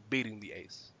of beating the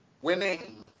ace.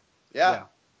 Winning. Yeah.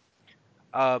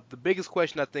 Yeah. The biggest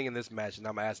question I think in this match, and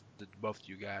I'm gonna ask both of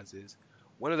you guys, is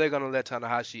when are they gonna let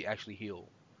Tanahashi actually heal?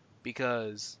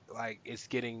 Because like it's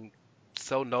getting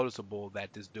so noticeable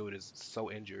that this dude is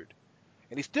so injured,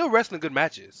 and he's still wrestling good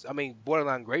matches. I mean,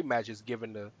 borderline great matches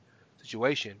given the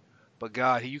situation. But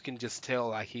God, you can just tell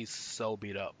like he's so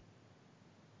beat up.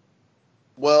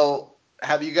 Well,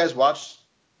 have you guys watched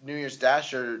New Year's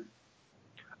Dash or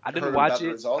I didn't heard watch about the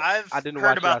it. results? I've I didn't heard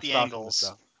watch it. I about the saw some of the angles.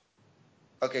 stuff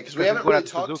Okay, because we because he's haven't going really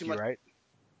after talked too Suzuki, much. right?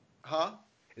 Huh?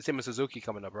 It's him and Suzuki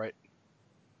coming up, right?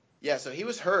 Yeah, so he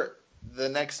was hurt the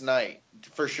next night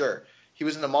for sure. He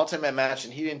was in a multi-man match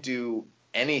and he didn't do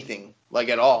anything like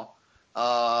at all.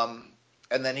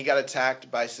 And then he got attacked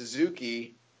by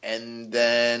Suzuki, and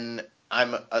then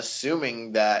I'm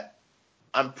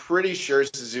pretty sure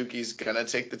Suzuki's gonna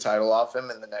take the title off him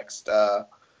in the next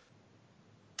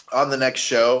on the next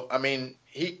show. I mean,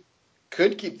 he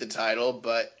could keep the title,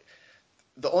 but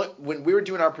when we were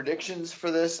doing our predictions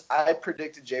for this, I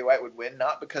predicted Jay White would win,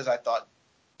 not because I thought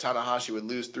Tanahashi would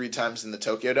lose 3 times in the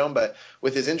Tokyo Dome, but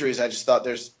with his injuries, I just thought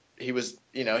he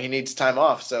needs time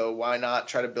off, so why not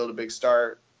try to build a big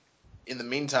star in the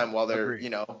meantime while they're,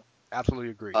 Agree. Absolutely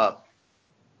agree.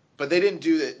 but they didn't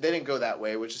do that. They didn't go that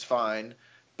way, which is fine.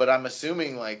 But I'm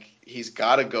assuming like he's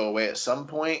got to go away at some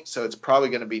point, so it's probably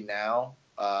going to be now.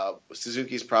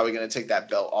 Suzuki's probably going to take that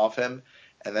belt off him,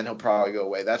 and then he'll probably go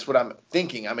away. That's what I'm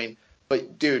thinking. I mean,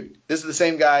 but dude, this is the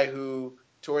same guy who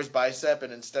tore his bicep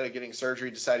and instead of getting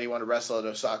surgery decided he wanted to wrestle at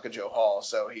Osaka Joe Hall,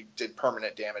 so he did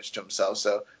permanent damage to himself.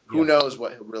 So who Yeah. knows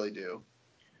what he'll really do.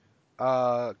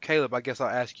 Caleb, I guess I'll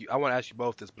ask you. I want to ask you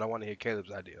both this, but I want to hear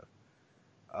Caleb's idea.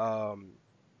 Um,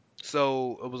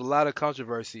 so it was a lot of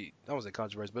controversy. I won't say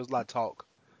controversy, but it was a lot of talk.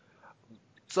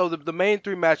 So the main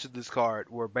 3 matches of this card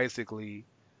were basically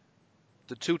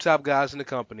the 2 top guys in the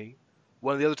company,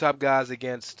 one of the other top guys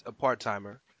against a part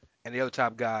timer, and the other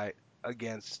top guy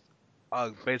against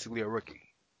basically a rookie.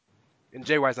 And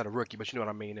Jay White's not a rookie, but you know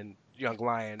what I mean. And Young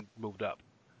Lion moved up.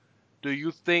 Do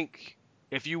you think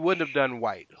if you wouldn't have done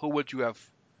White, who would you have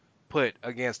put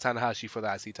against Tanahashi for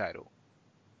the IC title?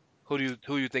 Who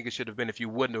do you think it should have been if you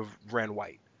wouldn't have ran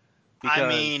White? I Because I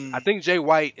mean, think Jay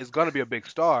White is gonna be a big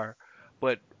star,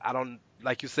 but I don't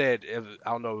like you said.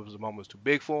 I don't know if it was the moment was too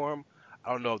big for him.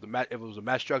 I don't know if it was a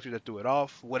match structure that threw it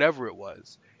off. Whatever it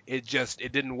was, it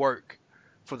didn't work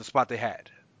for the spot they had.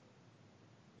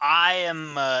 I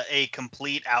am a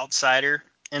complete outsider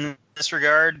in this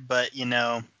regard, but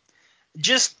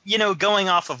just going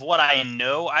off of what I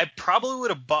know, I probably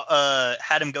would have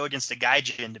had him go against a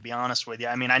Gaijin. To be honest with you,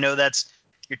 I mean, I know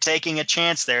you're taking a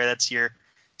chance there. That's your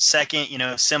second,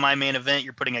 semi-main event.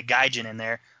 You're putting a Gaijin in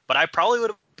there, but I probably would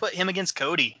have put him against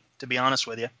Cody. To be honest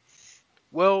with you.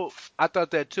 Well, I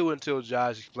thought that too until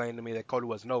Josh explained to me that Cody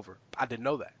wasn't over. I didn't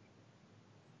know that.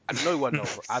 I didn't know he wasn't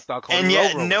over. I thought Cody And was yet,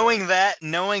 over there.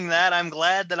 knowing that, I'm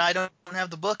glad that I don't have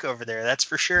the book over there. That's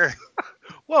for sure.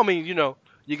 Well, I mean, you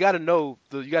got to know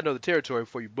the territory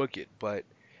before you book it. But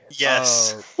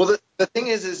Yes. Well, the thing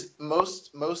is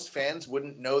most fans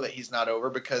wouldn't know that he's not over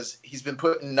because he's been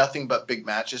put in nothing but big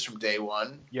matches from day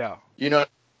one. yeah, You know,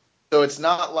 so it's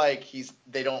not like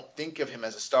they don't think of him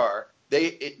as a star.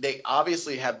 They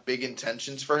obviously have big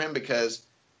intentions for him because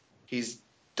he's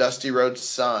Dusty Rhodes'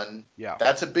 son. yeah,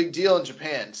 That's a big deal in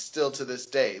Japan still to this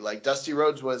day. Like Dusty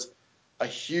Rhodes was a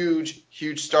huge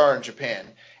star in Japan,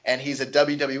 and he's a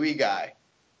WWE guy.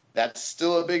 That's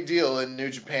still a big deal in New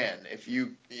Japan. If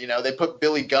they put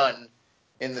Billy Gunn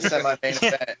in the semi-main Yeah.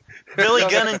 event. Billy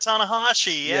Gunn and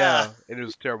Tanahashi. Yeah. yeah. And it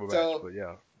was a terrible match, So but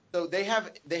yeah, So they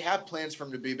have plans for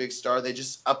him to be a big star. They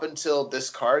just up until this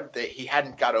card he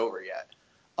hadn't got over yet.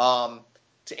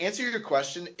 To answer your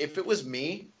question, if it was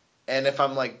me and if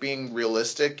I'm like being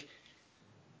realistic,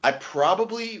 I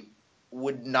probably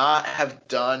would not have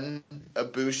done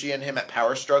Ibushi and him at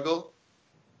Power Struggle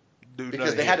dude, none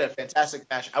because of they had here. a fantastic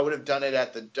match. I would have done it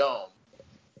at the Dome.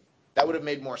 That would have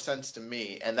made more sense to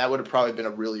me, and that would have probably been a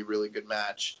really really good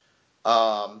match.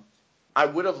 I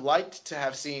would have liked to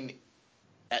have seen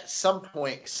at some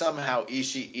point somehow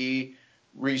Ishii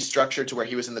restructured to where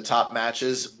he was in the top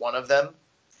matches, one of them.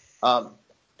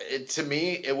 To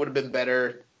me, it would have been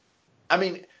better. I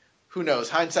mean, who knows?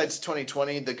 Hindsight's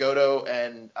 2020. The Goto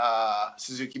and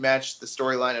Suzuki match, the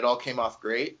storyline, it all came off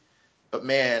great. But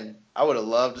man, I would have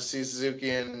loved to see Suzuki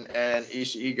and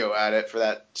Ishii go at it for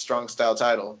that strong style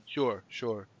title. Sure,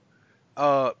 sure.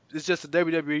 It's just a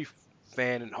WWE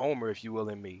fan and homer, if you will,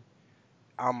 in me.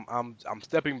 I'm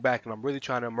stepping back and I'm really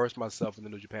trying to immerse myself in the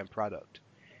New Japan product.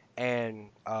 And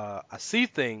I see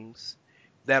things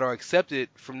that are accepted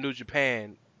from New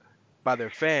Japan by their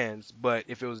fans, but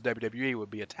if it was WWE, it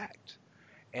would be attacked.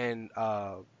 And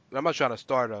I'm not trying to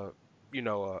start a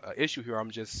issue here. I'm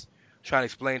just trying to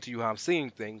explain to you how I'm seeing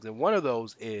things. And one of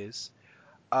those is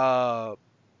we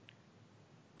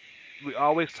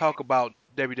always talk about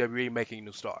WWE making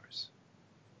new stars.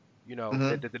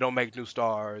 Mhm. that they don't make new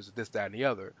stars, this, that, and the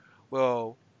other.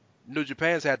 Well, New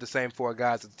Japan's had the same four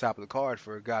guys at the top of the card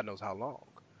for God knows how long.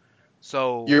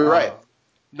 So You're right.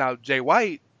 now Jay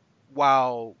White,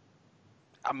 while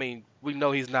I mean we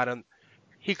know he's not on,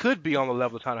 he could be on the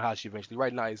level of Tanahashi eventually.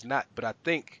 Right now he's not, but I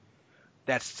think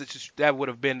that would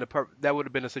have been that would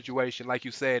have been a situation like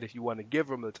you said if you want to give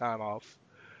him the time off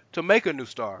to make a new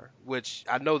star, which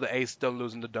I know the Ace still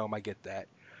losing the dome. I get that.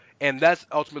 And that's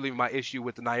ultimately my issue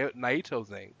with the Naito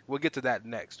thing. We'll get to that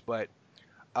next, but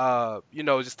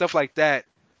just stuff like that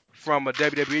from a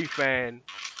WWE fan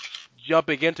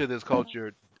jumping into this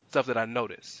culture, stuff that I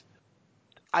notice.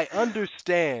 I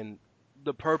understand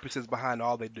the purposes behind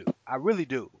all they do. I really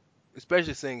do,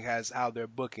 especially seeing as how they're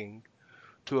booking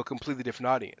to a completely different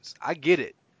audience. I get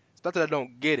it. It's not that I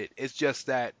don't get it. It's just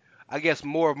that I guess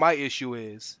more of my issue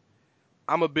is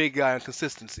I'm a big guy on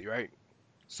consistency, right?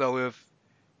 So if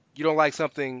you don't like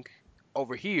something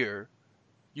over here,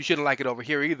 you shouldn't like it over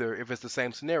here either if it's the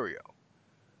same scenario.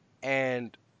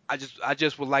 And I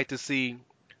just would like to see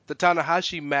the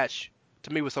Tanahashi match.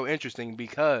 To me was so interesting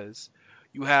because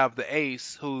you have the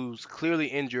Ace who's clearly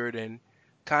injured and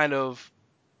kind of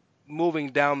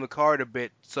moving down the card a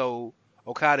bit so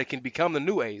Okada can become the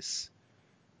new Ace.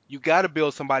 You got to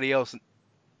build somebody else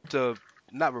to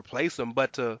not replace him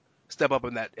but to step up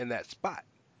in that spot.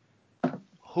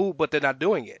 Who? But they're not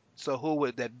doing it. So who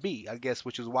would that be? I guess,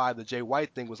 which is why the Jay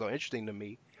White thing was so interesting to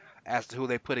me, as to who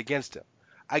they put against him.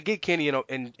 I get Kenny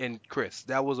and Chris.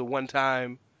 That was a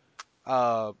one-time,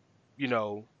 uh, you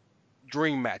know,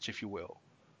 dream match, if you will.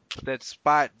 But that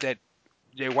spot that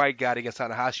Jay White got against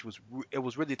Tanahashi it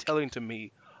was really telling to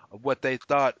me of what they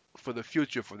thought for the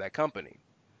future for that company,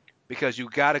 because you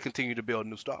got to continue to build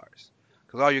new stars.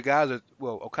 Because all you guys are,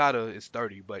 well, Okada is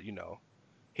 30, but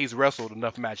he's wrestled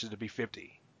enough matches to be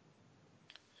 50.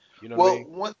 You know what I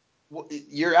Well, mean?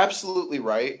 you're absolutely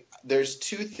right. There's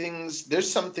two things. There's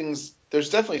some things. There's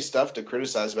definitely stuff to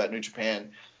criticize about New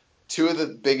Japan. Two of the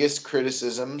biggest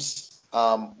criticisms.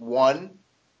 One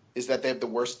is that they have the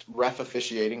worst ref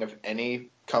officiating of any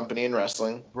company in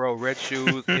wrestling. Bro, Red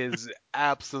Shoes is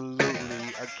absolutely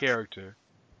a character.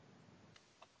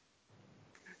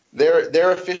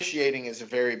 Their officiating is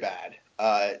very bad,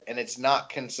 and it's not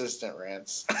consistent,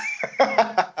 Rance.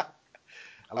 I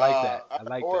like that. I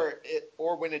like that.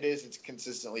 Or when it is, it's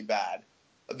consistently bad.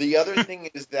 The other thing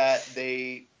is that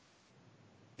they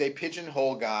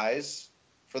pigeonhole guys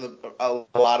for a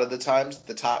lot of the times.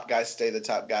 The top guys stay the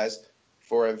top guys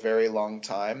for a very long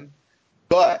time.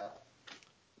 But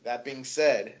that being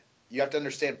said, you have to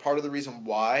understand part of the reason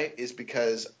why is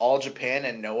because All Japan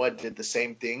and Noah did the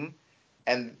same thing,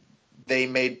 and they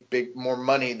made more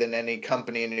money than any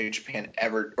company in New Japan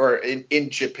ever, or in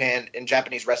Japan in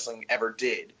Japanese wrestling ever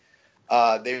did.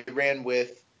 They ran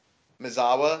with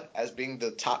Mizawa as being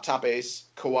the top ace,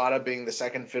 Kawada being the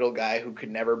second fiddle guy who could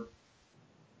never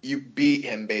you beat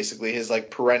him, basically his like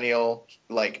perennial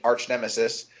like arch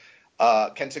nemesis.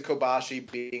 Kenta Kobashi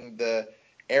being the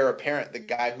heir apparent, the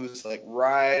guy who's like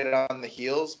right on the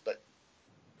heels, but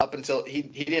up until he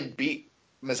didn't beat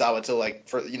Mizawa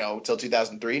till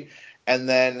 2003, and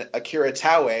then Akira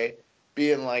Taue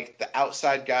being like the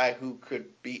outside guy who could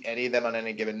beat any of them on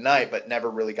any given night, but never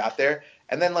really got there.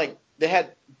 And then like they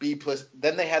had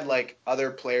then they had like other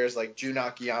players like Jun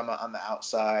Akiyama on the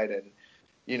outside, and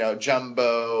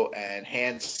Jumbo and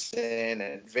Hansen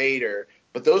and Vader.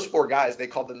 But those four guys, they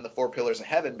called them the four pillars of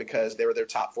heaven because they were their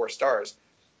top four stars.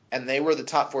 And they were the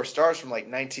top four stars from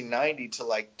like 1990 to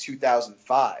like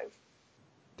 2005.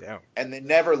 Damn. And they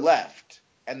never left.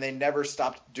 And they never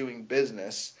stopped doing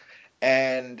business.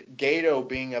 And Gato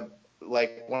being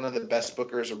like one of the best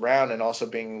bookers around and also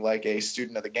being like a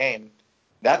student of the game,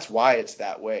 that's why it's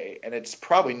that way. And it's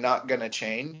probably not going to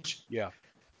change. Yeah.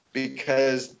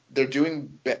 Because they're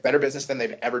doing better business than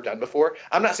they've ever done before.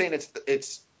 I'm not saying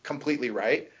it's completely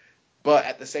right, but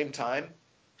at the same time,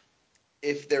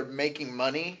 if they're making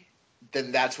money,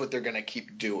 then that's what they're going to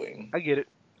keep doing. I get it.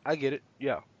 I get it.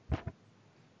 Yeah.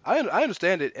 I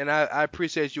understand it, and I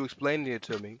appreciate you explaining it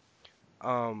to me.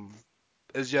 Um,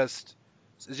 it's just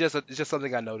it's just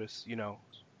something I notice.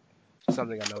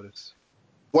 Something I notice.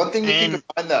 One thing to keep in And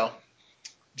mind, though,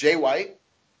 Jay White,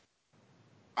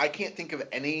 I can't think of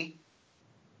any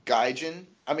Gaijin.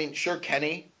 I mean, sure,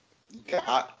 Kenny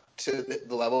got to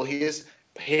the level he is,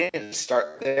 but he didn't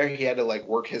start there. He had to like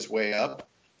work his way up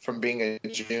from being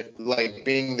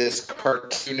being this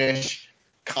cartoonish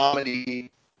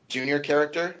comedy junior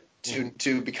character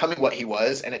to becoming what he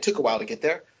was, and it took a while to get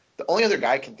there. The only other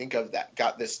guy I can think of that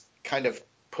got this kind of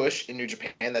push in New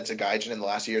Japan that's a Gaijin in the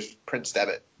last years, Prince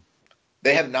Devitt.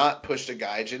 They have not pushed a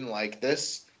Gaijin like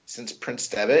this since Prince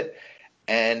Devitt.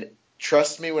 And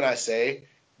trust me when I say,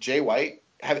 Jay White,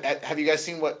 have you guys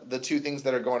seen what the two things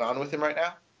that are going on with him right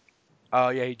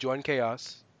now? Yeah, he joined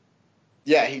Chaos,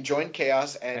 Yeah, he joined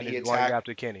Chaos and and he he's going attacked.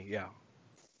 after Kenny. Yeah.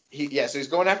 So he's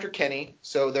going after Kenny.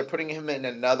 So they're putting him in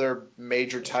another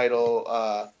major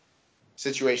title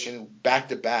situation back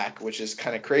to back, which is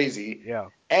kind of crazy. Yeah.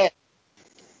 And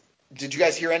did you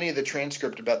guys hear any of the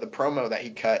transcript about the promo that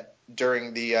he cut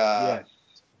during the? Yes.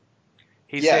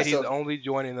 He Yeah, said he's so only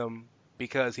joining them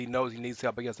because he knows he needs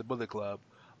help against the Bullet Club,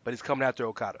 but he's coming after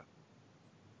Okada.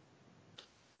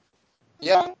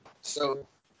 yeah, so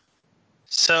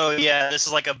So yeah, this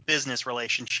is like a business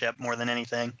relationship more than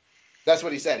anything. that's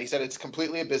what he said. He said it's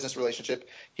completely a business relationship.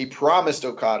 He promised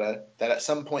Okada that at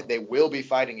some point they will be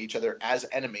fighting each other as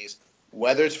enemies,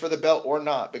 whether it's for the belt or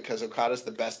not, because Okada's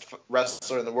the best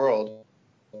wrestler in the world,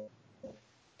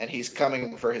 and he's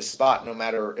coming for his spot no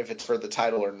matter if it's for the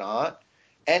title or not.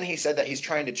 And he said that he's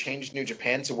trying to change New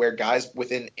Japan to where guys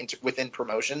within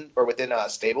promotion or within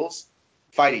stables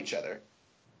fight each other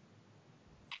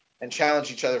and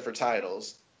challenge each other for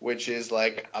titles, which is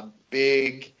like a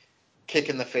big kick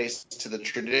in the face to the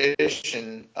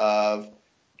tradition of,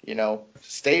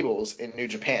 stables in New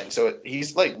Japan. So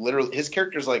he's like literally, his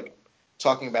character's like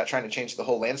talking about trying to change the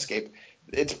whole landscape.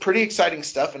 It's pretty exciting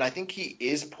stuff, and I think he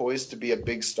is poised to be a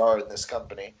big star in this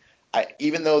company.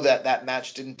 Even though that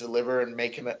match didn't deliver and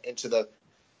make him into the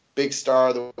big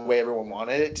star the way everyone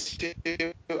wanted it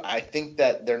to, I think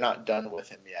that they're not done with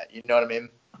him yet. You know what I mean?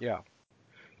 Yeah.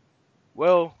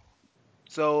 Well,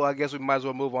 so I guess we might as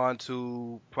well move on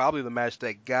to probably the match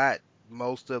that got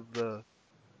most of the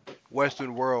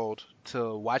Western world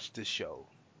to watch this show.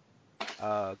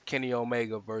 Kenny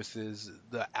Omega versus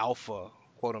the Alpha,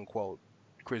 quote unquote,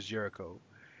 Chris Jericho.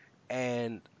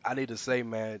 And I need to say,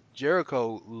 man,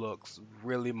 Jericho looks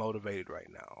really motivated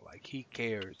right now. Like he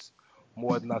cares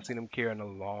more than I've seen him care in a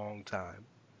long time.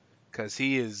 Cause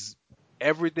he is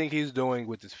everything he's doing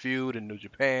with his feud in New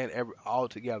Japan, all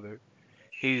together.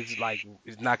 He's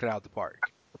knocking it out the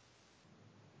park.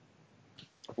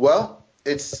 Well,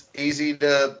 it's easy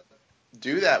to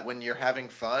do that when you're having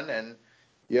fun and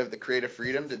you have the creative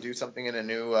freedom to do something in a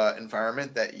new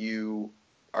environment that you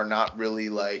are not really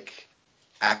like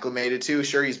acclimated to.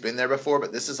 Sure, he's been there before,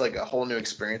 but this is like a whole new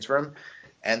experience for him.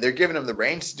 And they're giving him the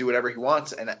reins to do whatever he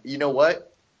wants. And you know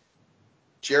what?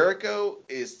 Jericho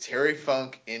is Terry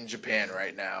Funk in Japan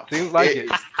right now. Seems like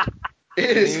it.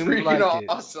 It is Seems freaking like it.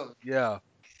 awesome. Yeah.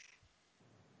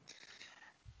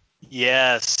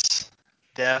 Yes,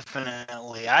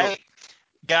 definitely. So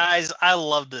I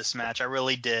loved this match. I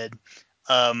really did.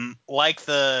 Like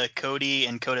the Cody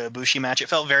and Kota Ibushi match, it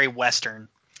felt very Western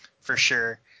for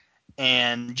sure.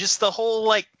 And just the whole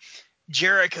like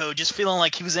Jericho just feeling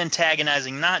like he was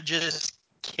antagonizing not just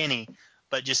Kenny,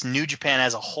 but just New Japan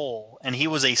as a whole. And he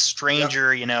was a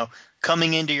stranger,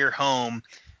 coming into your home,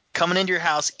 coming into your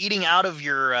house, eating out of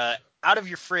your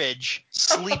fridge,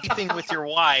 sleeping with your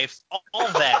wife, all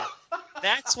that.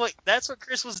 That's what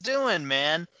Chris was doing,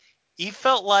 man. He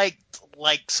felt like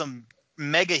some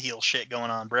mega heel shit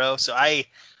going on, bro. So I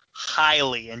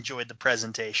highly enjoyed the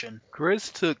presentation. Chris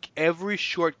took every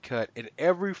shortcut and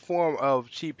every form of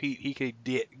cheap heat he could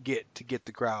get to get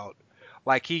the crowd.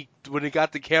 Like when he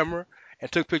got the camera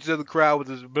and took pictures of the crowd with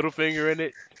his middle finger in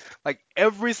it. Like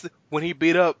when he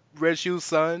beat up Red Shoe's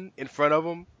son in front of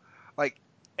him, like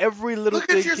every little Look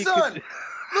at thing your he could, son.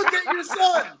 Look at your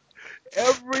son.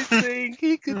 everything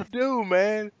he could do,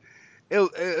 man.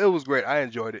 It was great. I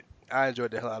enjoyed it. I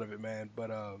enjoyed the hell out of it, man.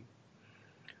 But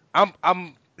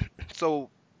I'm so.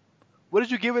 What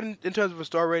did you give it in terms of a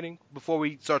star rating before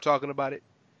we start talking about it?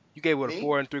 You gave what a Me?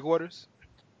 4 3/4?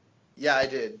 Yeah, I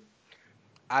did.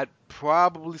 I'd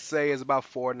probably say it's about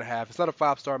 4.5. It's not a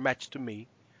 5-star match to me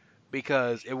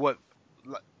because like,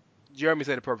 Jeremy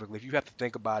said it perfectly. If you have to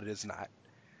think about it, it's not.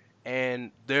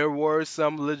 And there were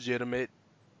some legitimate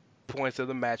points of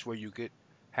the match where you could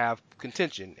have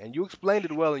contention, and you explained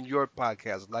it well in your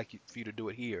podcast. I'd like for you to do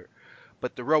it here.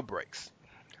 But the rope breaks,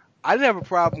 I didn't have a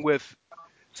problem with.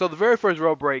 So the very first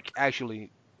rope break, actually,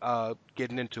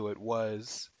 getting into it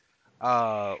was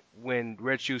when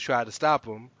Red Shoes tried to stop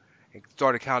him and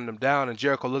started counting him down, and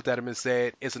Jericho looked at him and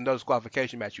said, "It's a no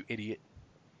disqualification match, you idiot."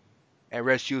 And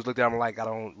Red Shoes looked at him like, "I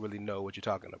don't really know what you're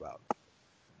talking about."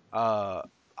 Uh,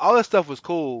 all that stuff was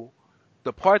cool.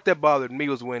 The part that bothered me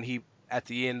was when he at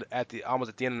the end, almost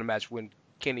at the end of the match, when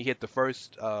Kenny hit the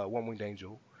first one winged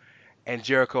angel, and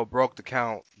Jericho broke the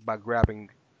count by grabbing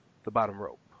the bottom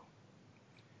rope.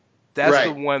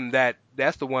 Right.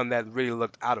 That's the one that really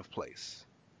looked out of place.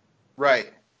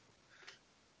 Right.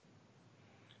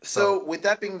 So So with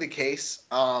that being the case,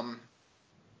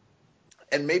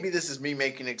 and maybe this is me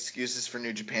making excuses for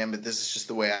New Japan, but this is just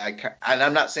the way and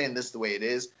I'm not saying this is the way it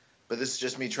is, but this is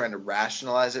just me trying to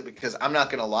rationalize it because I'm not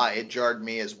going to lie, it jarred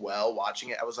me as well watching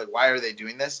it. I was like, why are they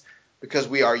doing this? Because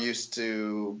we are used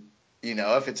to,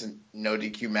 if it's a no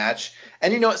DQ match.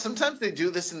 And you know what? Sometimes they do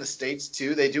this in the States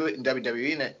too. They do it in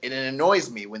WWE, and it annoys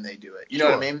me when they do it. You know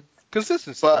what I Sure. mean?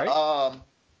 Consistency, But right?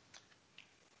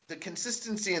 the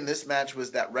consistency in this match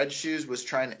was that Red Shoes was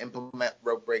trying to implement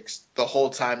rope breaks the whole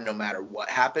time, no matter what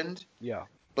happened. Yeah.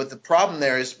 But the problem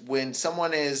there is when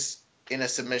someone is in a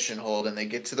submission hold and they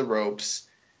get to the ropes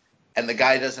and the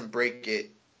guy doesn't break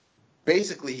it,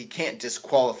 basically he can't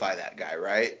disqualify that guy,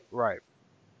 right? Right.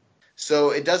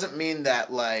 So it doesn't mean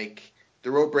that like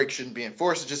the rope break shouldn't be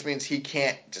enforced. It just means he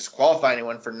can't disqualify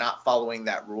anyone for not following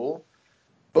that rule.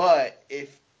 But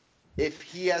if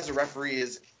he as a referee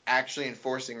is actually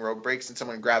enforcing rope breaks and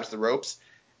someone grabs the ropes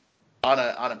on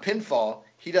a pinfall,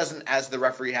 he doesn't as the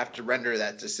referee have to render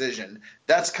that decision.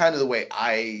 That's kind of the way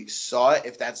I saw it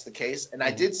if that's the case. And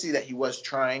I did see that he was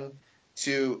trying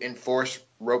to enforce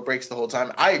rope breaks the whole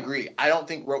time. I agree. I don't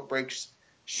think rope breaks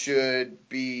should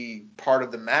be part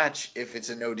of the match if it's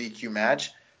a no DQ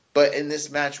match. But in this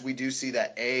match, we do see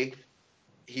that A,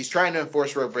 he's trying to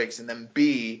enforce rope breaks, and then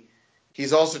B,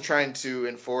 he's also trying to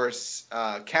enforce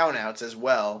countouts as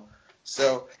well.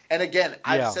 So, and again,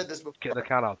 I've Yeah. said this before. The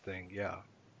count out thing. Yeah.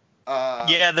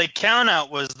 Yeah, the count out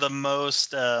was the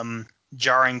most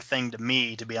jarring thing to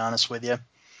me, to be honest with you.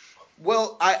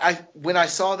 Well, I when I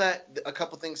saw that, a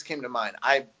couple things came to mind.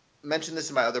 I mentioned this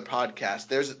in my other podcast.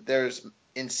 There's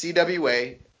in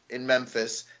CWA in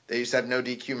Memphis, they used to have no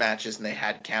DQ matches and they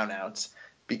had countouts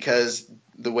because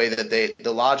the way that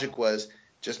the logic was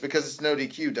just because it's no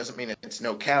DQ doesn't mean it's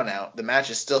no countout. The match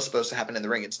is still supposed to happen in the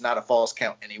ring. It's not a falls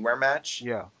count anywhere match.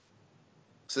 Yeah.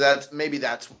 So that's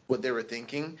what they were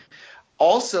thinking.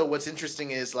 Also, what's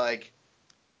interesting is like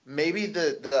maybe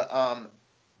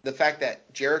the fact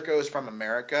that Jericho is from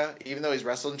America, even though he's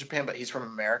wrestled in Japan, but he's from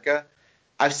America.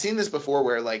 I've seen this before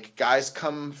where like guys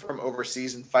come from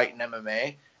overseas and fight in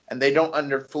MMA and they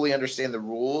don't fully understand the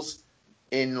rules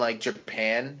in like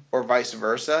Japan or vice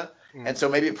versa. And so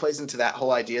maybe it plays into that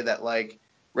whole idea that like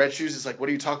Red Shoes is like, what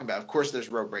are you talking about? Of course there's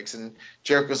rope breaks. And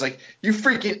Jericho's like, you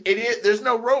freaking idiot, there's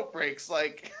no rope breaks.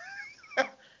 Like,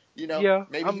 Yeah. I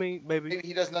maybe mean, maybe.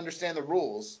 he doesn't understand the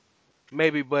rules.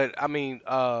 Maybe, but I mean,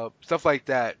 stuff like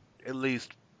that, at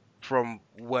least from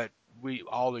what we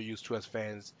all are used to as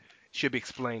fans, should be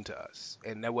explained to us.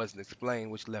 And that wasn't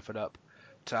explained, which left it up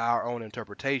to our own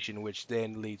interpretation, which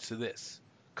then leads to this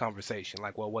conversation.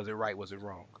 Like, well, was it right? Was it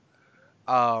wrong?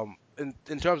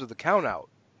 In terms of the count out,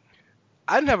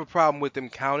 I didn't have a problem with them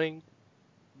counting,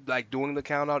 like doing the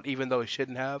count out, even though it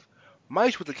shouldn't have. My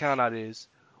issue with the count out is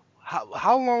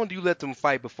how long do you let them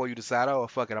fight before you decide, oh,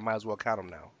 fuck it, I might as well count them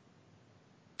now?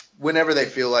 Whenever they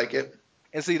feel like it.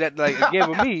 And see that, like, again,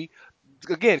 with me,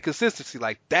 again, consistency,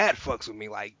 like that fucks with me.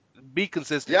 Like, be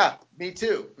consistent. Yeah, me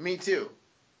too. Me too.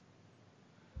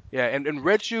 Yeah, and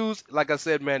Red Shoes, like I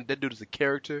said, man, that dude is a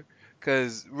character.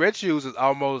 Cause Red Shoes is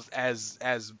almost as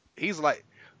he's like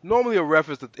normally a ref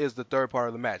is the third part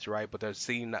of the match, right? But they're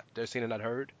seen and not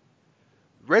heard.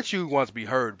 Red Shoes wants to be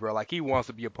heard, bro. Like he wants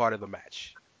to be a part of the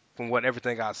match, from what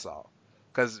everything I saw.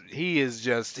 Cause he is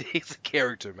just he's a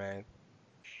character, man.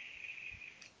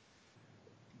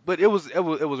 But it was a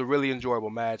really enjoyable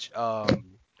match.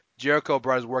 Jericho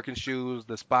brought his working shoes,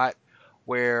 the spot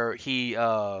where he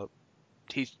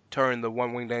turned the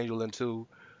one winged angel into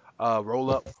roll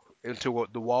up into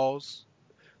the walls.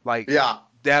 Like Yeah.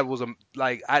 that was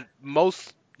like I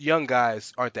most young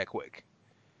guys aren't that quick,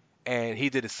 and he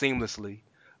did it seamlessly.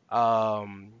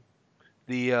 Um,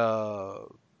 the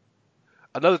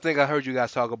Another thing I heard you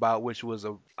guys talk about, which was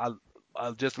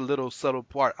just a little subtle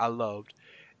part I loved,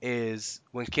 is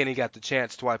when Kenny got the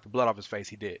chance to wipe the blood off his face,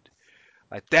 he did.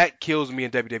 Like that kills me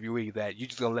in WWE that you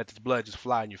just gonna let this blood just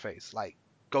fly in your face. Like,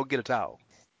 go get a towel.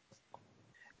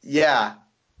 Yeah.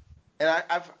 And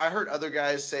I heard other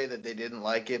guys say that they didn't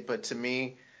like it, but to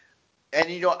me, and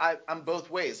I'm both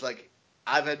ways. Like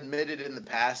I've admitted in the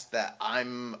past that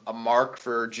I'm a mark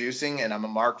for juicing and I'm a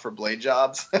mark for blade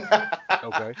jobs.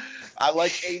 Okay. I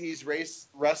like 80s race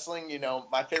wrestling.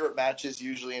 My favorite matches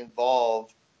usually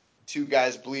involve two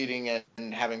guys bleeding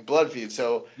and having blood feud.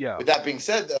 So Yeah. with that being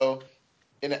said, though,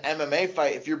 in an MMA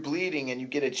fight, if you're bleeding and you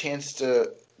get a chance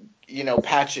to,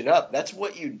 patch it up, that's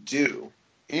what you do.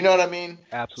 You know what I mean? So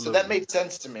that Absolutely. made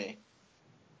sense to me.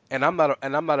 And I'm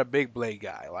not a big blade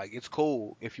guy. Like it's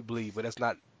cool if you bleed, but that's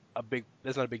not a big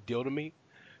deal to me.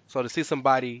 So to see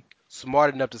somebody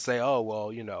smart enough to say, "Oh, well,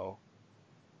 I'm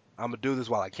gonna do this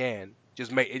while I can,"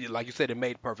 just made it, like you said, it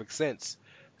made perfect sense,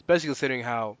 especially considering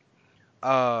how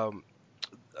Um,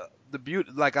 the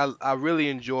beauty, like I really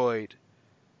enjoyed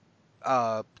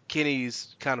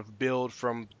Kenny's kind of build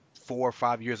from 4 or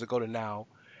 5 years ago to now.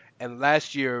 And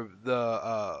last year,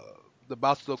 the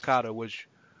Battle Okada, which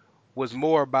was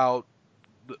more about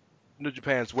the, New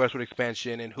Japan's westward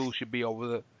expansion and who should be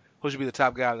the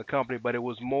top guy in the company, but it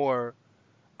was more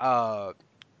uh,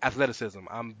 athleticism.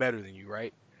 I'm better than you,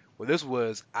 right? Well, this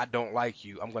was I don't like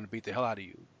you. I'm going to beat the hell out of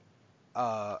you.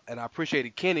 And I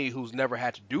appreciated Kenny, who's never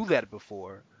had to do that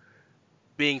before,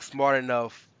 being smart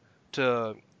enough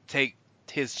to take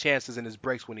his chances and his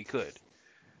breaks when he could.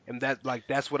 And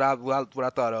that's what I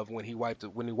thought of when he wiped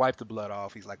the blood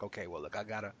off. He's like, okay, well look,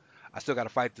 I still gotta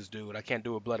fight this dude. I can't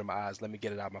do it with blood in my eyes. Let me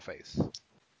get it out of my face.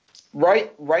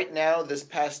 Right now, this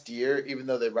past year, even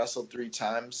though they wrestled 3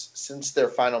 times since their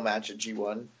final match at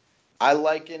G1, I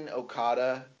liken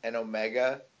Okada and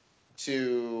Omega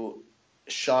to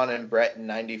Shawn and Brett in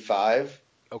 '95.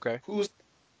 Okay.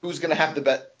 Who's gonna have the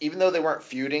best? Even though they weren't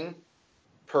feuding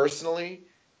personally,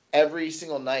 every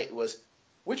single night was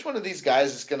which one of these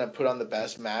guys is gonna put on the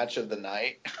best match of the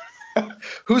night?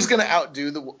 Who's gonna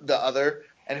outdo the other?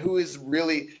 And who is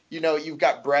really, you've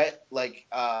got Brett like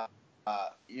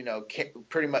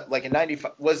pretty much like in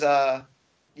 '95 was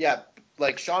yeah,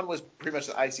 like Shawn was pretty much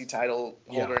the IC title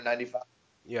holder Yeah. in '95,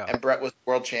 Yeah. and Brett was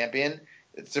world champion.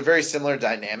 It's a very similar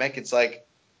dynamic. It's like,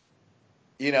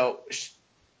 you know,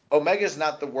 Omega's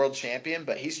not the world champion,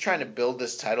 but he's trying to build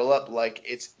this title up like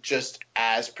it's just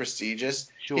as prestigious.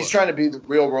 He's Sure. trying to be the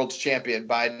real world champion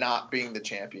by not being the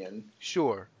champion.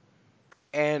 Sure.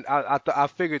 And I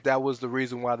figured that was the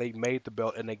reason why they made the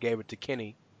belt and they gave it to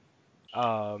Kenny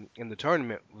in the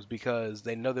tournament was because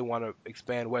they know they want to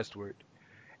expand westward.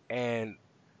 And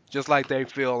just like they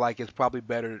feel like it's probably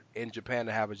better in Japan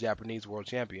to have a Japanese world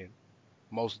champion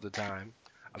most of the time,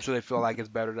 I'm sure they feel like it's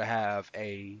better to have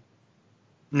a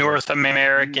North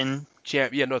American.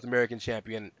 North American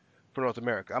champion for North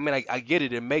America. I mean, I get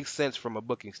it. It makes sense from a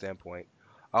booking standpoint.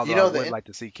 You Although I know, would like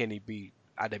to see Kenny be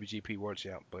IWGP World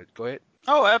Champ. But go ahead.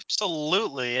 Oh,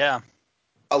 absolutely, yeah.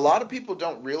 a lot of people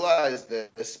don't realize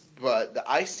this, but the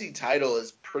IC title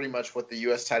is pretty much what the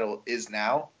US title is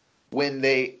now. When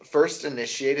they first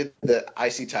initiated the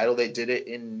IC title, they did it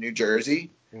in New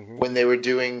Jersey Hmm. when they were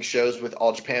doing shows with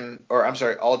All Japan, or I'm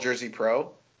sorry, All Jersey Pro.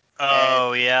 And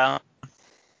Oh, yeah.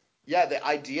 yeah, the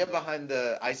idea behind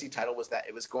the IC title was that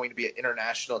it was going to be an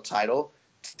international title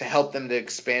to help them to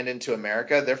expand into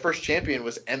America. Their first champion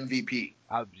was MVP.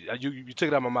 You took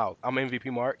it out of my mouth. I'm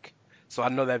MVP Mark, so I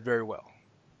know that very well.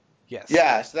 Yes.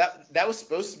 Yeah, so that was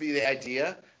supposed to be the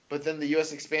idea, but then the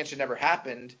U.S. expansion never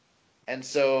happened, and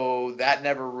so that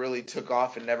never really took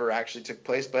off and never actually took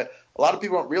place. But a lot of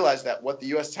people don't realize that what the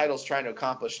U.S. title is trying to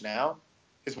accomplish now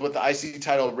is what the IC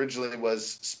title originally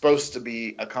was supposed to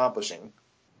be accomplishing.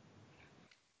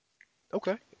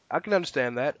 Okay, I can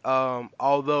understand that.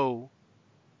 Although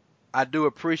I do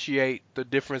appreciate the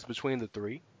difference between the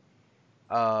three.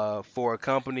 For a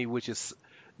company which is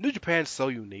New Japan's so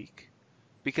unique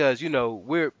because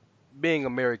we're being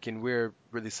American, we're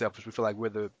really selfish. We feel like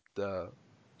we're the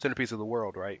centerpiece of the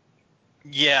world, right?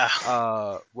 Yeah.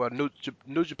 Well,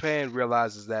 New Japan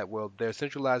realizes that they're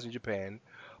centralized in Japan,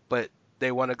 but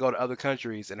they want to go to other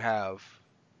countries and have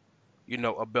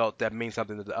a belt that means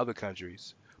something to the other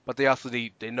countries. But they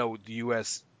know the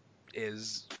U.S.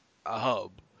 is a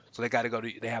hub, so they got to go to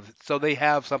they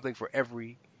have something for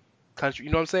every country.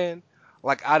 You know what I'm saying?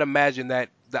 Like I'd imagine that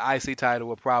the IC title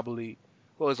would probably,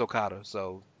 well, it's Okada,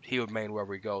 so he would main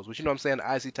wherever he goes. But you know what I'm saying?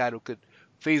 The IC title could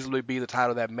feasibly be the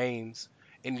title that mains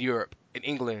in Europe, in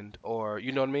England, or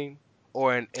you know what I mean,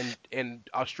 or in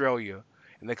Australia,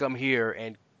 and they come here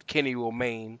and Kenny will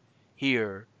main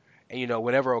here, and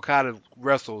whenever Okada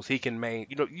wrestles, he can main.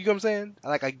 You know what I'm saying?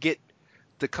 Like I get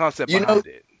the concept You know, behind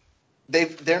it.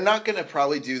 they're not going to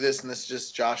probably do this, and this is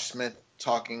just Josh Smith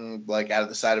talking like out of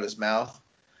the side of his mouth.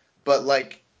 But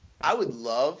like, I would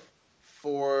love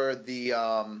for the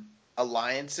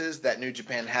alliances that New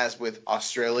Japan has with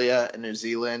Australia and New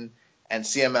Zealand and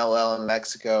CMLL in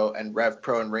Mexico and Rev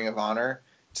Pro and Ring of Honor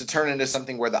to turn into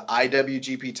something where the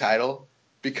IWGP title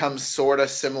becomes sort of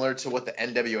similar to what the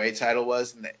NWA title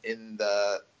was in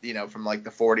the from like the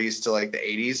 40s to like the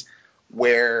 80s,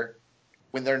 where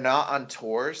when they're not on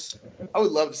tours, I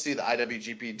would love to see the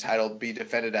IWGP title be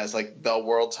defended as like the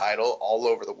world title all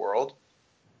over the world,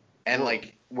 and Well,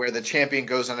 like where the champion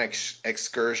goes on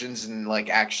excursions and like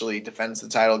actually defends the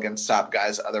title against top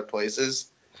guys other places.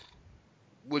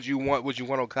 would you want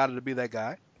Okada to be that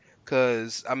guy?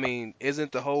 Because I mean,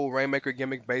 isn't the whole Rainmaker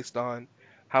gimmick based on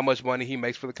how much money he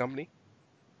makes for the company,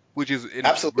 which is in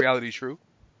Absolutely, reality true?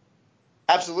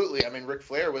 absolutely. I mean, Ric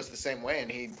Flair was the same way,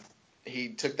 and he he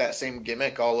took that same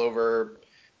gimmick all over,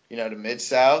 to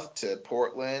Mid-South, to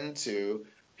Portland, to, you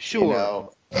Sure,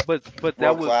 know, but that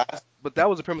World was Class.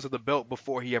 the premise of the belt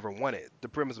before he ever won it. The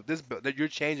premise of this belt that you're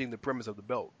changing the premise of the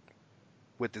belt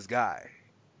with this guy.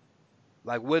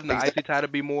 Like, wouldn't the IC title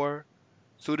be more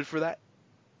suited for that?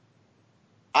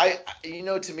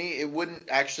 To me, it wouldn't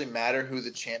actually matter who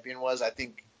the champion was. I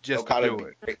think Just to Okada would do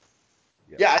be it. great.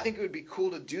 Yeah. Yeah, I think it would be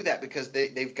cool to do that because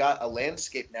they've got a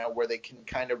landscape now where they can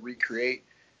kind of recreate,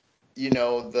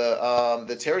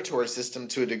 the territory system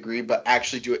to a degree, but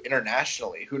actually do it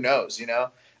internationally. Who knows?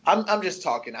 I'm just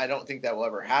talking. I don't think that will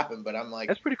ever happen, but I'm like,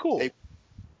 That's pretty cool.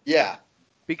 yeah,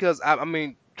 Because I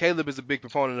mean, Caleb is a big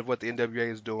proponent of what the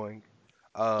NWA is doing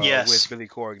with Yes, Billy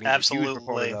Corgan. He's a huge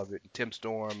proponent absolutely. of it. Tim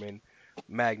Storm and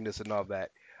Magnus and all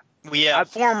that. Well, yeah, I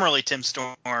formerly Tim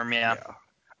Storm. Yeah. Yeah,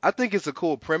 I think it's a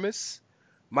cool premise.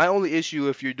 My only issue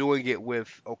if you're doing it with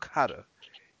Okada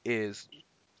is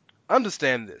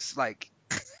understand this. Like,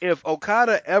 if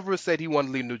Okada ever said he wanted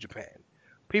to leave New Japan,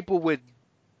 people would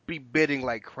be bidding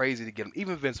like crazy to get him.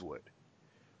 Even Vince would.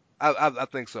 I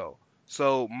think so.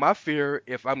 So my fear,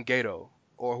 if I'm Gato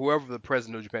or whoever the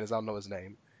president of Japan is, I don't know his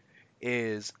name,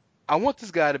 is I want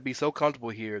this guy to be so comfortable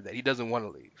here that he doesn't want to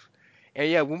leave. And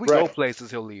yeah, when we go right.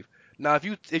 places, he'll leave. Now, if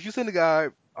you send a guy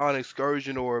on an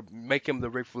excursion or make him the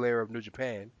Ric Flair of New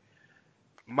Japan,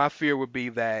 my fear would be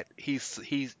that he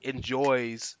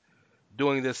enjoys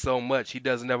doing this so much he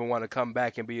doesn't ever want to come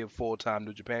back and be a full-time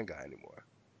New Japan guy anymore.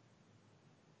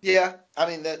 Yeah, I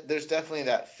mean there's definitely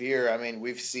that fear. I mean,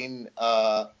 we've seen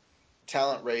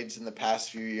talent raids in the past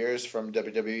few years from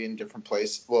WWE in different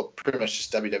places. Well, pretty much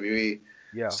just WWE.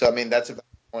 Yeah. So I mean, that's a valid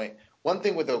point. One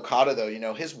thing with Okada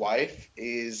though, his wife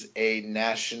is a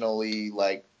nationally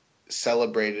like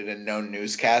celebrated and known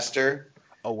newscaster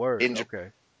Oh, word. in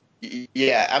Japan. Okay.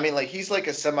 Yeah, I mean, like he's like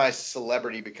a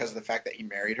semi-celebrity because of the fact that he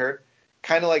married her.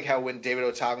 Kind of like how when David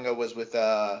Otunga was with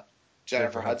Jennifer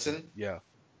Jennifer Hudson. Hudson, Yeah.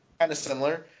 kind of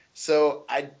similar. So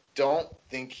I don't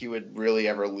think he would really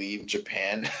ever leave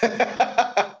Japan.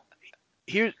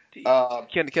 Here, um,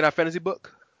 can I fantasy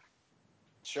book?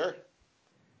 sure.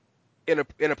 In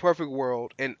a perfect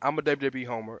world, and I'm a WWE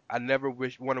homer, I never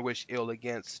want to wish ill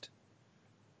against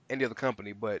any other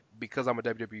company, but because I'm a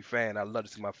WWE fan, I love to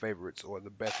see my favorites or the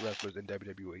best wrestlers in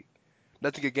WWE.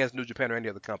 Nothing against New Japan or any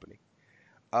other company.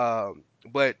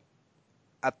 But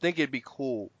I think it'd be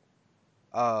cool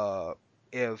uh,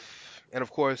 and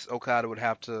of course Okada would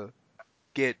have to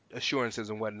get assurances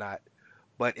and whatnot.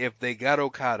 But if they got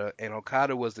Okada and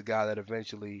Okada was the guy that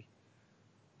eventually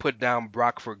put down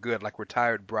Brock for good, like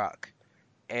retired Brock,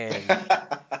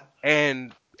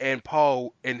 and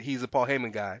Paul, and he's a Paul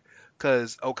Heyman guy,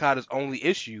 because Okada's only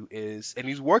issue is, and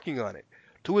he's working on it.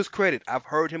 To his credit, I've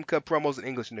heard him cut promos in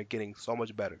English, and they're getting so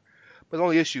much better. But the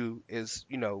only issue is,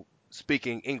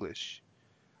 speaking English.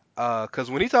 Because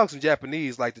when he talks in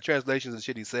Japanese, like the translations and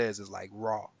shit he says is like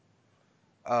raw.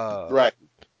 Uh, Right.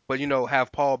 but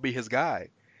have Paul be his guy,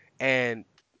 and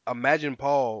imagine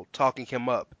Paul talking him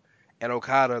up, and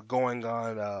Okada going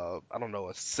on I don't know,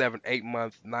 a 7, 8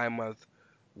 month, 9 month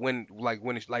when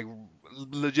it's like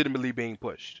legitimately being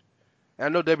pushed. And I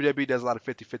know WWE does a lot of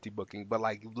 50-50 booking, but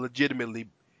like legitimately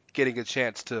getting a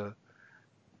chance to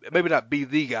maybe not be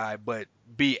the guy, but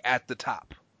be at the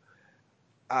top.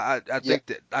 Yeah,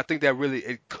 I think that really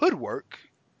it could work.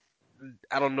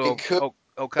 I don't know it if could. The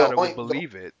Okada would only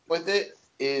believe it. with it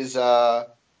is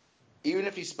even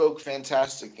if he spoke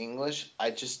fantastic English,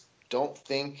 I just don't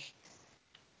think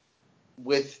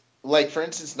with like for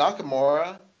instance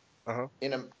Nakamura Uh-huh.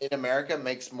 in America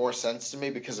makes more sense to me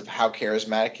because of how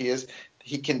charismatic he is.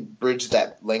 He can bridge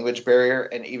that language barrier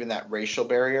and even that racial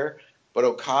barrier. But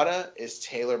Okada is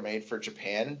tailor made for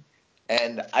Japan,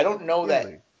 and I don't know that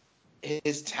Really?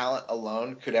 his talent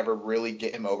alone could ever really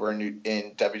get him over in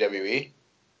WWE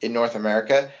in North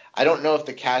America. I don't know if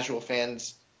the casual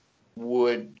fans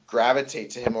would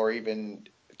gravitate to him or even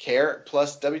care.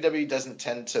 Plus, WWE doesn't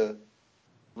tend to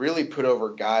really put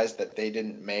over guys that they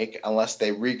didn't make unless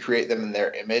they recreate them in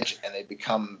their image and they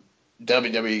become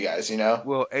WWE guys.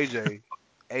 Well, AJ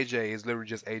is literally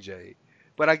just AJ.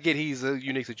 But I get he's a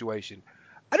unique situation.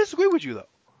 I disagree with you though.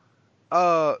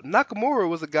 Nakamura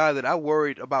was a guy that I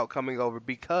worried about coming over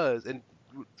because, and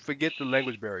forget the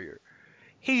language barrier,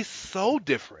 he's so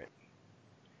different.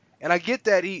 And I get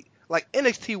that he, like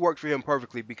NXT worked for him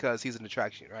perfectly because he's an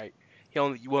attraction, right? You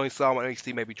only saw him on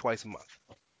NXT maybe twice a month,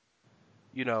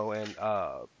 and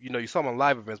you saw him on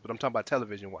live events, but I'm talking about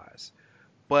television wise.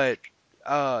 But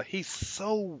he's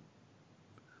so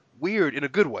weird in a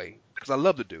good way because I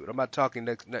love the dude. I'm not talking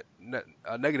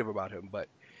negative about him, but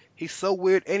he's so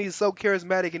weird and he's so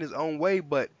charismatic in his own way.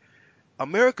 But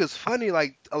America's funny.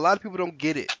 Like a lot of people don't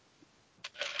get it,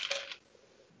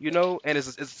 and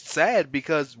it's sad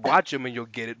because watch him and you'll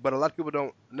get it, but a lot of people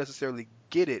don't necessarily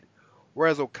get it.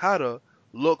 Whereas Okada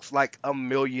looks like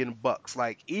 $1,000,000.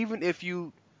 Like even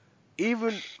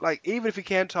if he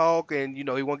can't talk and he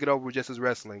won't get over with just his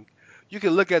wrestling, you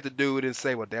can look at the dude and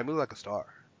say, well, damn, he looks like a star.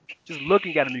 Just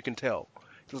looking at him, you can tell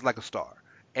he looks like a star.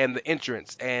 And the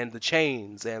entrance and the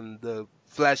chains and the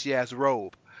flashy ass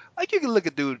robe, like you can look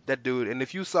at that dude, and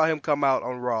if you saw him come out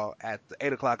on Raw at the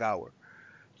 8 o'clock hour,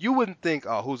 you wouldn't think,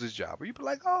 oh, who's his job? Or you'd be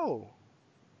like, oh,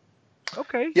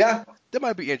 okay, Yeah, that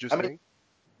might be I mean, interesting.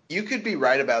 you could be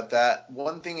right about that.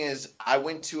 One thing is, I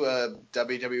went to a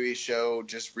WWE show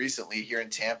just recently here in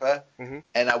Tampa, Hmm.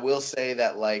 and I will say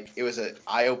that like it was an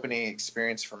eye-opening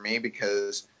experience for me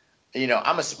because,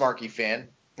 I'm a Smarky fan.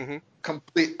 Hmm.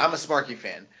 I'm a Smarky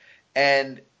fan,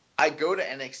 and I go to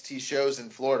NXT shows in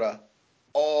Florida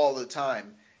all the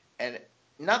time, and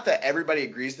not that everybody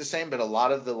agrees the same, but a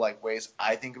lot of the like ways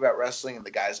I think about wrestling and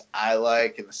the guys I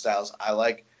like and the styles I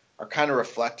like are kind of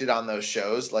reflected on those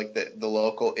shows, like the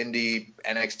local indie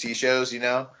NXT shows.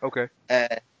 Okay.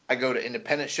 And I go to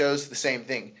independent shows, the same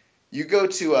thing. You go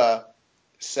to a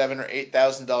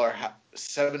 $7,000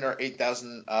 or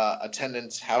 $8,000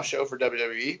 attendance house show for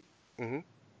WWE, Hmm.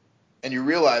 and you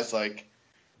realize like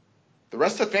the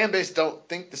rest of the fan base don't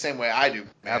think the same way I do,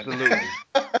 man. Absolutely.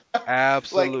 Like,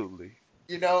 Absolutely.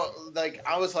 like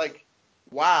I was like,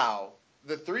 wow,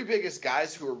 the three biggest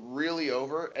guys who are really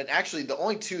over, and actually the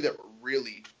only two that were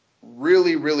really,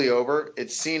 really, really over,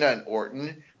 it's Cena and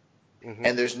Orton, Hmm.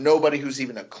 and there's nobody who's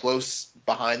even a close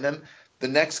behind them. The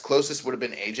next closest would have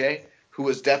been AJ, who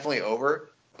was definitely over.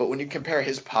 But when you compare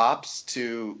his pops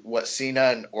to what Cena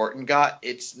and Orton got,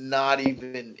 it's not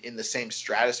even in the same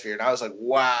stratosphere. And I was like,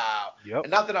 wow. Yep.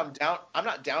 And not that I'm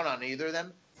not down on either of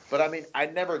them, but I mean, I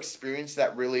never experienced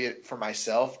that really for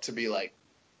myself to be like,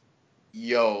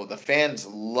 yo, the fans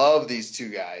love these two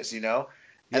guys. And Yeah.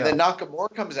 then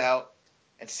Nakamura comes out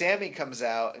and Sammy comes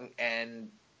out and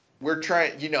we're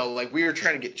trying, like we were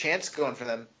trying to get chants going for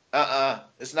them.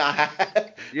 It's not,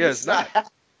 Yeah, it's it's not.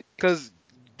 not. Because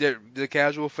the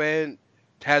casual fan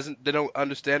they don't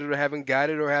understand it or haven't got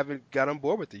it or haven't got on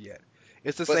board with it yet.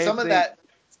 It's the But same thing.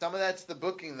 some of that's the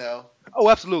booking though. Oh,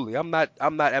 absolutely. I'm not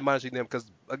admonishing them because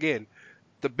again,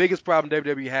 the biggest problem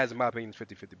WWE has, in my opinion, is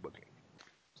 50-50 booking.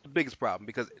 It's the biggest problem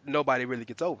because nobody really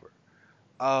gets over.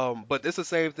 But it's the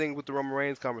same thing with the Roman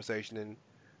Reigns conversation, and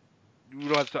we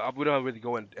don't have to really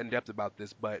go in depth about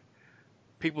this, but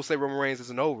people say Roman Reigns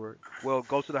isn't over. Well,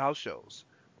 go to the house shows.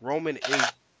 Roman is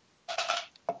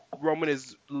Roman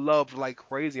is loved like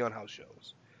crazy on house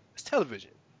shows. It's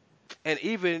television, and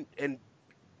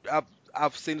I've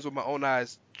I've seen this with my own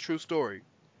eyes. True story.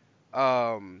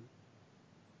 Um,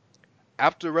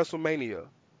 After WrestleMania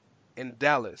in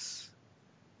Dallas,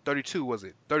 32 was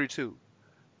it? 32.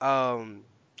 Um,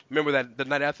 Remember that the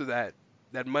night after that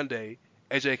Monday,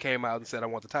 AJ came out and said, "I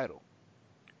want the title."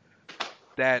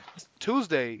 That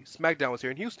Tuesday, SmackDown was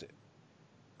here in Houston.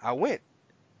 I went.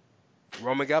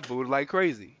 Roman got booed like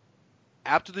crazy.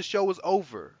 After the show was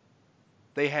over,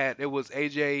 it was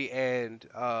AJ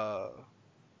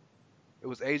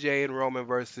and Roman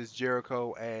versus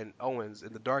Jericho and Owens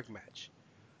in the dark match.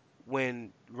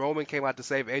 When Roman came out to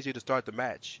save AJ to start the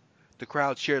match, the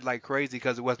crowd cheered like crazy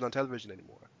because it wasn't on television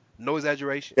anymore. No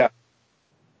exaggeration. Yeah.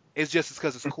 It's just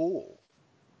because it's cool.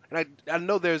 And I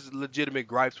know there's legitimate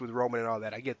gripes with Roman and all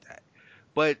that. I get that.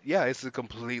 But yeah, it's a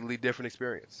completely different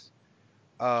experience.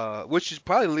 Which is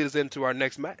probably lead us into our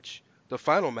next match, the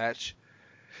final match.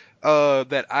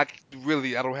 That I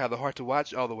don't have the heart to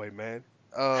watch all the way, man.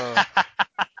 Uh,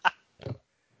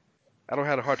 I don't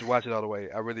have the heart to watch it all the way.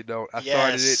 I really don't. I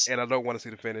started it Yes. and I don't want to see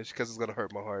the finish because it's gonna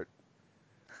hurt my heart.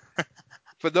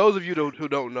 For those of you who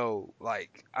don't know,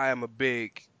 like I am a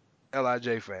big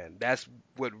Lij fan. That's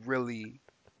what really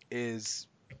is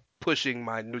pushing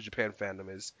my New Japan fandom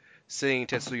is seeing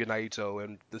Tetsuya Naito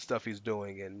and the stuff he's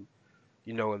doing and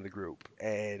in the group.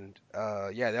 And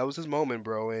yeah, that was his moment,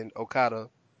 bro. And Okada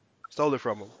stole it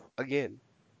from him again.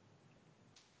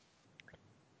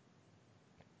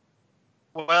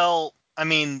 Well, I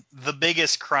mean, the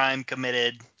biggest crime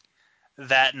committed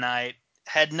that night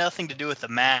had nothing to do with the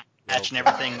match Oh and God.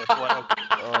 everything with what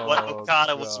Oh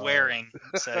Okada was God. wearing.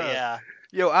 So yeah.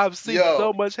 Yo, I've seen so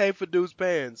Yo, much hate for dude's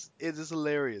pants. It's just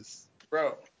hilarious.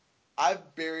 bro,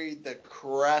 I've buried the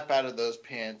crap out of those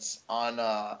pants on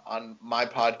my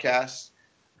podcast.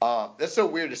 That's so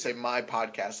weird to say my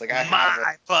podcast. Like I have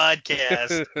My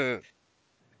podcast.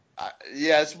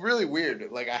 yeah, it's really weird.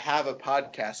 Like I have a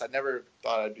podcast. I never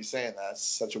thought I'd be saying that. It's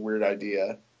such a weird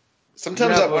idea.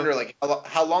 Sometimes I wonder, like,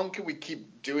 how long can we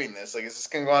keep doing this? Like, is this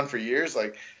gonna go on for years?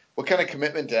 Like, what kind of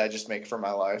commitment did I just make for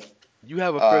my life? You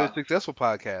have a fairly successful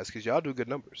podcast because y'all do good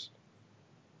numbers.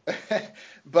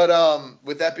 But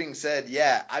with that being said,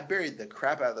 yeah, I buried the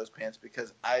crap out of those pants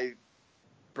because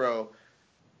bro,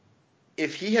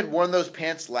 if he had worn those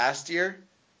pants last year,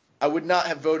 I would not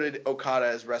have voted Okada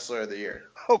as Wrestler of the Year.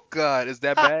 Oh God, is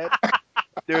that bad?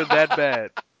 They're that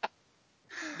bad.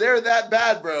 They're that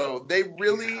bad, bro. They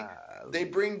really God. they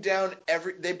bring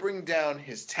down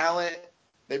his talent.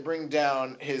 They bring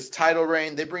down his title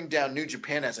reign. They bring down New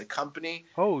Japan as a company.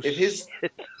 Oh If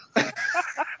shit.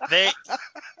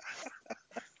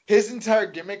 his entire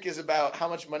gimmick is about how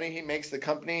much money he makes the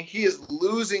company, he is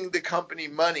losing the company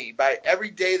money by every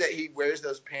day that he wears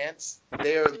those pants.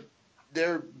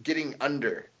 They're getting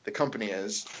under. The company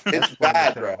is. It's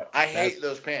bad, bro. I hate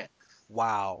those pants.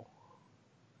 Wow.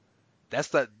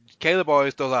 Caleb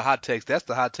always throws out hot takes. That's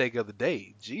the hot take of the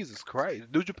day. Jesus Christ.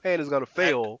 New Japan is gonna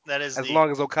fail that is as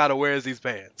long as Okada wears these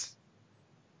pants.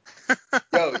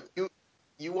 Yo,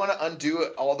 you want to undo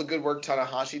all the good work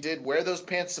Tanahashi did? Wear those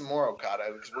pants some more,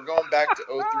 Okada, because we're going back to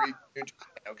 03 New Japan,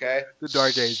 okay? The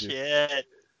Dark Ages. Shit.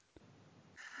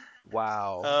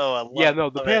 Wow. Oh, I love Yeah, no,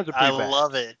 the pants are pretty bad. I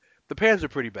love it. The pants are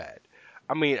pretty bad.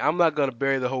 I mean, I'm not gonna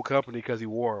bury the whole company because he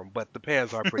wore them, but the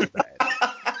pants are pretty bad.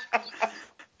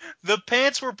 The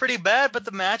pants were pretty bad, but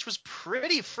the match was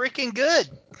pretty freaking good.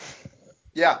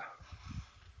 Yeah.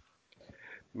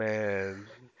 Man.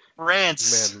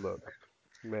 Rance. Man, look.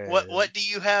 Man. What do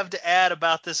you have to add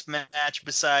about this match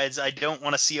besides I don't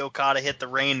want to see Okada hit the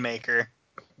Rainmaker?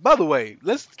 By the way,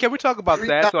 can we talk about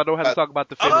that so I don't have to talk about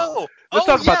the finish? Let's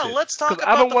talk about this. Let's talk about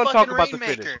I don't the want to fucking talk about the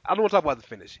Rainmaker. finish. I don't want to talk about the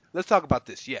finish. Let's talk about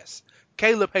this. Yes.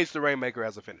 Caleb hates the Rainmaker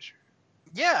as a finisher.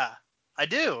 Yeah, I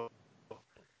do.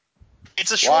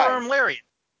 It's a short arm lariat.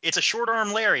 It's a short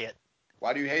arm lariat.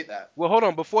 Why do you hate that? Well, hold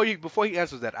on. Before he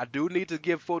answers that, I do need to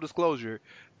give full disclosure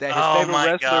that his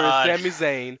favorite wrestler is Sami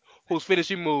Zayn, whose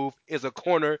finishing move is a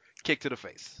corner kick to the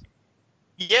face.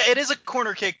 Yeah, it is a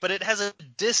corner kick, but it has a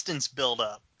distance build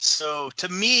up. So to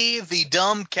me, the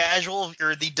dumb casual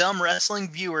or the dumb wrestling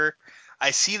viewer,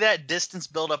 I see that distance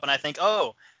build up and I think,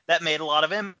 oh, that made a lot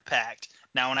of impact.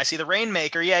 Now, when I see the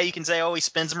Rainmaker, yeah, you can say, oh, he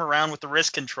spins him around with the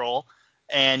wrist control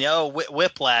and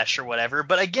whiplash or whatever.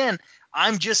 But again,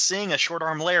 I'm just seeing a short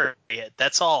arm lariat.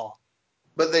 That's all.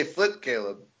 But they flipped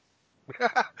Caleb.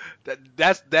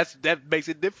 that makes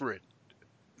it different.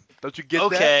 Don't you get that?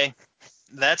 Okay,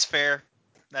 that's fair.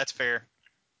 That's fair.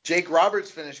 Jake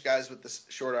Roberts finished guys with the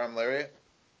short arm lariat.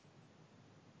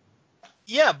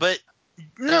 Yeah, but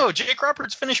no, Jake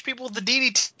Roberts finished people with the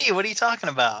DDT. What are you talking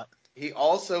about? He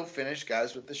also finished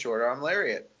guys with the short arm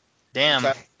lariat. Damn.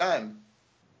 From time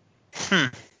to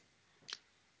time.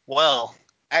 Well.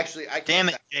 Actually, Damn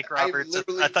it, Jake Roberts. I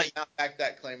literally cannot back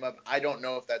that claim up. I don't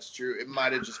know if that's true. It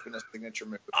might have just been a signature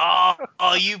move. Hey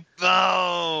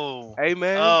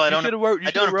man, you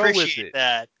should have rolled with it.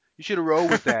 That. You should have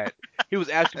rolled with that. He was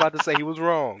actually about to say he was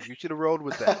wrong. You should have rolled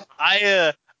with that.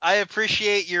 I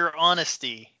appreciate your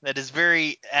honesty. That is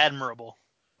very admirable.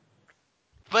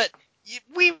 But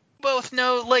we both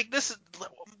know, like, this is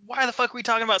why the fuck are we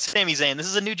talking about Sami Zayn? This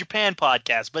is a New Japan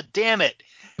podcast. But damn it,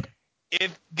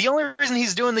 if the only reason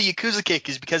he's doing the Yakuza kick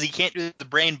is because he can't do the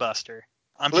Brain Buster.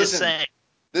 Just saying.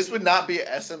 This would not be an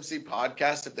SMC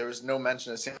podcast if there was no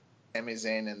mention of Sami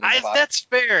Zayn in this podcast. That's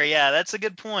fair. Yeah, that's a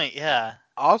good point. Yeah.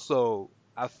 Also,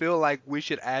 I feel like we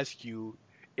should ask you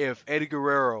if Eddie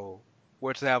Guerrero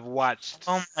were to have watched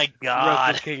Oh my God.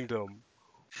 Wrestle Kingdom,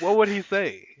 what would he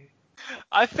say?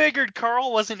 I figured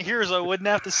Carl wasn't here, so I wouldn't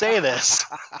have to say this.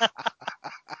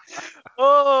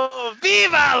 Oh,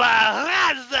 viva la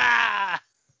raza!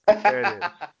 There it is.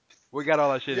 We got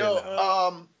all that shit in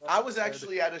now. I was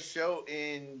actually at a show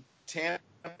in Tampa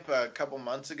a couple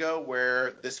months ago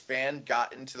where this fan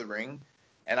got into the ring,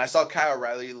 and I saw Kyle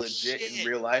O'Reilly legit in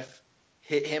real life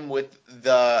hit him with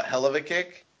the hell of a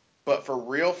kick, but for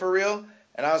real.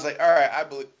 And I was like, all right,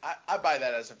 I buy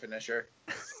that as a finisher.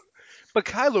 But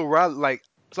Kyle O'Reilly, like,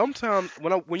 sometimes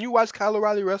when you watch Kyle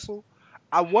O'Reilly wrestle,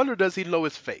 I wonder, does he know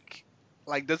it's fake?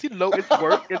 Like, does he know it's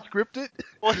work? It's scripted?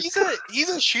 Well, he's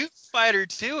a shoot fighter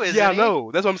too, isn't he? Yeah, I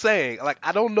know. That's what I'm saying. Like,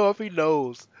 I don't know if he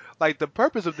knows. Like, the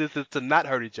purpose of this is to not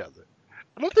hurt each other.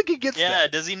 I don't think he gets that. Yeah,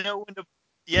 does he know when to?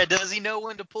 Yeah, does he know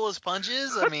when to pull his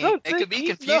punches? I mean, it could be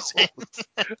confusing.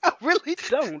 I really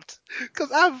don't, because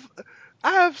I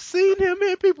have seen him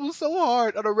hit people so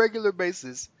hard on a regular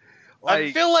basis. Like,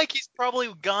 I feel like he's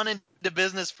probably gone into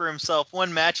business for himself,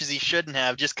 won matches he shouldn't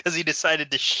have, just because he decided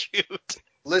to shoot.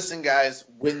 Listen, guys,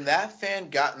 when that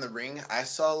fan got in the ring, I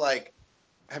saw, like,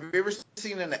 have you ever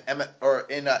seen in an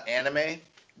anime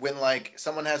when like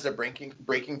someone has a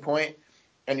breaking point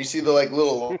and you see the like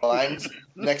little lines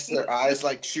next to their eyes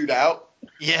like shoot out.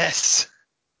 Yes.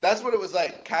 That's what it was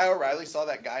like. Kyle O'Reilly saw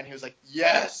that guy and he was like,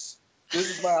 "Yes, this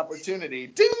is my opportunity."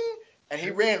 Ding! And he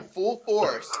ran full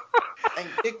force and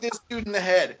kicked this dude in the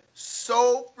head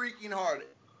so freaking hard.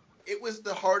 It was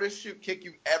the hardest shoot kick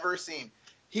you've ever seen.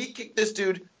 He kicked this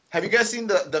dude. Have you guys seen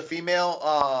the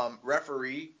female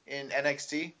referee in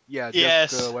NXT? Yeah,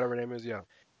 Yes. Jessica, whatever her name is. Yeah.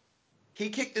 He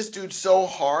kicked this dude so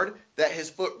hard that his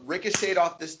foot ricocheted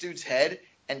off this dude's head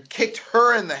and kicked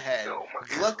her in the head. Oh my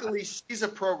God. Luckily, she's a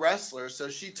pro wrestler, so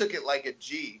she took it like a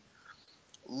G.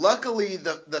 Luckily,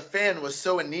 the fan was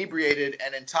so inebriated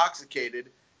and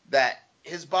intoxicated that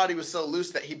his body was so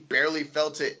loose that he barely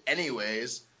felt it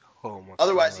anyways. Oh my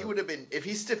Otherwise, he God. would have been, if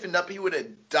he stiffened up, he would have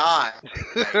died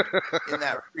in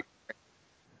that.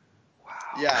 Wow.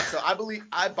 Yeah, so I believe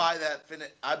I buy that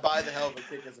I buy the hell of a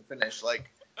kick as a finish, like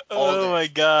all Oh day. my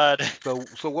God.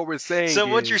 So what we're saying So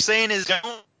is what you're saying is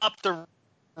don't up the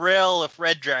rail if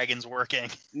Red Dragon's working.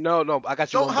 no. I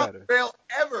got you Don't one hump better. the rail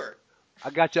ever. I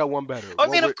got y'all one better. I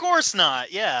mean, of course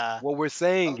not. Yeah. What we're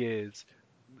saying is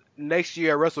next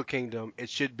year at Wrestle Kingdom it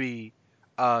should be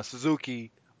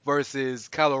Suzuki versus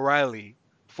Kyle O'Reilly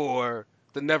for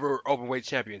the Never Openweight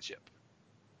Championship.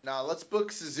 Now let's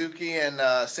book Suzuki and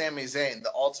Sami Zayn,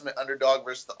 the ultimate underdog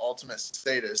versus the ultimate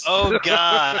status. Oh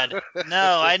God.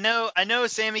 No, I know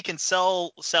Sammy can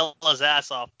sell his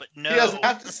ass off, but no. He doesn't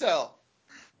have to sell.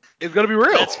 It's gonna be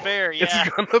real. That's fair, yeah. It's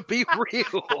gonna be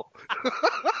real.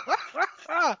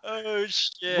 Oh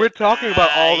shit. We're talking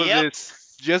about all of Yep.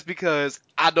 this just because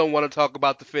I don't want to talk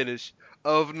about the finish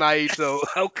of Naito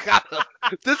Okada.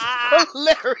 This is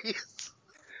hilarious.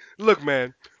 Look,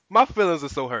 man, my feelings are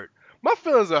so hurt. My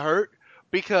feelings are hurt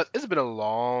because it's been a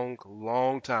long,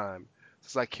 long time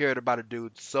since I cared about a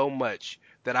dude so much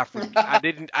that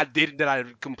I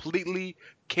completely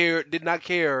did not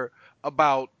care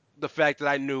about the fact that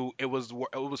I knew it was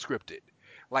scripted.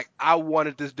 Like I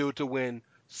wanted this dude to win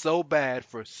so bad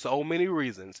for so many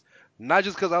reasons, not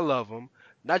just because I love him,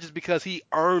 not just because he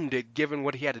earned it given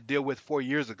what he had to deal with 4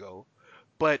 years ago,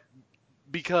 but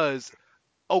because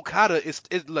Okada is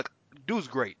look, dude's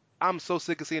great. I'm so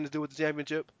sick of seeing this dude with the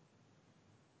championship.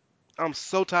 I'm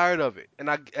so tired of it, and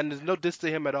there's no diss to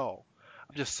him at all.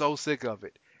 I'm just so sick of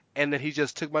it, and that he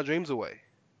just took my dreams away,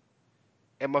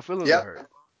 and my feelings are Yep. hurt.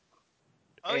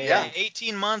 Oh And yeah,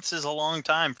 18 months is a long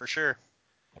time for sure.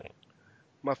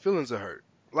 my feelings are hurt.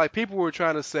 Like people were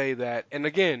trying to say that, and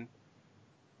again,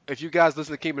 if you guys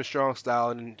listen to Keep It Strong Style,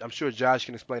 and I'm sure Josh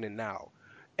can explain it now.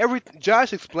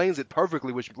 Josh explains it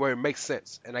perfectly, where it makes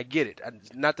sense, and I get it.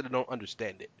 Not that I don't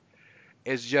understand it.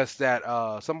 It's just that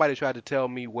somebody tried to tell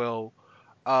me, well,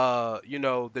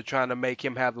 they're trying to make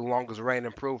him have the longest reign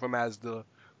and prove him as the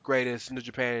greatest New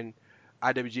Japan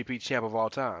IWGP champ of all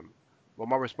time. Well,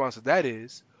 my response to that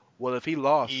is, well,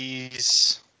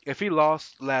 He's if he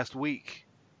lost last week,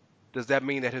 does that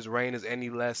mean that his reign is any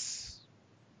less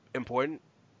important?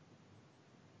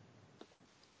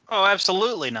 oh,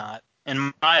 absolutely not,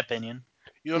 in my opinion.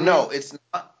 You know what I mean? No, it's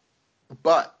not.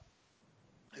 But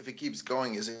if it keeps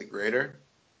going, is it greater?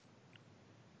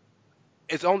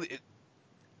 It's only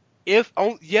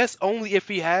only if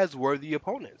he has worthy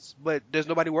opponents, but there's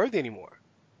nobody worthy anymore.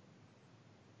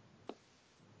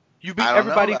 You beat I don't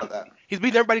know everybody. about that. He's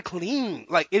beating everybody clean.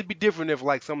 Like it'd be different if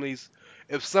like some of these,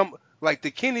 if some like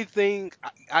the Kenny thing,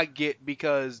 I get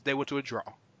because they went to a draw,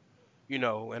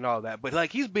 and all that. But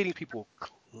like he's beating people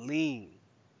clean,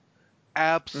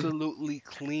 absolutely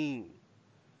clean.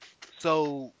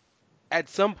 So at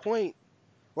some point,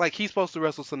 like he's supposed to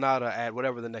wrestle Sonata at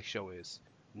whatever the next show is,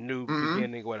 New Mm-hmm.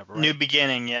 Beginning, whatever, New right?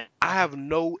 beginning, yeah. I have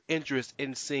no interest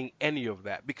in seeing any of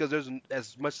that because there's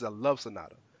as much as I love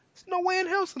Sonata, there's no way in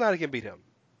hell Sonata can beat him.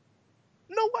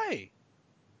 No way.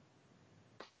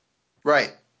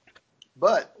 Right.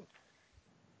 But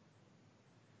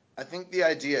I think the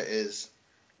idea is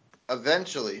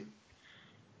eventually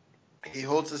he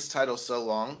holds this title so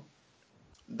long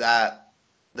that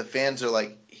the fans are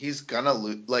like, he's gonna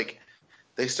lose. Like,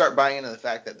 they start buying into the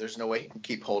fact that there's no way he can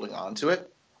keep holding on to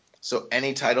it. So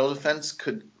any title defense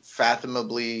could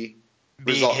fathomably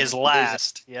Be result his in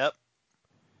last. Yep.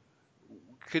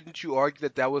 Couldn't you argue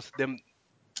that that was them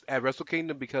at Wrestle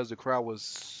Kingdom because the crowd was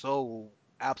so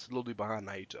absolutely behind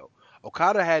Naito?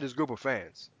 Okada had his group of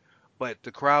fans, but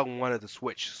the crowd wanted to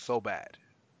switch so bad.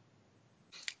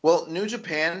 Well, New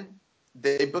Japan,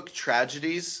 they book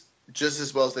tragedies just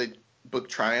as well as they book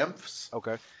triumphs.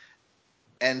 Okay.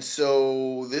 And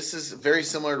so this is very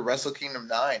similar to Wrestle Kingdom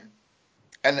 9.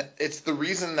 And it's the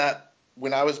reason that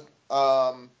when I was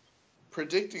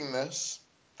predicting this,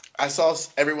 I saw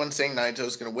everyone saying Naito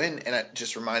was going to win, and it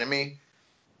just reminded me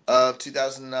of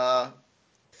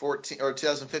 2014 or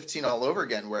 2015 all over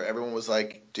again, where everyone was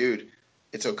like, "Dude,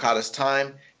 it's Okada's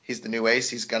time. He's the new ace.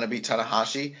 He's going to beat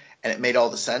Tanahashi," and it made all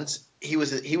the sense. He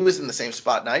was in the same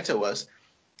spot Naito was,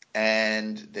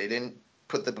 and they didn't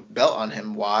put the belt on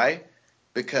him. Why?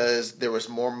 Because there was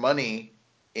more money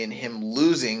in him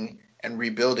losing and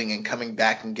rebuilding and coming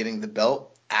back and getting the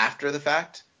belt after the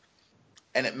fact,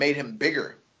 and it made him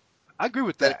bigger. I agree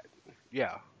with that.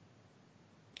 Yeah.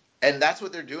 And that's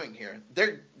what they're doing here.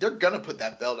 They're gonna put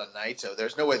that belt on Naito.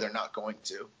 There's no way they're not going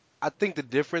to. I think the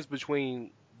difference between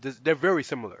they're very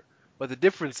similar, but the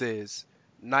difference is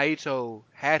Naito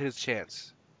had his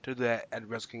chance to do that at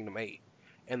Wrestle Kingdom 8,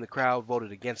 and the crowd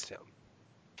voted against him.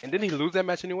 And didn't he lose that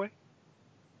match anyway?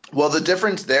 Well, the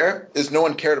difference there is no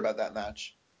one cared about that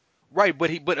match. Right,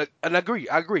 and I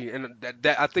agree, and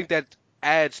that I think that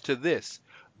adds to this.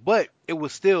 But it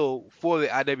was still for the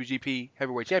IWGP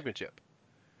Heavyweight Championship,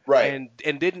 Right.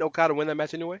 and didn't Okada win that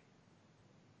match anyway?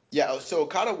 Yeah, so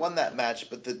Okada won that match,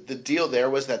 but the deal there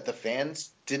was that the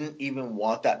fans didn't even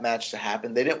want that match to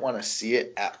happen. They didn't want to see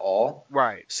it at all.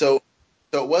 Right. So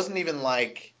it wasn't even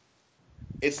like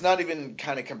it's not even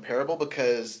kind of comparable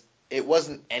because it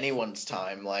wasn't anyone's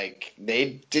time. Like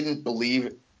they didn't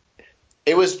believe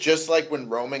it was just like when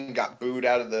Roman got booed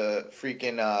out of the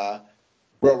freaking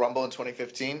Royal Rumble in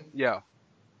 2015. Yeah.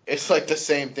 It's like the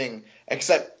same thing,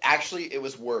 except actually it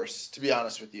was worse, to be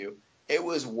honest with you. It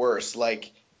was worse.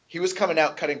 Like he was coming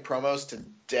out cutting promos to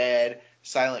dead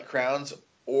silent crowns,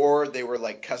 or they were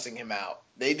like cussing him out.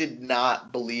 They did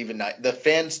not believe in that. The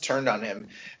fans turned on him.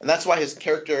 And that's why his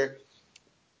character,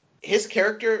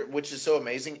 which is so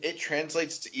amazing, it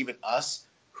translates to even us,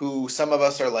 who some of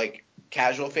us are like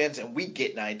casual fans, and we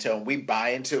get Naito and we buy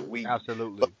into it.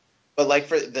 Absolutely. But like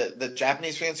for the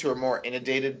Japanese fans who are more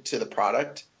inundated to the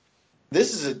product,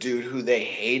 this is a dude who they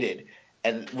hated,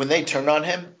 and when they turned on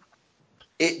him,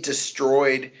 it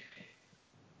destroyed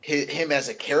him as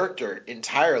a character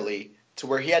entirely to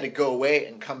where he had to go away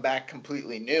and come back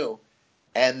completely new.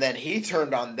 And then he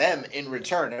turned on them in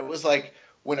return. It was like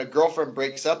when a girlfriend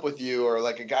breaks up with you or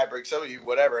like a guy breaks up with you,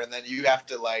 whatever, and then you have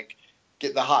to like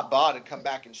get the hot bod and come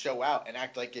back and show out and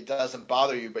act like it doesn't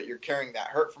bother you, but you're carrying that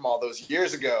hurt from all those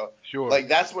years ago. Sure. Like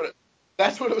that's what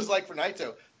it was like for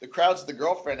Naito. The crowd's the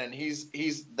girlfriend and he's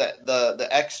the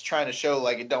ex trying to show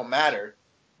like it don't matter.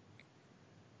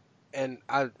 And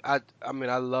I mean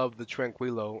I love the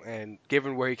Tranquilo, and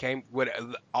given where he came, what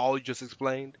all you just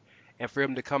explained, and for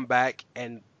him to come back,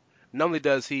 and not only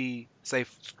does he say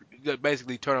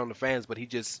basically turn on the fans, but he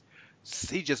just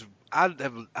I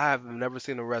have never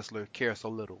seen a wrestler care so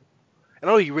little. And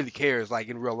I know he really cares like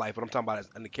in real life, but I'm talking about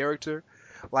in the character.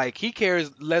 Like he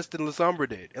cares less than Lasombra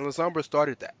did, and Lasombra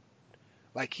started that.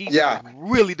 Like he Yeah.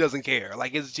 really doesn't care.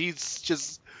 Like he's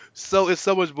just it's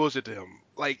so much bullshit to him.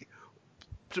 Like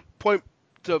to point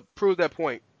to prove that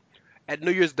point at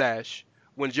New Year's Dash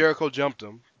when Jericho jumped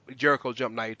him. Jericho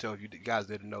jumped Naito. If you guys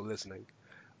didn't know, listening.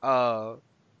 Uh,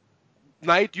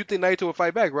 you think Naito would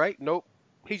fight back, right? Nope.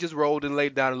 He just rolled and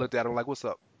laid down and looked at him like, "What's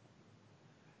up?"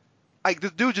 Like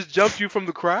this dude just jumped you from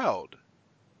the crowd.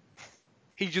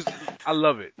 I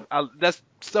love it. That's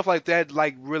stuff like that.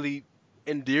 Like really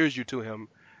endears you to him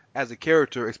as a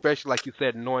character, especially like you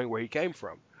said, knowing where he came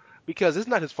from. Because it's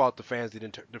not his fault the fans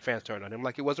turned on him.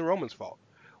 Like it wasn't Roman's fault.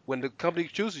 When the company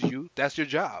chooses you, that's your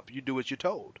job. You do what you're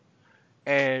told.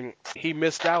 And he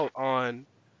missed out on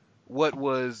what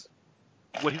was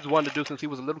what he's wanted to do since he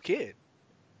was a little kid,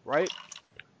 right?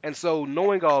 And so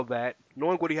knowing all that,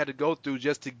 knowing what he had to go through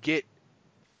just to get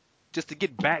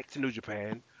back to New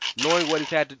Japan, knowing what he's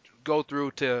had to go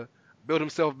through to build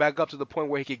himself back up to the point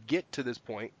where he could get to this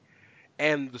point,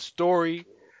 and the story.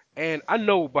 And I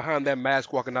know behind that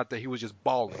mask walking out there, he was just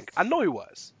bawling. I know he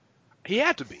was. He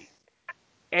had to be.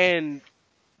 And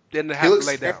then to He have to looks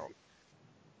lay scared. down.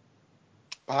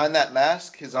 Behind that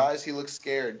mask, his Uh, eyes, he looks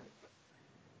scared.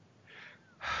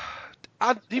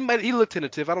 he looked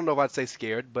tentative. I don't know if I'd say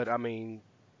scared, but I mean,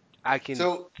 I can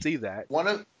So see that. one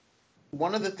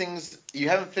of the things you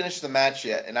haven't finished the match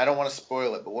yet, and I don't want to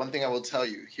spoil it, but one thing I will tell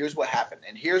you, here's what happened,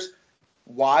 and here's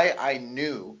why I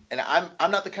knew. And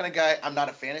I'm not the kind of guy. I'm not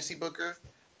a fantasy booker.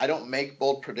 I don't make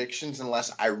bold predictions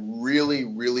unless I really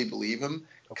really believe them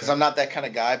because Okay. I'm not that kind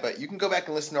of guy. But you can go back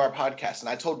and listen to our podcast, and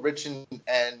I told Rich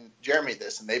and Jeremy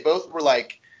this, and they both were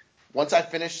like, once I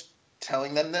finished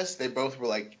telling them this, they both were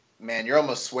like, "Man, you're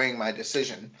almost swaying my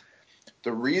decision."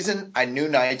 The reason I knew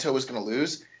Naito was going to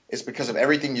lose is because of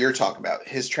everything you're talking about,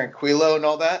 his Tranquilo and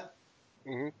all that.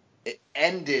 Hmm. It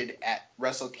ended at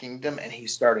Wrestle Kingdom, and he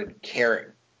started caring,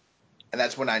 and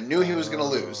that's when I knew he was going to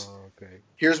lose. Okay. Okay.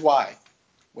 Here's why.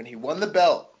 When he won the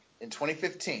belt in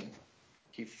 2015,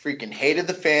 he freaking hated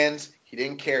the fans. He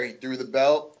didn't care. He threw the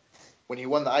belt. When he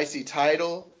won the IC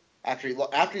title, after he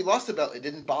lost the belt, it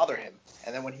didn't bother him.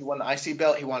 And then when he won the IC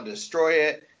belt, he wanted to destroy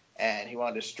it, and he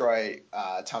wanted to destroy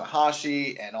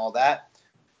Tanahashi and all that.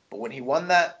 But when he won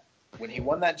that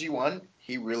G1,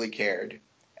 he really cared.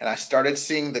 And I started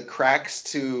seeing the cracks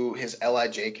to his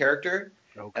LIJ character,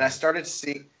 Okay. and I started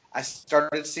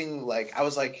seeing like I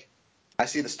was like, I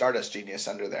see the Stardust genius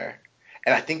under there.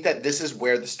 And I think that this is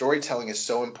where the storytelling is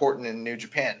so important in New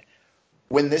Japan.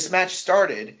 When this match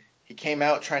started, he came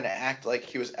out trying to act like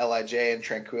he was LIJ and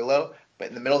Tranquilo, but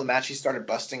in the middle of the match, he started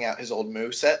busting out his old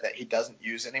moveset that he doesn't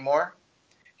use anymore.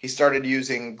 He started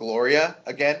using Gloria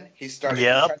again. He tried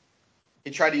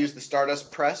to use the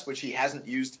Stardust press, which he hasn't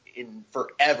used in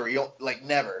forever,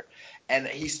 never. And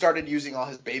he started using all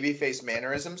his babyface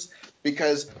mannerisms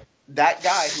because that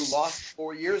guy who lost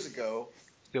 4 years ago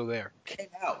Still there. came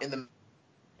out in the.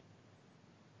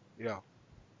 Yeah.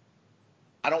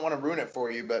 I don't want to ruin it for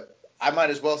you, but I might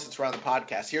as well since we're on the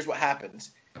podcast. Here's what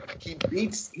happens: he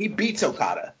beats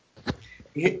Okada.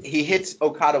 He hits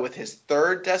Okada with his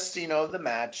third Destino of the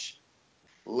match,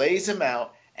 lays him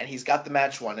out, and he's got the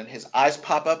match won. And his eyes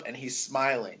pop up, and he's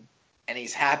smiling, and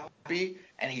he's happy,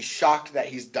 and he's shocked that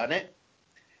he's done it.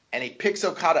 And he picks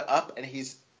Okada up, and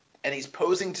he's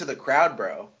posing to the crowd,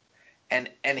 bro. And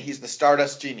he's the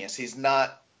Stardust genius. He's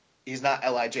not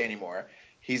LIJ anymore.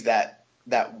 He's that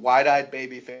wide-eyed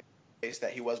baby face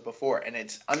that he was before, and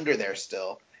it's under there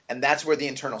still. And that's where the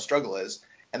internal struggle is.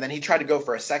 And then he tried to go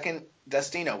for a second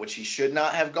Destino, which he should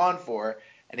not have gone for,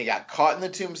 and he got caught in the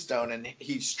tombstone, and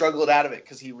he struggled out of it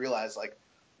because he realized, like,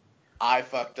 I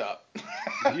fucked up.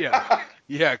 Yeah.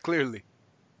 Yeah, clearly.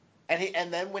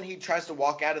 And then when he tries to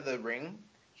walk out of the ring,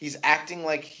 he's acting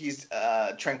like he's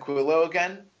Tranquilo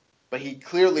again, but he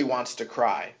clearly wants to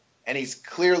cry, and he's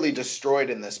clearly destroyed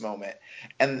in this moment.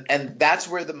 And that's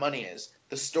where the money is.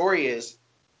 The story is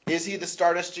he the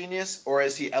Stardust genius or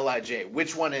is he LIJ?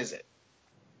 Which one is it?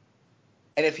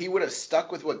 And if he would have stuck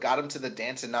with what got him to the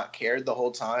dance and not cared the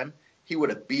whole time, he would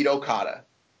have beat Okada.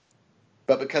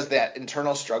 But because that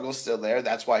internal struggle's still there,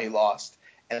 that's why he lost.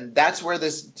 And that's where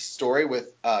this story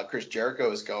with Chris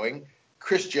Jericho is going.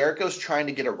 Chris Jericho's trying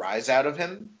to get a rise out of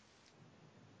him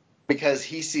because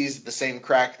he sees the same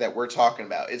crack that we're talking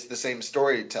about. It's the same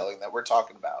storytelling that we're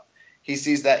talking about. He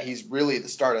sees that he's really the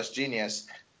Stardust genius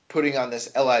putting on this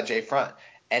LIJ front.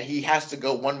 And he has to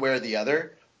go one way or the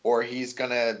other, or he's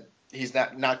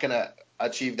not gonna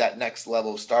achieve that next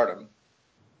level of stardom.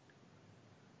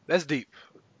 That's deep.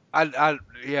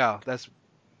 Yeah,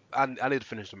 I need to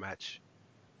finish the match.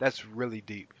 That's really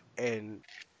deep. And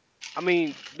I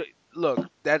mean, look,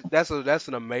 that's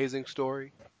an amazing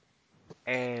story.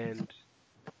 And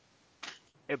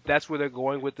if that's where they're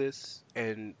going with this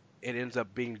and it ends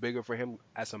up being bigger for him,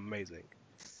 that's amazing.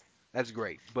 That's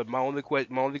great. But my only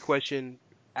question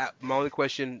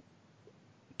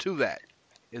to that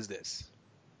is this: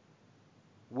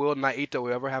 will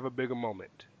Naito ever have a bigger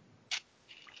moment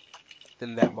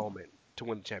than that moment to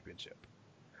win the championship?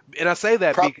 And I say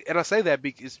that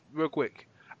because real quick.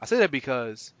 I say that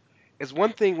because it's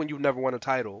one thing when you've never won a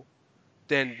title,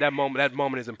 then that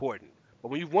moment is important. But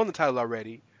when you've won the title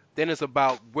already, then it's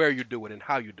about where you do it and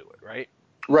how you do it, right?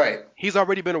 Right. He's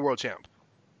already been a world champ.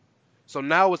 So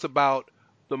now it's about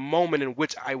the moment in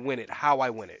which I win it, how I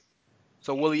win it.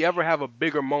 So will he ever have a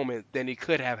bigger moment than he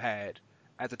could have had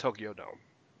at the Tokyo Dome?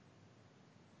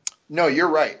 No, you're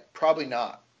right. Probably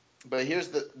not. But here's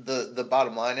the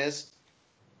bottom line is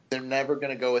they're never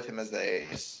gonna go with him as the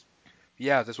ace.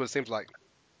 Yeah, that's what it seems like.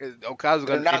 Okada's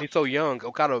They're gonna, and not. he's so young.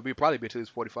 Okada will probably be till he's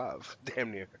 45,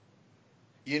 damn near.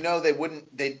 They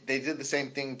wouldn't. They did the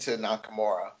same thing to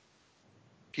Nakamura.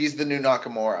 He's the new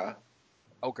Nakamura.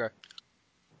 Okay.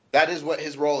 That is what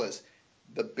his role is.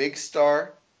 The big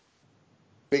star,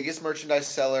 biggest merchandise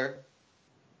seller,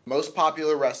 most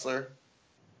popular wrestler.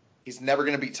 He's never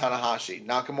going to beat Tanahashi.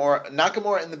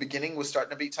 Nakamura in the beginning was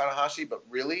starting to beat Tanahashi, but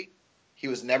really, he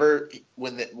was never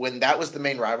when that was the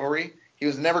main rivalry. He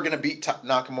was never going to beat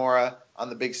Nakamura on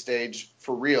the big stage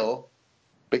for real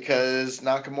because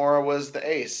Nakamura was the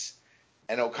ace.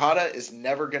 And Okada is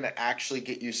never going to actually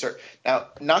get usurped. Now,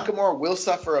 Nakamura will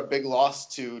suffer a big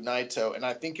loss to Naito, and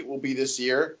I think it will be this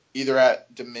year, either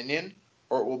at Dominion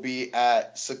or it will be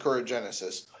at Sakura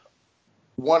Genesis.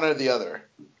 One or the other.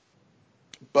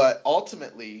 But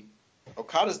ultimately,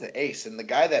 Okada's the ace, and the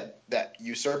guy that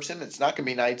usurps him, it's not going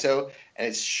to be Naito, and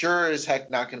it's sure as heck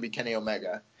not going to be Kenny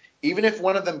Omega. Even if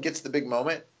one of them gets the big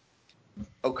moment,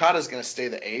 Okada's going to stay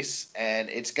the ace, and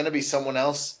it's going to be someone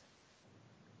else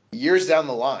years down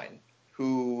the line.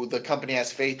 who the company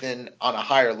has faith in on a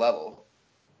higher level.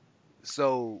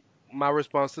 So my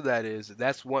response to that is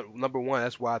that's one number one.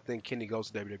 That's why I think Kenny goes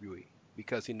to WWE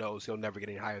because he knows he'll never get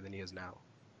any higher than he is now.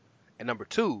 And number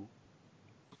two,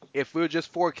 if we're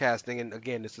just forecasting, and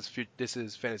again this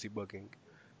is fantasy booking,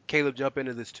 Caleb jump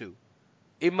into this too.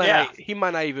 Yeah. He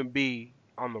might not even be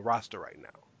on the roster right now.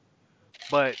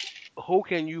 But who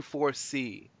can you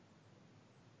foresee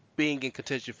being in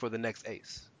contention for the next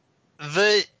ace?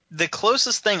 The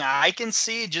closest thing I can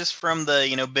see, just from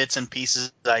the bits and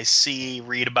pieces I see,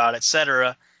 read about,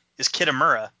 etc., is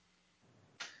Kitamura.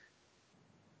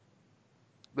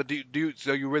 But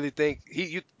so you really think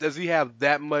does he have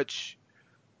that much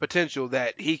potential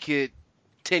that he could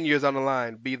 10 years on the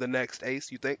line be the next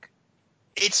ace? You think?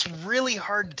 It's really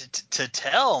hard to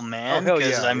tell, Oh man, hell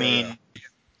because yeah, I yeah,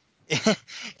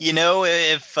 yeah. mean,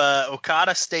 if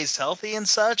Okada stays healthy and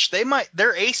such,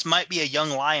 their ace might be a young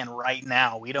lion right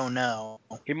now. We don't know.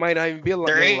 He might not even be a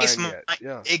Their young ace lion might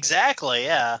yet. Yeah, exactly,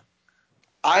 yeah, yeah.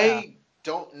 I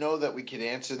don't know that we could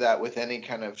answer that with any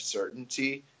kind of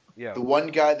certainty. yeah, The one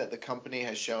guy that the company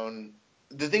has shown,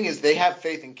 the thing is, they have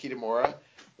faith in Kitamura,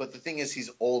 but the thing is,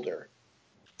 he's older.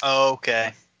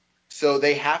 Okay. So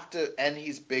they have to, and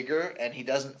he's bigger, and he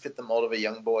doesn't fit the mold of a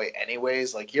young boy,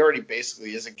 anyways. Like, he already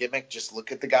basically is a gimmick. Just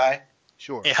look at the guy.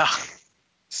 sure. Yeah.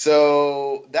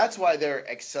 So that's why they're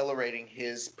accelerating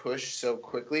his push so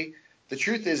quickly. The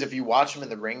truth is, if you watch him in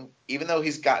the ring, even though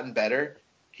he's gotten better,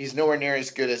 he's nowhere near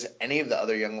as good as any of the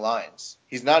other young lions.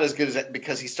 He's not as good as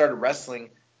because he started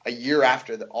wrestling a year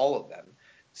after all of them.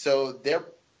 So they're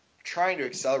trying to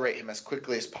accelerate him as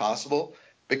quickly as possible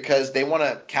because they want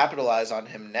to capitalize on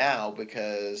him now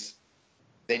because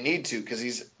they need to because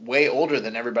he's way older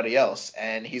than everybody else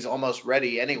and he's almost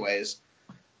ready anyways.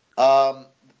 Um,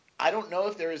 I don't know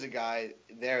if there is a guy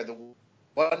there. The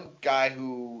one guy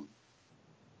who,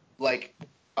 like,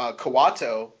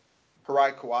 Kawato,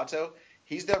 Hirai Kawato,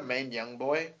 he's their main young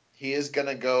boy. He is going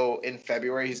to go in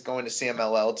February. He's going to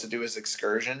CMLL to do his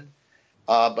excursion.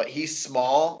 But he's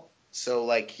small, so,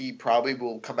 like, he probably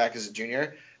will come back as a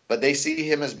junior. But they see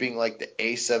him as being, like, the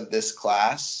ace of this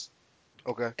class.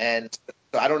 Okay. And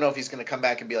so I don't know if he's going to come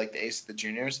back and be, like, the ace of the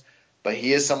juniors. But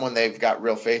he is someone they've got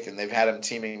real faith in. They've had him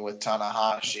teaming with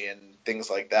Tanahashi and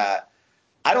things like that.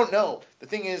 I don't know. The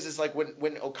thing is like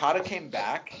when Okada came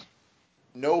back,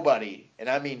 nobody, and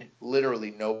I mean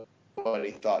literally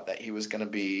nobody, thought that he was going to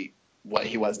be what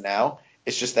he was now.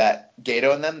 It's just that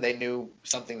Gato and them, they knew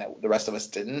something that the rest of us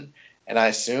didn't. And I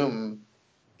assume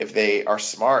if they are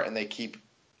smart and they keep,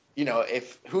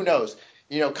 if who knows,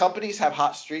 companies have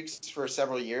hot streaks for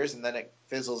several years and then it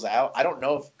fizzles out. I don't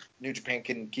know if New Japan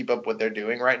can keep up what they're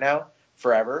doing right now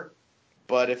forever.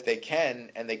 But if they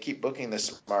can and they keep booking this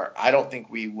smart, I don't think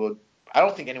we would. I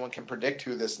don't think anyone can predict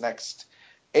who this next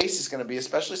ace is going to be,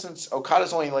 especially since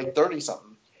Okada's only like 30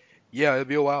 something. Yeah, it'll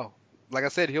be a while. Like I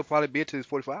said, he'll probably be until he's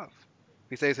 45. If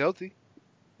he stays healthy,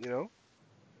 you know.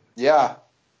 Yeah,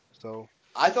 So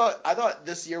I thought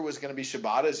this year was going to be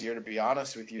Shibata's year, to be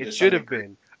honest with you, it to should some have degree.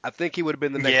 been. I think he would have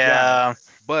been the next guy, Yeah.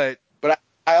 but But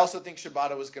I also think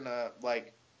Shibata was going to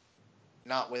like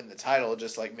not win the title,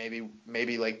 just like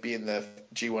maybe like be in the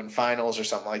G1 finals or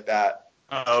something like that.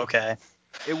 Oh, okay.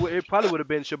 it probably would have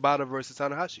been Shibata versus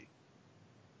Tanahashi.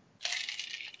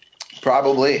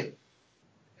 Probably.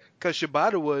 Because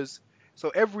Shibata was so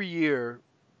every year,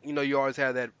 you always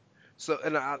have that. So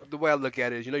the way I look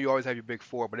at it is, you always have your big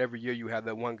four, but every year you have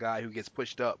that one guy who gets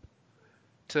pushed up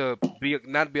to be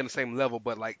not be on the same level,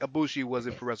 but like Ibushi was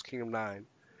in Pro Wrestle Kingdom 9,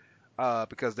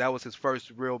 because that was his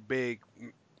first real big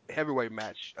heavyweight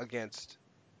match against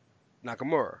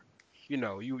Nakamura.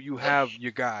 You have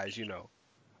your guys,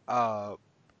 uh,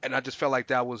 and I just felt like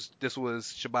this was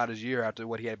Shibata's year after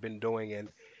what he had been doing, and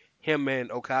him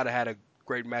and Okada had a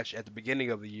great match at the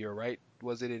beginning of the year, right?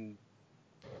 Was it in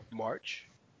March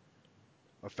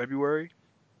or February?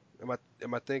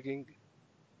 Am I thinking?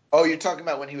 Oh, you're talking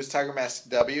about when he was Tiger Mask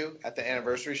W at the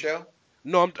anniversary show?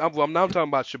 No, I'm now talking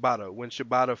about Shibata when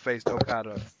Shibata faced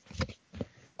Okada.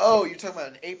 Oh, you're talking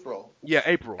about in April Yeah,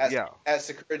 April. at Yeah, at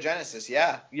Sakura Genesis.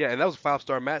 Yeah. yeah, and that was a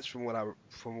 5-star match from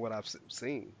what I've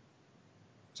seen,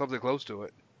 something close to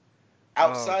it.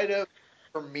 Um, Outside of,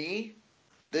 for me,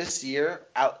 this year,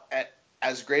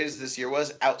 as great as this year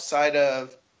was, outside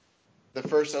of the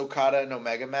first Okada and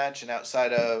Omega match and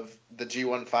outside of the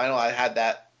G1 final, I had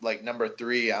that like number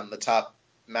 3 on the top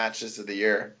matches of the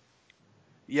year.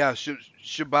 yeah,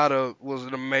 Shibata was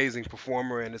an amazing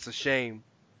performer, and it's a shame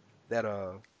that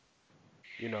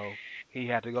you know, he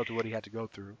had to go through what he had to go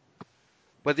through.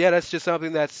 But yeah, that's just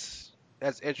something that's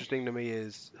interesting to me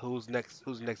is who's next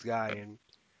guy, and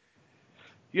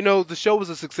The show was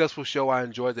a successful show. I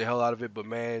enjoyed the hell out of it, but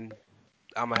man,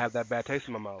 I'm gonna have that bad taste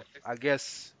in my mouth. I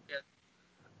guess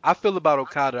I feel about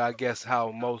Okada. I guess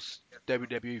how most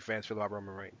WWE fans feel about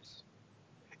Roman Reigns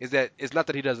is that it's not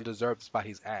that he doesn't deserve the spot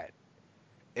he's at.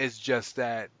 It's just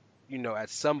that at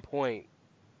some point,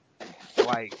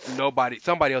 like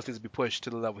somebody else needs to be pushed to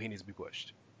the level he needs to be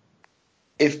pushed.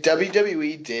 If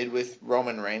WWE did with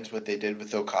Roman Reigns what they did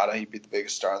with Okada, he'd be the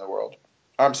biggest star in the world.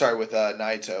 I'm sorry, with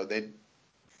Naito,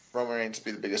 Roman Reigns would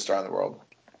be the biggest star in the world.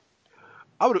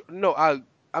 I would no,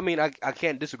 I mean I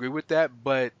can't disagree with that,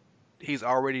 but he's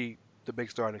already the big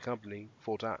star in the company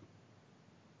full time.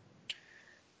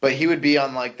 But he would be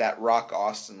on like that Rock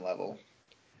Austin level.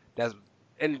 That's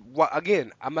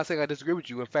again, I'm not saying I disagree with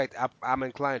you. In fact, I'm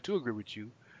inclined to agree with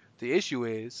you. The issue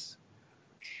is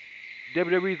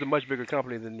WWE is a much bigger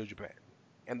company than New Japan,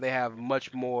 and they have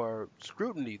much more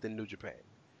scrutiny than New Japan.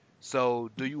 So,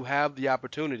 do you have the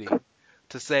opportunity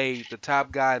to say the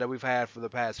top guy that we've had for the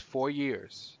past 4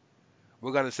 years,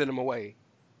 we're gonna send him away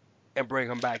and bring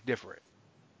him back different?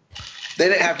 They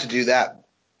didn't have to do that,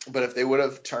 but if they would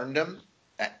have turned him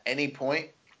at any point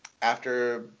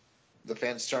after the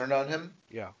fans turned on him,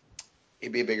 Yeah.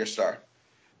 he'd be a bigger star.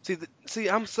 See,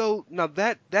 I'm so now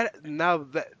that,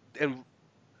 and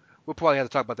we'll probably have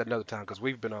to talk about that another time because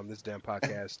we've been on this damn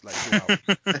podcast like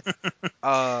 2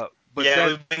 hours. But Yeah,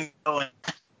 we've been going.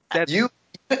 that's You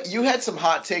had some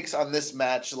hot takes on this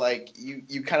match. Like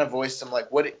you kind of voiced them.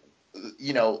 Like what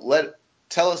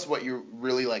tell us what you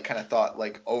really like kind of thought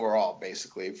like overall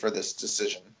basically for this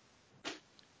decision.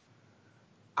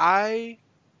 I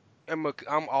I'm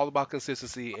all about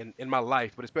consistency in my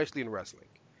life, but especially in wrestling.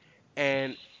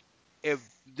 And if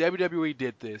WWE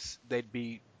did this, they'd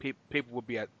be people would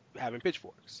be having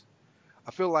pitchforks.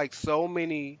 I feel like so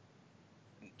many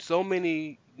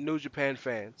New Japan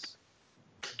fans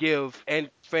and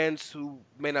fans who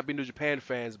may not be New Japan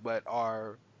fans but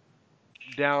are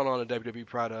down on a WWE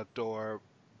product or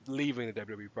leaving the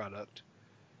WWE product,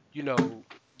 you know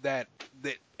that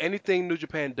that anything New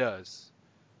Japan does,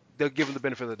 they'll give them the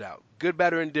benefit of the doubt, good,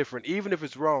 bad, or indifferent. Even if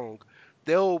it's wrong,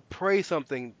 they'll praise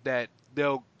something that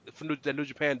New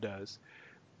Japan does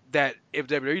that if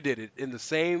WWE did it in the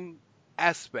same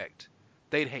aspect,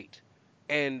 they'd hate.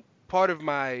 And part of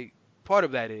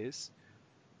that is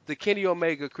the Kenny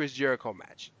Omega Chris Jericho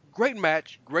match,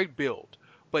 great build,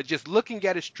 but just looking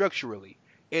at it structurally,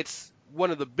 it's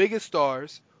one of the biggest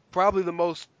stars, probably the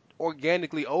most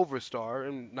organically over star,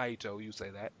 and Naito, you say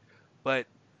that, but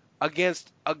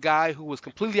against a guy who was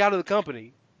completely out of the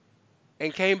company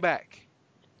and came back.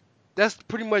 That's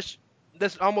pretty much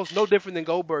that's almost no different than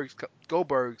Goldberg's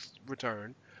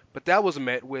return, but that was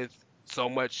met with so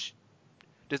much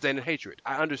disdain and hatred.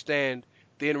 I understand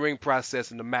the in-ring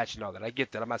process and the match and all that. I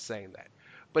get that. I'm not saying that.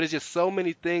 But it's just so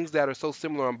many things that are so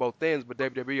similar on both ends, but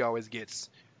WWE always gets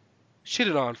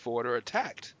shitted on for it or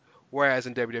attacked. Whereas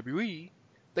in WWE,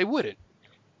 they wouldn't.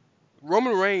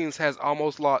 Roman Reigns has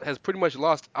pretty much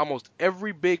lost almost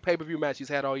every big pay-per-view match he's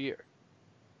had all year.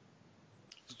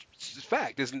 It's a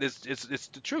fact. It's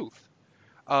the truth.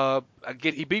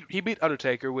 Again, he beat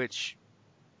Undertaker, which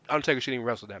Undertaker shouldn't even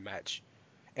wrestle that match,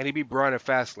 and he beat Bryan at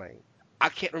Fastlane. I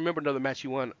can't remember another match he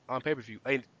won on pay-per-view.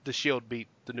 And the Shield beat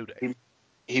the New Day.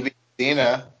 He beat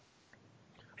Cena.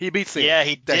 He beat Cena. Yeah,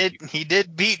 he Thank did. you. He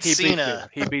did beat He beat Cena. Cena.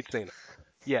 He beat Cena.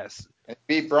 Yes. And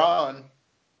beat Braun.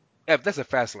 Yeah, that's a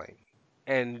Fastlane,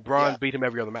 and Braun Yeah. beat him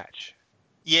every other match.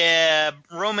 Yeah,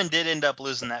 Roman did end up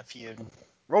losing that feud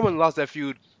Roman lost that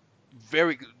feud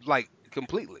very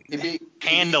completely. He beat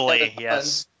handily. Kevin Yes.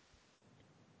 Owens.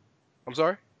 I'm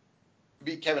sorry. He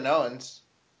beat Kevin Owens.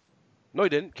 No, he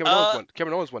didn't. Kevin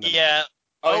Owens won that match. Yeah.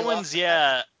 Oh, he Owens.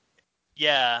 lost?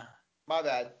 Yeah. My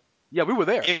bad. Yeah, we were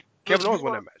there. It Kevin was Owens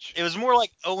won more. that match. It was more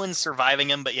like Owens surviving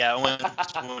him, but yeah, Owens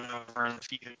won over in the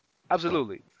feud.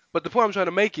 Absolutely. But the point I'm trying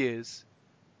to make is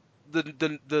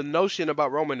the notion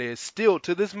about Roman is still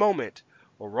to this moment,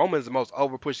 well, Roman's the most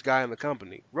overpushed guy in the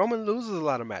company. Roman loses a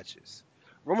lot of matches.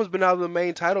 Roman's been out of the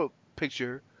main title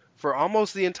picture for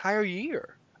almost the entire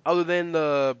year, other than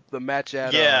the match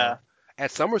Yeah,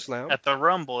 at SummerSlam, at the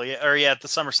Rumble, at the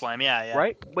SummerSlam, yeah.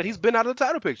 right? But he's been out of the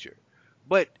title picture.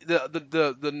 But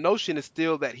the notion is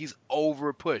still that he's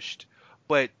overpushed.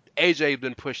 But AJ's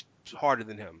been pushed harder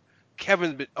than him.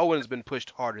 Owens been pushed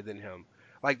harder than him.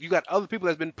 Like you got other people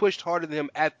that's been pushed harder than him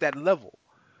at that level.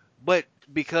 But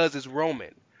because it's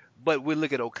Roman. But we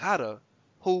look at Okada,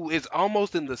 who is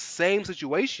almost in the same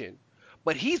situation,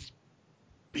 but he's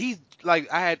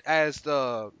like I had asked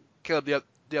Caleb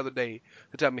the other day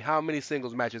to tell me how many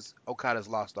singles matches Okada's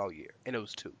lost all year, and it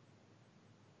was two.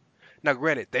 Now,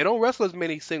 granted, they don't wrestle as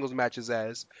many singles matches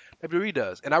as WWE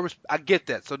does, and I get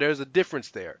that. So there's a difference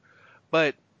there.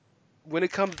 But when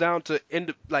it comes down to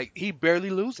like he barely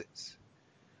loses,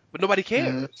 but nobody Mhm.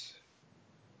 cares.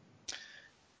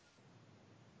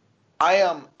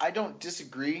 I don't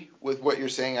disagree with what you're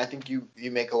saying. I think you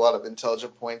make a lot of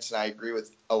intelligent points, and I agree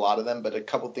with a lot of them. But a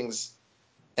couple things,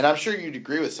 and I'm sure you'd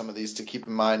agree with some of these to keep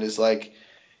in mind is like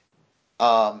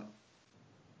um,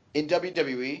 in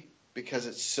WWE, because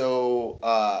it's so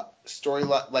story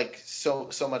like so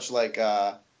much like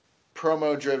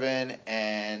promo driven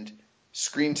and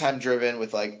screen time driven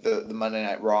with like the Monday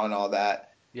Night Raw and all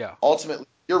that. Yeah. Ultimately,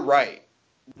 you're right.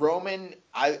 Roman,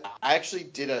 I actually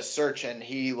did a search, and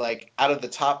he, like, out of the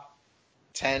top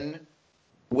 10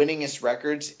 winningest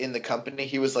records in the company,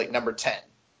 he was like number 10.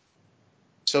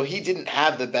 So he didn't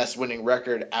have the best winning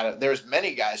record out of. There's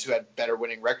many guys who had better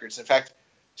winning records. In fact,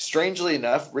 strangely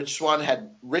enough, Rich Swan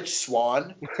had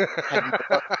more,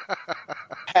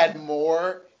 had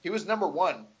more. He was number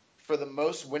one for the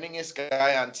most winningest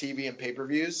guy on TV and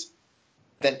pay-per-views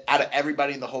than out of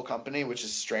everybody in the whole company, which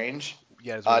is strange.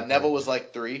 Yeah, it's really Neville crazy. was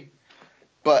like 3.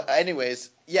 But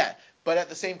anyways, yeah. But at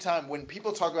the same time, when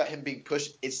people talk about him being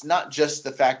pushed, it's not just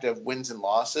the fact of wins and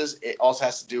losses. It also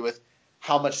has to do with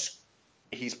how much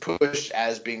he's pushed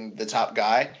as being the top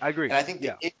guy. I agree. And I think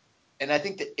Yeah.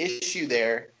 the issue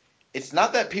there, it's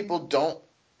not that people don't.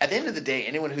 At the end of the day,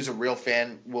 anyone who's a real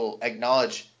fan will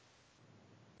acknowledge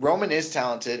Roman is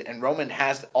talented and Roman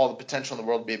has all the potential in the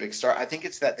world to be a big star. I think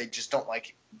it's that they just don't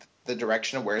like the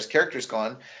direction of where his character's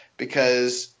gone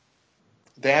because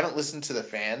they haven't listened to the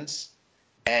fans.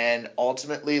 And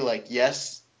ultimately, like,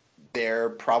 yes, there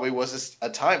probably was a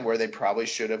time where they probably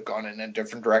should have gone in a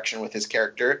different direction with his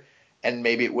character, and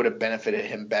maybe it would have benefited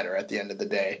him better at the end of the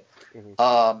day.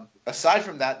 Hmm. Aside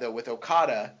from that, though, with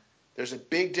Okada, there's a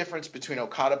big difference between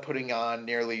Okada putting on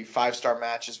nearly 5-star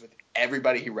matches with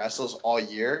everybody he wrestles all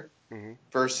year Hmm.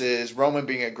 versus Roman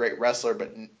being a great wrestler,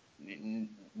 but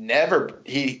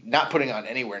not putting on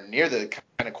anywhere near the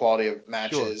kind of quality of Sure.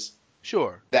 matches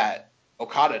Sure. that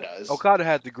Okada does. Okada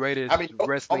had the I greatest mean,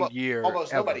 wrestling year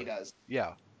almost nobody ever. does.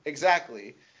 Yeah.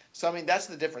 Exactly. So, I mean, that's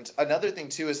the difference. Another thing,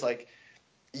 too, is like,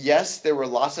 yes, there were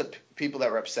lots of people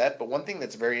that were upset, but one thing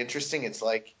that's very interesting, it's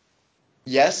like,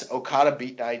 yes, Okada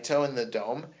beat Naito in the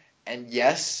Dome, and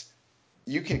yes,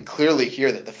 you can clearly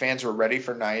hear that the fans were ready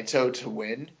for Naito to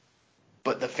win,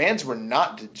 but the fans were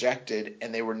not dejected,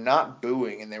 and they were not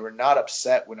booing, and they were not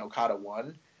upset when Okada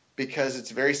won, because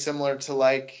it's very similar to,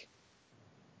 like,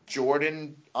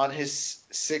 Jordan on his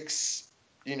 6,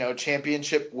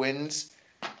 championship wins.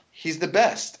 He's the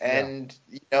best, Yeah. and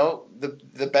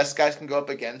the best guys can go up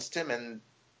against him, and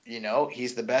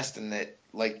he's the best, and that,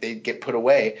 like, they get put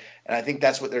away, and I think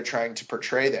that's what they're trying to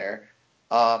portray there.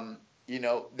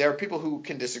 There are people who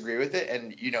can disagree with it,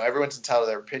 and everyone's entitled to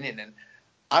their opinion, and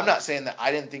I'm not saying that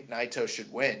I didn't think Naito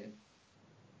should win.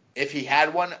 If he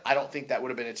had won, I don't think that would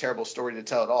have been a terrible story to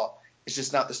tell at all. It's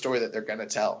just not the story that they're going to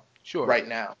tell Sure. right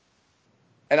now.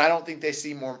 And I don't think they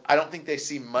see more. I don't think they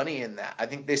see money in that. I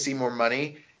think they see more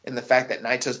money in the fact that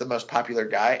Naito's the most popular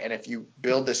guy, and if you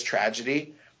build this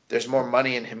tragedy, there's more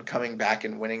money in him coming back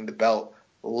and winning the belt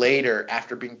later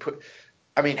after being put.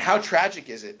 I mean, how tragic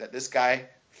is it that this guy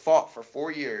fought for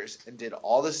 4 years and did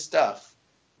all this stuff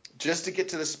just to get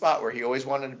to the spot where he always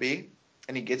wanted to be,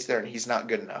 and he gets there and he's not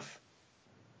good enough.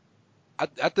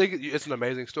 I think it's an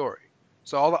amazing story.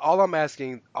 So all I'm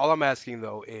asking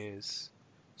though is,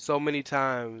 so many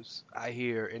times I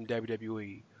hear in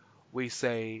WWE, we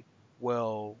say,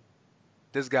 well,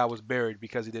 this guy was buried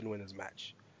because he didn't win his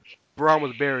match. Braun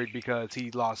was buried because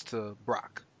he lost to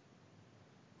Brock,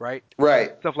 right?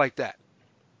 Right. Stuff like that.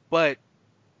 But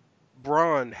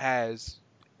Braun has,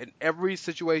 in every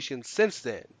situation since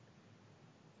then,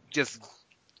 just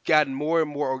gotten more and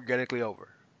more organically over.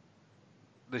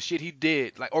 The shit he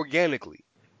did, like organically,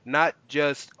 not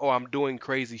just, oh, I'm doing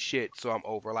crazy shit, so I'm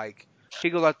over. Like, he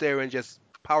goes out there and just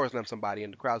power slam somebody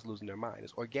and the crowd's losing their mind.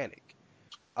 It's organic.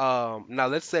 Now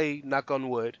let's say, knock on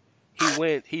wood,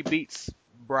 he beats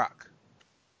Brock.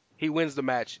 He wins the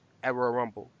match at Royal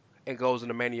Rumble and goes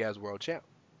into Mania as world champ.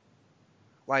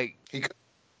 Like, He could.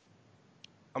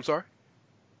 I'm sorry.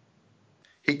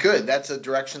 He could. That's a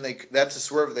direction that's a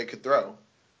swerve they could throw.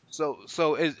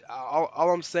 So is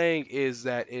all I'm saying is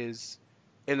that is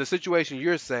in the situation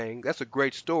you're saying, that's a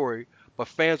great story, but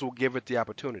fans will give it the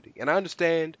opportunity. And I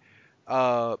understand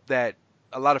that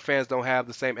a lot of fans don't have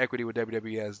the same equity with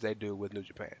WWE as they do with New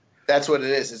Japan. That's what it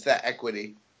is. It's that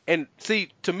equity. And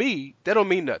see, to me, that don't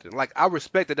mean nothing. Like, I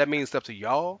respect that means stuff to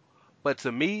y'all, but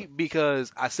to me,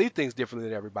 because I see things differently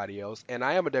than everybody else, and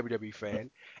I am a WWE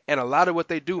fan, and a lot of what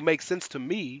they do makes sense to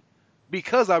me.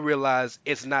 because I realize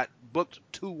it's not booked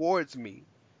towards me.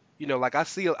 Like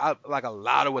like a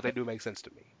lot of what they do makes sense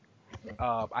to me.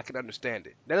 I can understand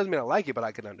it. That doesn't mean I like it, but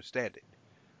I can understand it.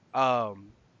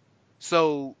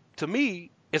 So to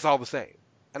me, it's all the same,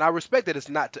 and I respect that it's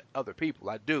not to other people.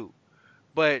 I do,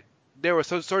 but there are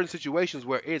certain situations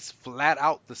where it's flat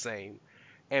out the same,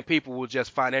 and people will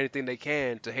just find anything they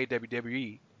can to hate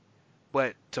WWE,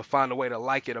 but to find a way to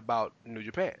like it about New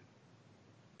Japan.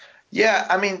 Yeah,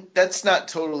 I mean, that's not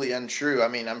totally untrue. I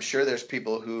mean, I'm sure there's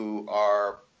people who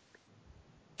are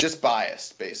just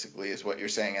biased, basically, is what you're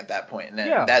saying at that point. And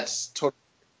Yeah, that's totally,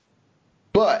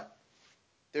 but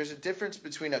there's a difference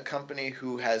between a company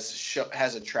who has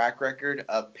a track record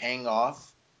of paying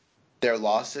off their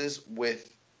losses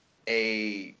with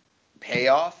a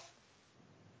payoff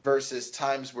versus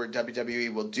times where WWE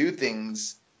will do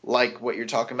things like what you're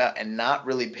talking about and not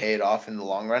really pay it off in the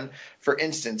long run. For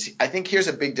instance, I think here's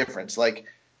a big difference. Like,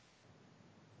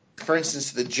 for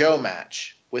instance, the Joe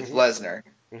match with mhm, Lesnar.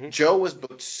 mhm, Joe was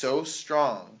booked so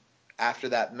strong after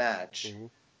that match, mhm.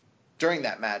 during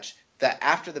that match, that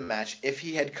after the match, if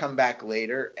he had come back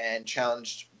later and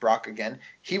challenged Brock again,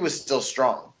 he was still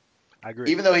strong. I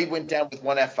agree. Even though he went down with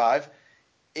one F5,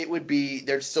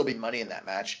 there'd still be money in that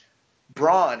match.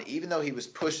 Braun, even though he was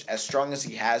pushed as strong as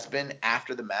he has been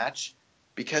after the match,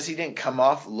 because he didn't come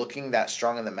off looking that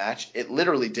strong in the match, it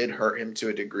literally did hurt him to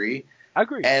a degree. I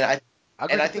agree. And I I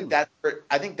and agree I think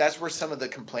completely. that's where some of the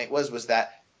complaint was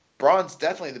that Braun's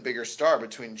definitely the bigger star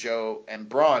between Joe and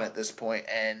Braun at this point.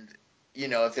 And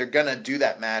if they're gonna do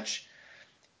that match,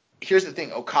 here's the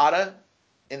thing: Okada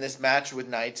in this match with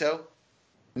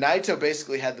Naito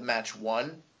basically had the match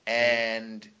won Mhm.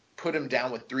 and put him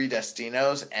down with three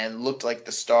Destinos and looked like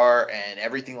the star and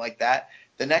everything like that.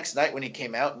 The next night when he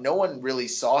came out, no one really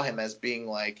saw him as being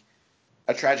like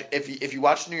a tragic. If you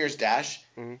watch New Year's Dash,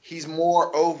 Mhm. he's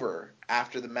more over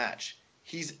after the match.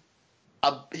 He's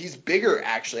bigger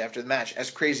actually after the match,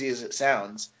 as crazy as it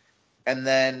sounds. And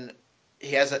then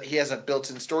he has a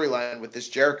built-in storyline with this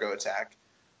Jericho attack.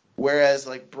 Whereas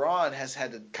like Braun has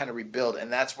had to kind of rebuild,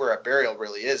 and that's where a burial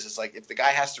really is. It's like if the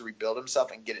guy has to rebuild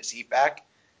himself and get his heat back,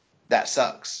 that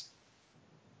sucks.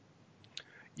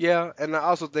 Yeah, and I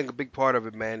also think a big part of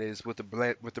it, man, is with the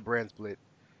brand split.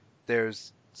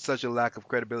 There's such a lack of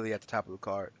credibility at the top of the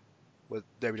card with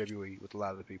WWE with a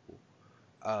lot of the people.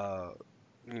 Uh,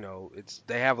 it's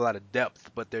they have a lot of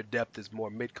depth, but their depth is more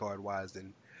mid card wise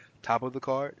than top of the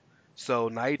card. So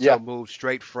Yeah, Naito moved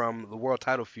straight from the world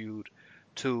title feud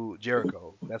to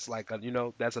Jericho. That's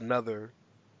that's another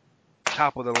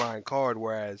top of the line card,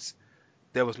 whereas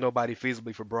there was nobody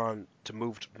feasibly for Braun to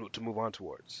move on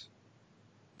towards.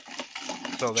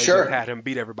 So they just sure. had him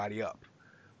beat everybody up,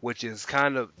 which is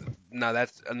kind of now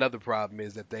that's another problem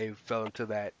is that they fell into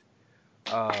that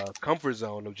comfort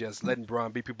zone of just letting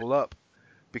Braun beat people up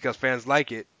because fans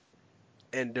like it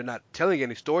and they're not telling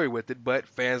any story with it, but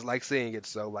fans like seeing it.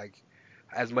 So like,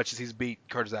 as much as he's beat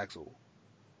Curtis Axel,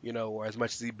 or as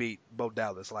much as he beat Bo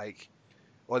Dallas, like,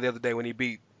 or the other day when he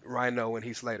beat Rhino and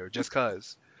Heath Slater, just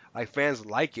cause like fans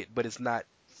like it, but it's not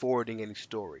forwarding any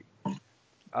story.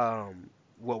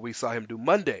 What we saw him do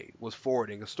Monday was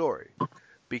forwarding a story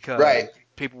because Right.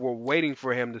 people were waiting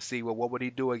for him to see, well, what would he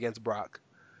do against Brock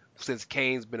since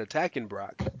Kane's been attacking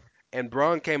Brock, and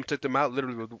Braun came and took them out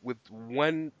literally with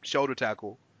one shoulder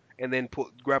tackle, and then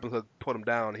grappling hook, put him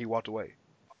down, and he walked away.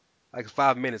 Like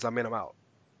 5 minutes, I'm in, I'm out.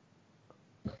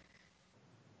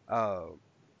 Uh,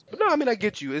 but no, I mean I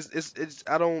get you. It's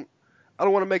I don't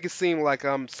want to make it seem like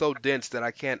I'm so dense that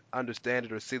I can't understand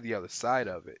it or see the other side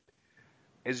of it.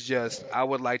 It's just I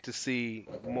would like to see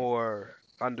more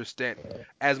understand.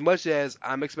 As much as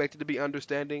I'm expected to be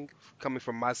understanding coming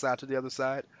from my side to the other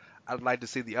side, I'd like to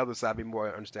see the other side be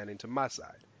more understanding to my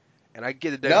side. And I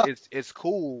get it that No, it's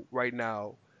cool right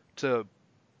now to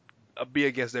be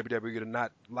against WWE to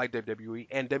not like WWE,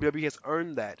 and WWE has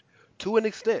earned that to an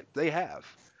extent. They have,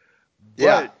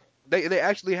 yeah, but they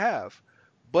actually have.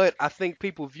 But I think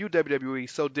people view WWE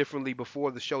so differently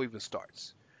before the show even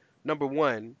starts. Number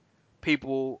one,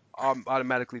 people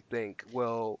automatically think,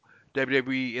 well,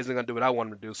 WWE isn't gonna do what I want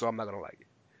them to do, so I'm not gonna like it.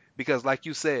 Because, like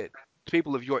you said,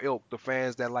 people of your ilk, the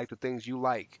fans that like the things you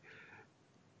like,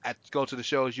 go to the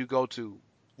shows you go to,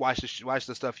 watch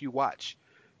the stuff you watch.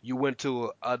 You went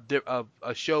to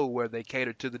a show where they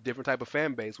catered to the different type of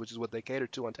fan base, which is what they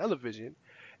catered to on television,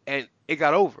 and it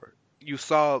got over. You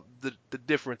saw the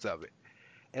difference of it.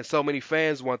 And so many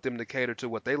fans want them to cater to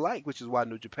what they like, which is why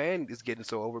New Japan is getting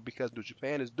so over because New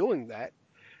Japan is doing that.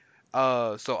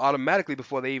 So automatically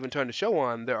before they even turn the show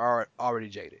on, they're already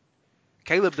jaded.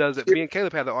 Caleb does it. Me and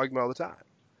Caleb have the argument all the time.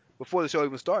 before the show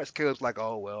even starts, Caleb's like,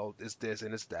 "Oh well, it's this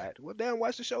and it's that." Well, damn,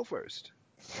 watch the show first.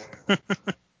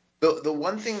 The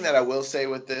one thing that I will say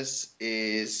with this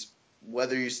is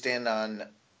whether you stand on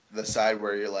the side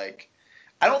where you're like,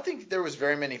 I don't think there was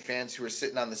very many fans who were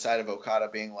sitting on the side of Okada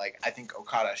being like, I think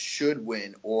Okada should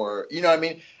win, or you know what I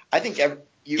mean. I think I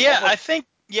think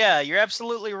you're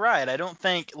absolutely right. I don't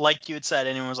think, like you had said,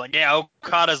 anyone was like, yeah,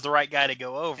 Okada's the right guy to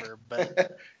go over.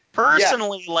 But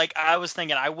personally, like I was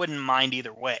thinking, I wouldn't mind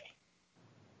either way.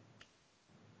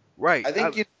 Right. I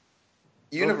think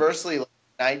universally, like,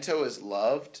 Naito is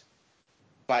loved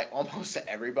by almost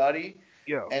everybody,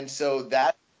 Yeah. and so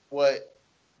that's what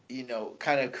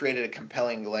kind of created a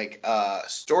compelling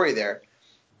story there.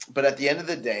 But at the end of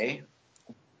the day,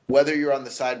 whether you're on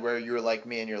the side where you're like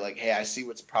me and you're like, hey, I see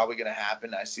what's probably going to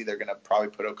happen, I see they're going to probably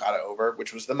put Okada over,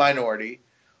 which was the minority,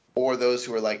 or those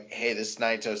who are like, hey, this is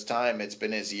Naito's time, it's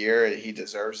been his year, he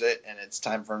deserves it, and it's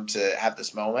time for him to have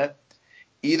this moment.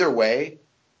 Either way,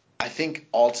 I think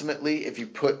ultimately, if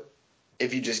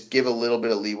you just give a little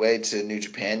bit of leeway to New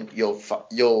Japan,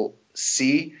 you'll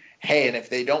see, hey, and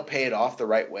if they don't pay it off the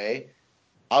right way,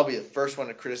 I'll be the first one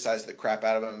to criticize the crap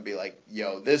out of them and be like,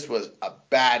 yo, this was a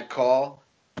bad call,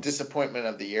 disappointment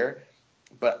of the year.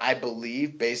 But I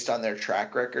believe, based on their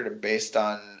track record and based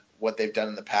on what they've done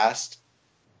in the past,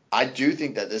 I do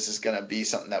think that this is going to be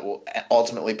something that will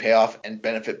ultimately pay off and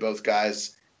benefit both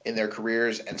guys in their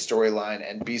careers and storyline,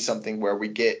 and be something where we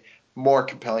get more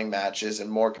compelling matches and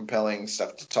more compelling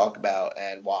stuff to talk about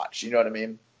and watch. You know what I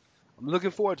mean? I'm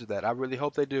looking forward to that. I really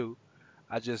hope they do.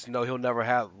 I just know he'll never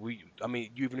have. I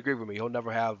mean, you even agree with me. He'll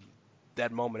never have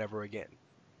that moment ever again.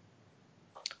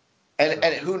 And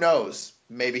So who knows?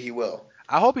 Maybe he will.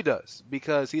 I hope he does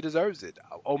because he deserves it.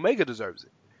 Omega deserves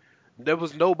it. There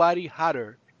was nobody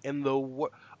hotter in the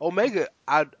world. Omega,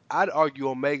 I'd argue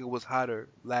Omega was hotter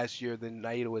last year than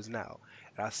Naito is now,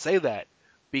 and I say that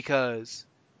because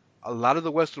a lot of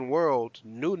the Western world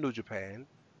knew New Japan,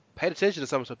 paid attention to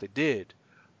some of the stuff they did,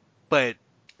 but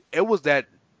it was that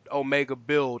Omega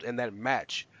build and that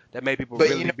match that made people But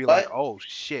you really know be like, what? "Oh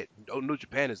shit, oh New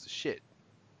Japan is the shit."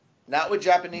 Not with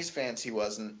Japanese fans, he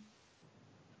wasn't.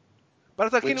 But I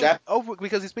thought With Kenny was Jap over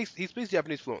because he speaks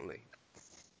Japanese fluently.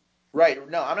 Right.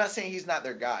 No, I'm not saying he's not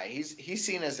their guy. He's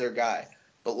seen as their guy.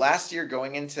 But last year,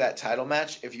 going into that title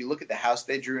match, if you look at the house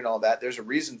they drew and all that, there's a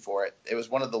reason for it. It was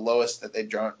one of the lowest that they'd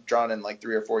drawn in like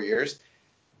 3 or 4 years.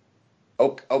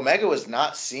 Omega was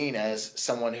not seen as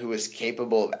someone who was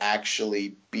capable of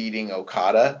actually beating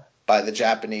Okada by the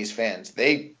Japanese fans.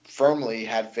 They firmly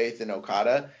had faith in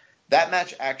Okada. That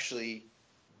match actually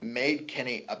made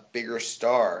Kenny a bigger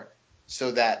star,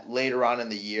 so that later on in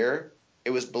the year, it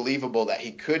was believable that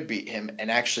he could beat him, and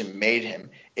actually made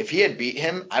him. If he had beat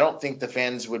him, I don't think the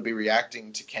fans would be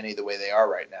reacting to Kenny the way they are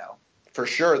right now. For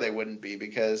sure they wouldn't be,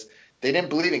 because they didn't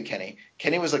believe in Kenny.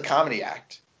 Kenny was a comedy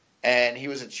act, and he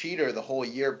was a cheater the whole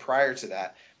year prior to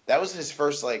that. That was his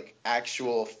first like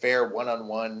actual fair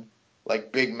one-on-one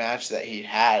like big match that he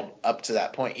had up to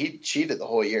that point. He cheated the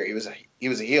whole year. He was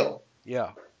a heel.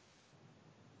 Yeah,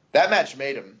 That match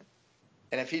made him.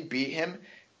 And if he beat him,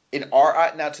 in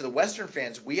our now to the Western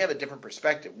fans, we have a different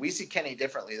perspective. We see Kenny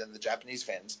differently than the Japanese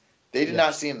fans. They did yeah,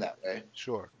 not see him that way.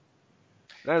 sure.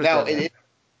 I Now, understand that.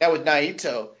 now with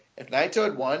Naito, if Naito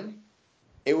had won,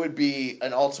 it would be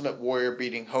an Ultimate Warrior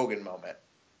beating Hogan moment.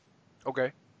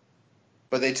 Okay.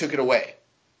 But they took it away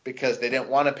because they didn't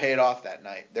want to pay it off that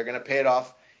night. They're going to pay it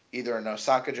off either in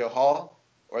Osaka Joe Hall,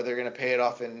 or they're going to pay it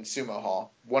off in Sumo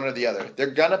Hall, one or the other.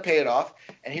 They're going to pay it off.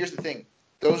 And here's the thing: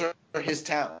 those are his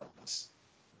towns.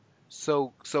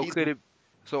 So He's could it?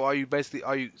 So are you basically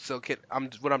are you? So can I'm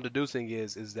what I'm deducing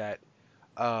is that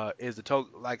is the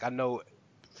total like I know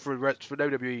for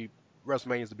WWE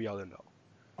WrestleMania is the be all end all.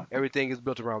 Everything is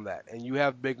built around that, and you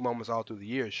have big moments all through the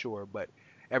year, sure, but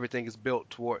everything is built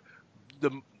toward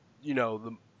the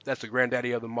the that's the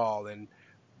granddaddy of them all, and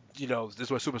this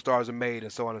is where superstars are made,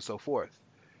 and so on and so forth.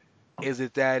 Is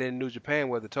it that in New Japan,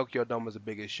 where the Tokyo Dome is the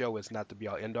biggest show, it's not the be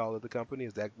all end all of the company?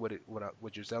 Is that what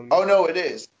you're telling me? Oh no, it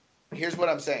is. Here's what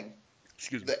I'm saying: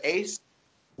 Excuse me. the Ace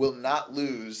will not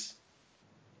lose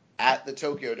at the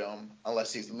Tokyo Dome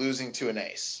unless he's losing to an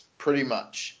Ace, pretty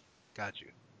much. Got you.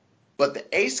 But the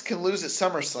Ace can lose at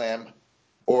SummerSlam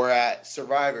or at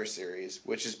Survivor Series,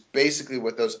 which is basically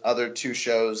what those other two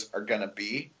shows are going to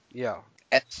be. Yeah.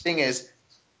 And the thing is,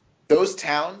 those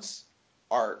towns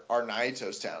are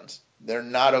Naito's towns. They're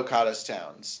not Okada's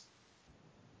towns.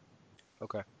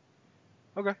 Okay.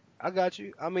 Okay. I got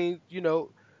you. I mean,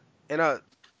 and I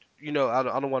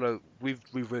don't want to. We've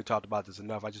really talked about this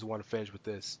enough. I just want to finish with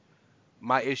this.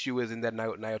 My issue isn't that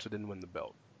Naoto didn't win the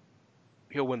belt.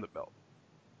 He'll win the belt.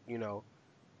 You know,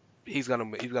 he's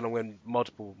gonna win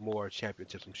multiple more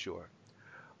championships, I'm sure.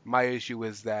 My issue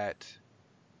is that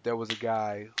there was a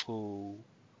guy who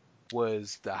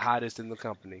was the hottest in the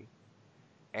company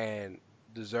and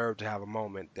deserved to have a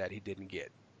moment that he didn't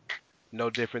get. No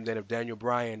different than if Daniel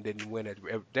Bryan didn't win it.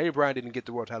 If Daniel Bryan didn't get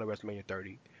the world title at WrestleMania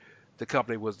 30, the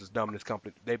company was the dumbest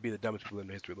company. They'd be the dumbest people in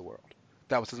the history of the world.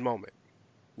 That was his moment.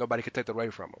 Nobody could take that away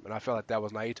from him, and I felt like that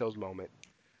was Naito's moment,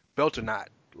 belt or not.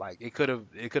 Like it could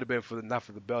have been for not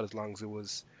for the belt as long as it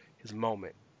was his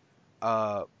moment.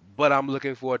 Uh, but I'm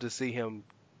looking forward to see him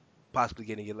possibly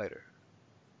getting it later.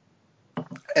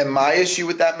 And my issue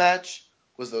with that match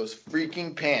was those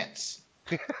freaking pants.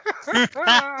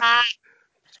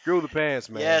 Screw the pants,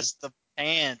 man. Yes, the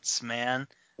pants, man.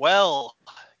 Well,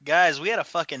 guys, we had a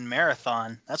fucking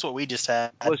marathon. That's what we just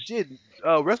had. Well, shit.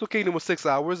 Wrestle Kingdom was 6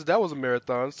 hours. That was a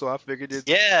marathon, so I figured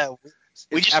Yeah, we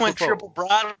it's just went apropos. triple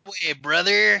Broadway,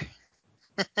 brother.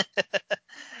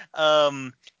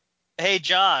 um, hey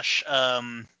Josh,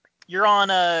 you're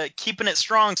on Keeping It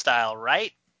Strong style,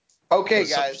 right? Okay,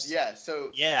 So- guys. Yeah. So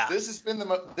Yeah. this has been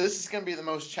this is going to be the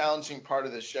most challenging part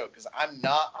of this show because I'm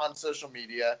not on social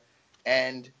media,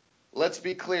 and let's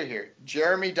be clear here.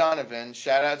 Jeremy Donovan,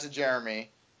 shout out to Jeremy.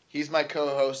 He's my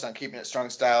co-host on Keeping It Strong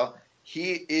Style.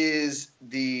 He is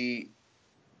he's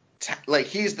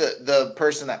the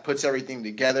person that puts everything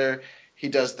together. He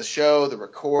does the show, the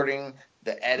recording,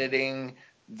 the editing,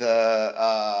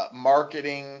 the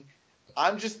marketing.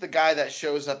 I'm just the guy that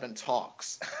shows up and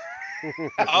talks.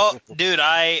 Oh, dude,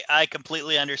 I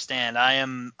completely understand. I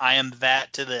am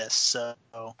that to this, so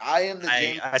I am the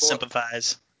James I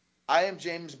sympathize. I am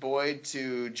James Boyd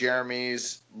to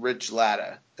Jeremy's Rich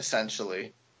Latta,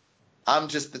 essentially. I'm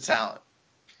just the talent.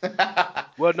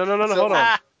 Well, no, So- hold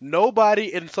on.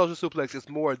 Nobody in Social Suplex is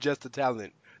more just a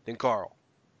talent than Carl.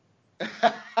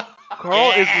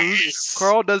 Yes!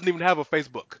 Carl doesn't even have a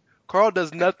Facebook. Carl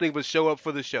does nothing but show up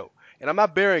for the show, and I'm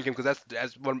not burying him because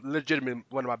that's legitimately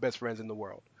one of my best friends in the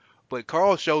world. But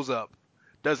Carl shows up,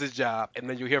 does his job, and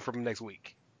then you'll hear from him next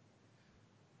week.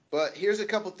 But here's a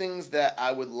couple things that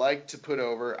I would like to put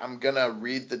over. I'm going to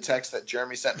read the text that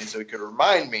Jeremy sent me so he could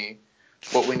remind me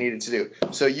what we needed to do.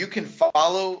 So you can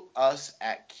follow us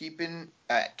at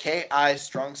KI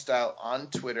Strong Style on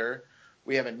Twitter.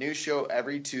 We have a new show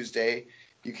every Tuesday.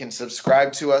 You can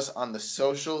subscribe to us on the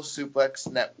Social Suplex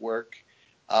Network.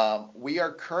 We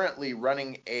are currently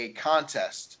running a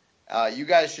contest. You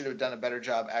guys should have done a better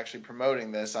job actually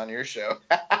promoting this on your show.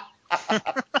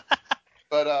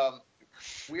 But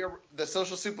the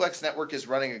Social Suplex Network is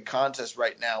running a contest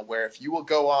right now where if you will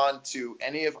go on to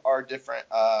any of our different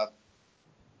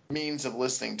means of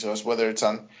listening to us, whether it's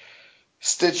on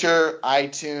Stitcher,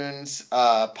 iTunes,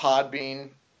 Podbean,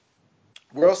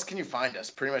 where else can you find us?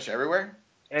 Pretty much everywhere.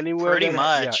 Anywhere Pretty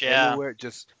much, yeah. anywhere.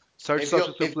 Just search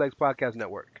Social Suplex Podcast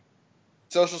Network.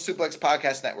 Social Suplex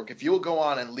Podcast Network. If you will go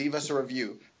on and leave us a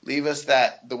review, leave us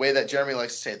the way that Jeremy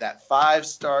likes to say it, that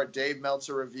 5-star Dave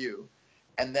Meltzer review.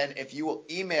 And then if you will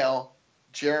email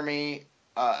Jeremy,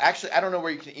 actually, I don't know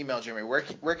where you can email Jeremy.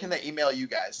 Where can they email you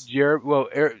guys?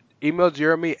 Email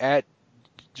Jeremy at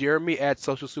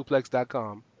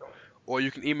socialsuplex.com, or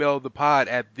you can email the pod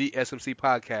at the SMC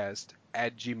podcast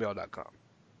at gmail.com.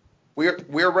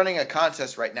 We're running a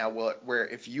contest right now where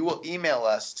if you will email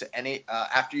us to any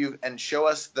after you and show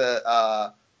us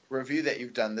the review that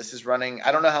you've done. This is running.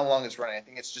 I don't know how long it's running. I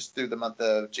think it's just through the month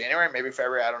of January, maybe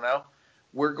February. I don't know.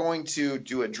 We're going to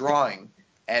do a drawing,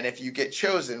 and if you get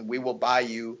chosen, we will buy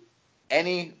you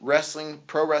any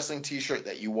pro wrestling T-shirt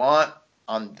that you want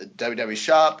on the WWE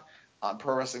shop, on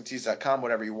ProWrestlingTees.com,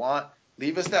 whatever you want.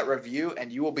 Leave us that review, and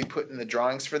you will be put in the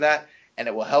drawings for that. And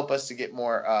it will help us to get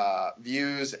more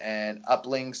views and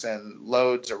uplinks and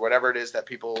loads or whatever it is that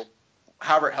people,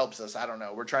 however it helps us. I don't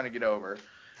know. We're trying to get over.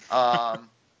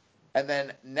 And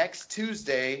then next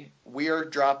Tuesday, we are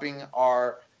dropping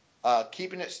our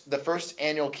the first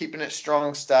annual Keeping It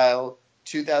Strong Style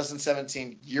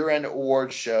 2017 year-end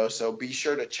awards show. So be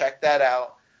sure to check that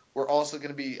out. We're also going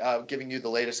to be giving you the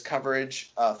latest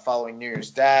coverage following New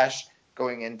Year's Dash,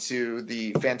 going into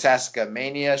the Fantastica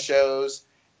Mania shows,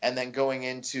 and then going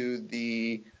into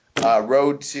the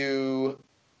Road to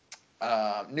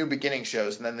New Beginning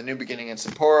shows, and then the New Beginning in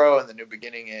Sapporo and the New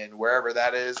Beginning in wherever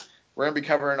that is. We're going to be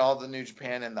covering all the New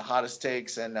Japan and the hottest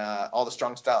takes and all the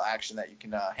strong style action that you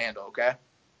can handle, okay?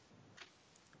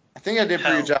 I think I did a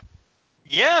pretty good job.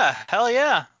 Yeah, hell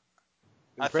yeah.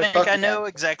 I think I Yeah. know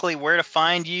exactly where to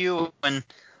find you and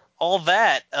all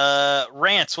that.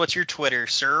 Rance, what's your Twitter,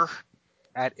 sir?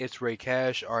 At It's Ray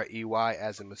Cash, REY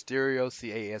as in Mysterio,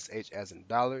 CASH as in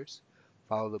dollars.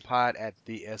 Follow the pod at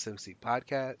the SMC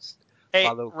Podcast. Hey,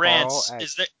 Follow Rance, Carl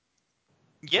at.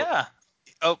 Yeah.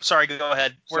 Oh, sorry. Go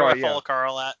ahead. Where do I Sorry, yeah. follow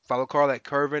Carl at? Follow Carl at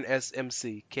Kervin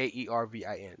SMC,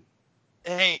 Kervin.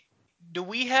 Hey, do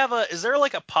we have a? Is there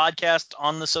like a podcast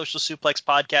on the Social Suplex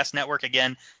Podcast Network?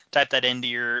 Again, type that into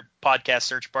your podcast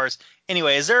search bars.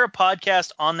 Anyway, is there a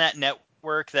podcast on that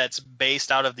network that's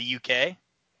based out of the UK?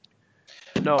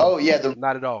 No, Oh yeah,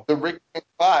 not at all. the Rick and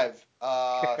Clive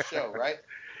show, right?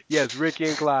 Yes, Ricky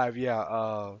and Clive.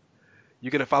 Yeah. You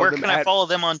can follow Where them can I follow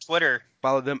them on Twitter?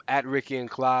 at Ricky and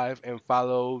Clive, and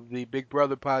follow the Big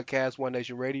Brother podcast, One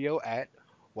Nation Radio, at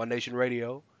One Nation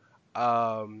Radio.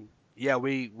 Yeah,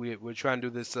 we're trying to do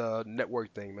this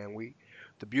network thing, man.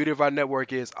 The beauty of our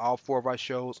network is all four of our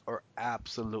shows are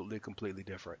absolutely completely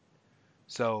different.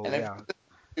 So And if yeah,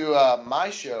 you to my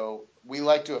show, we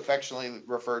like to affectionately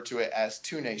refer to it as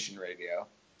Two Nation Radio.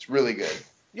 It's really good.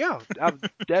 yeah,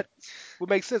 that would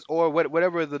make sense. Or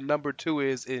whatever the number two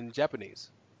is in Japanese.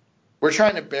 We're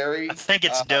trying to I bury. think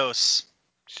it's Dose.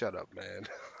 Shut up, man.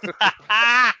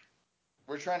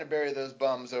 We're trying to bury those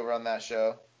bums over on that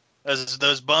show.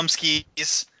 those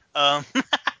bumskis. Um,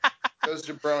 Those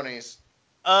jabronis.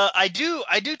 I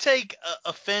do take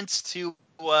offense to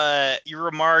your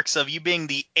remarks of you being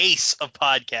the ace of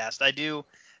podcast. I do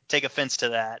take offense to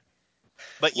that.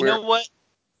 But you know what?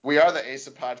 We are the ace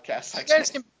of podcasts.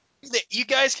 You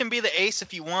guys can be the ace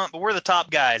if you want, but we're the top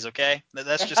guys. Okay,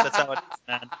 that's how it is,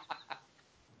 man.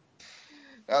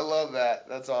 I love that.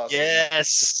 That's awesome.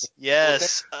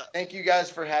 Yes. Thank you guys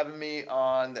for having me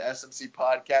on the SMC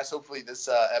podcast. Hopefully this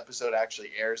episode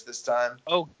actually airs this time.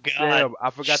 Oh God. Damn, I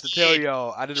forgot to tell Shit.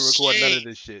 y'all I didn't record none of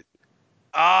this shit.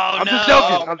 Oh I'm no. just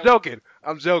joking.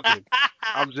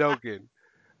 I'm joking.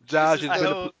 Josh,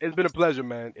 hope- it's been a pleasure,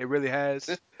 man. It really has.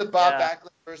 This is the Bob Yeah. Backlund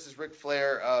versus Ric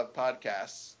Flair of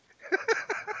podcasts.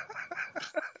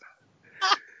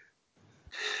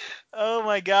 Oh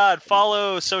my God!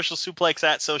 Follow Social Suplex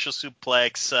at Social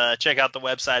Suplex. Check out the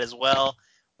website as well.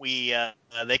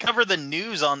 They cover the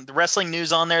news on the wrestling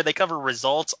news on there. They cover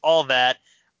results, all that.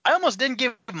 I almost didn't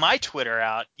give my Twitter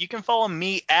out. You can follow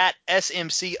me at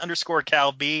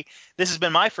SMC_CalB. This has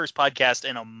been my first podcast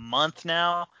in a month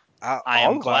now. I am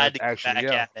All of ours, glad to get actually, back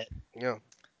yeah. at it. Yeah.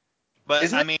 But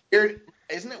Isn't I it mean, weird?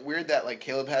 Isn't it weird that like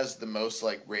Caleb has the most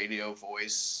like radio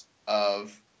voice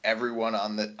of everyone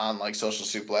on like Social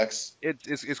Suplex?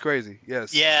 It's crazy.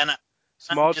 Yes. yeah, and I'm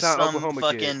Small just town some Oklahoma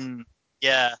kid. fucking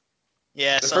yeah,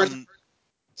 The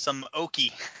some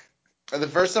Okie. The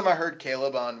first time I heard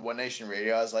Caleb on One Nation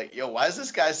Radio, I was like, "Yo, why does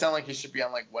this guy sound like he should be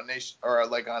on like One Nation or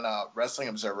like on Wrestling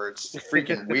Observer?" It's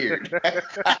freaking weird.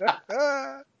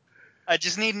 I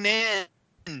just need an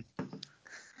in.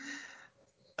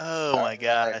 Oh my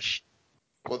gosh.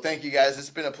 Well, thank you guys. It's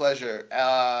been a pleasure.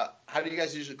 How do you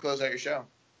guys usually close out your show?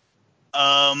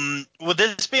 With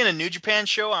this being a New Japan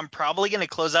show, I'm probably gonna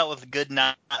close out with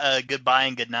goodbye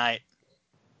and good night.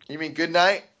 You mean good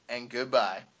night and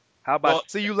goodbye. How about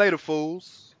see you later,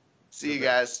 fools? See you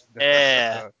guys.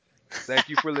 Yeah. Thank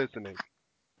you for listening.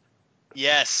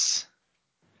 Yes.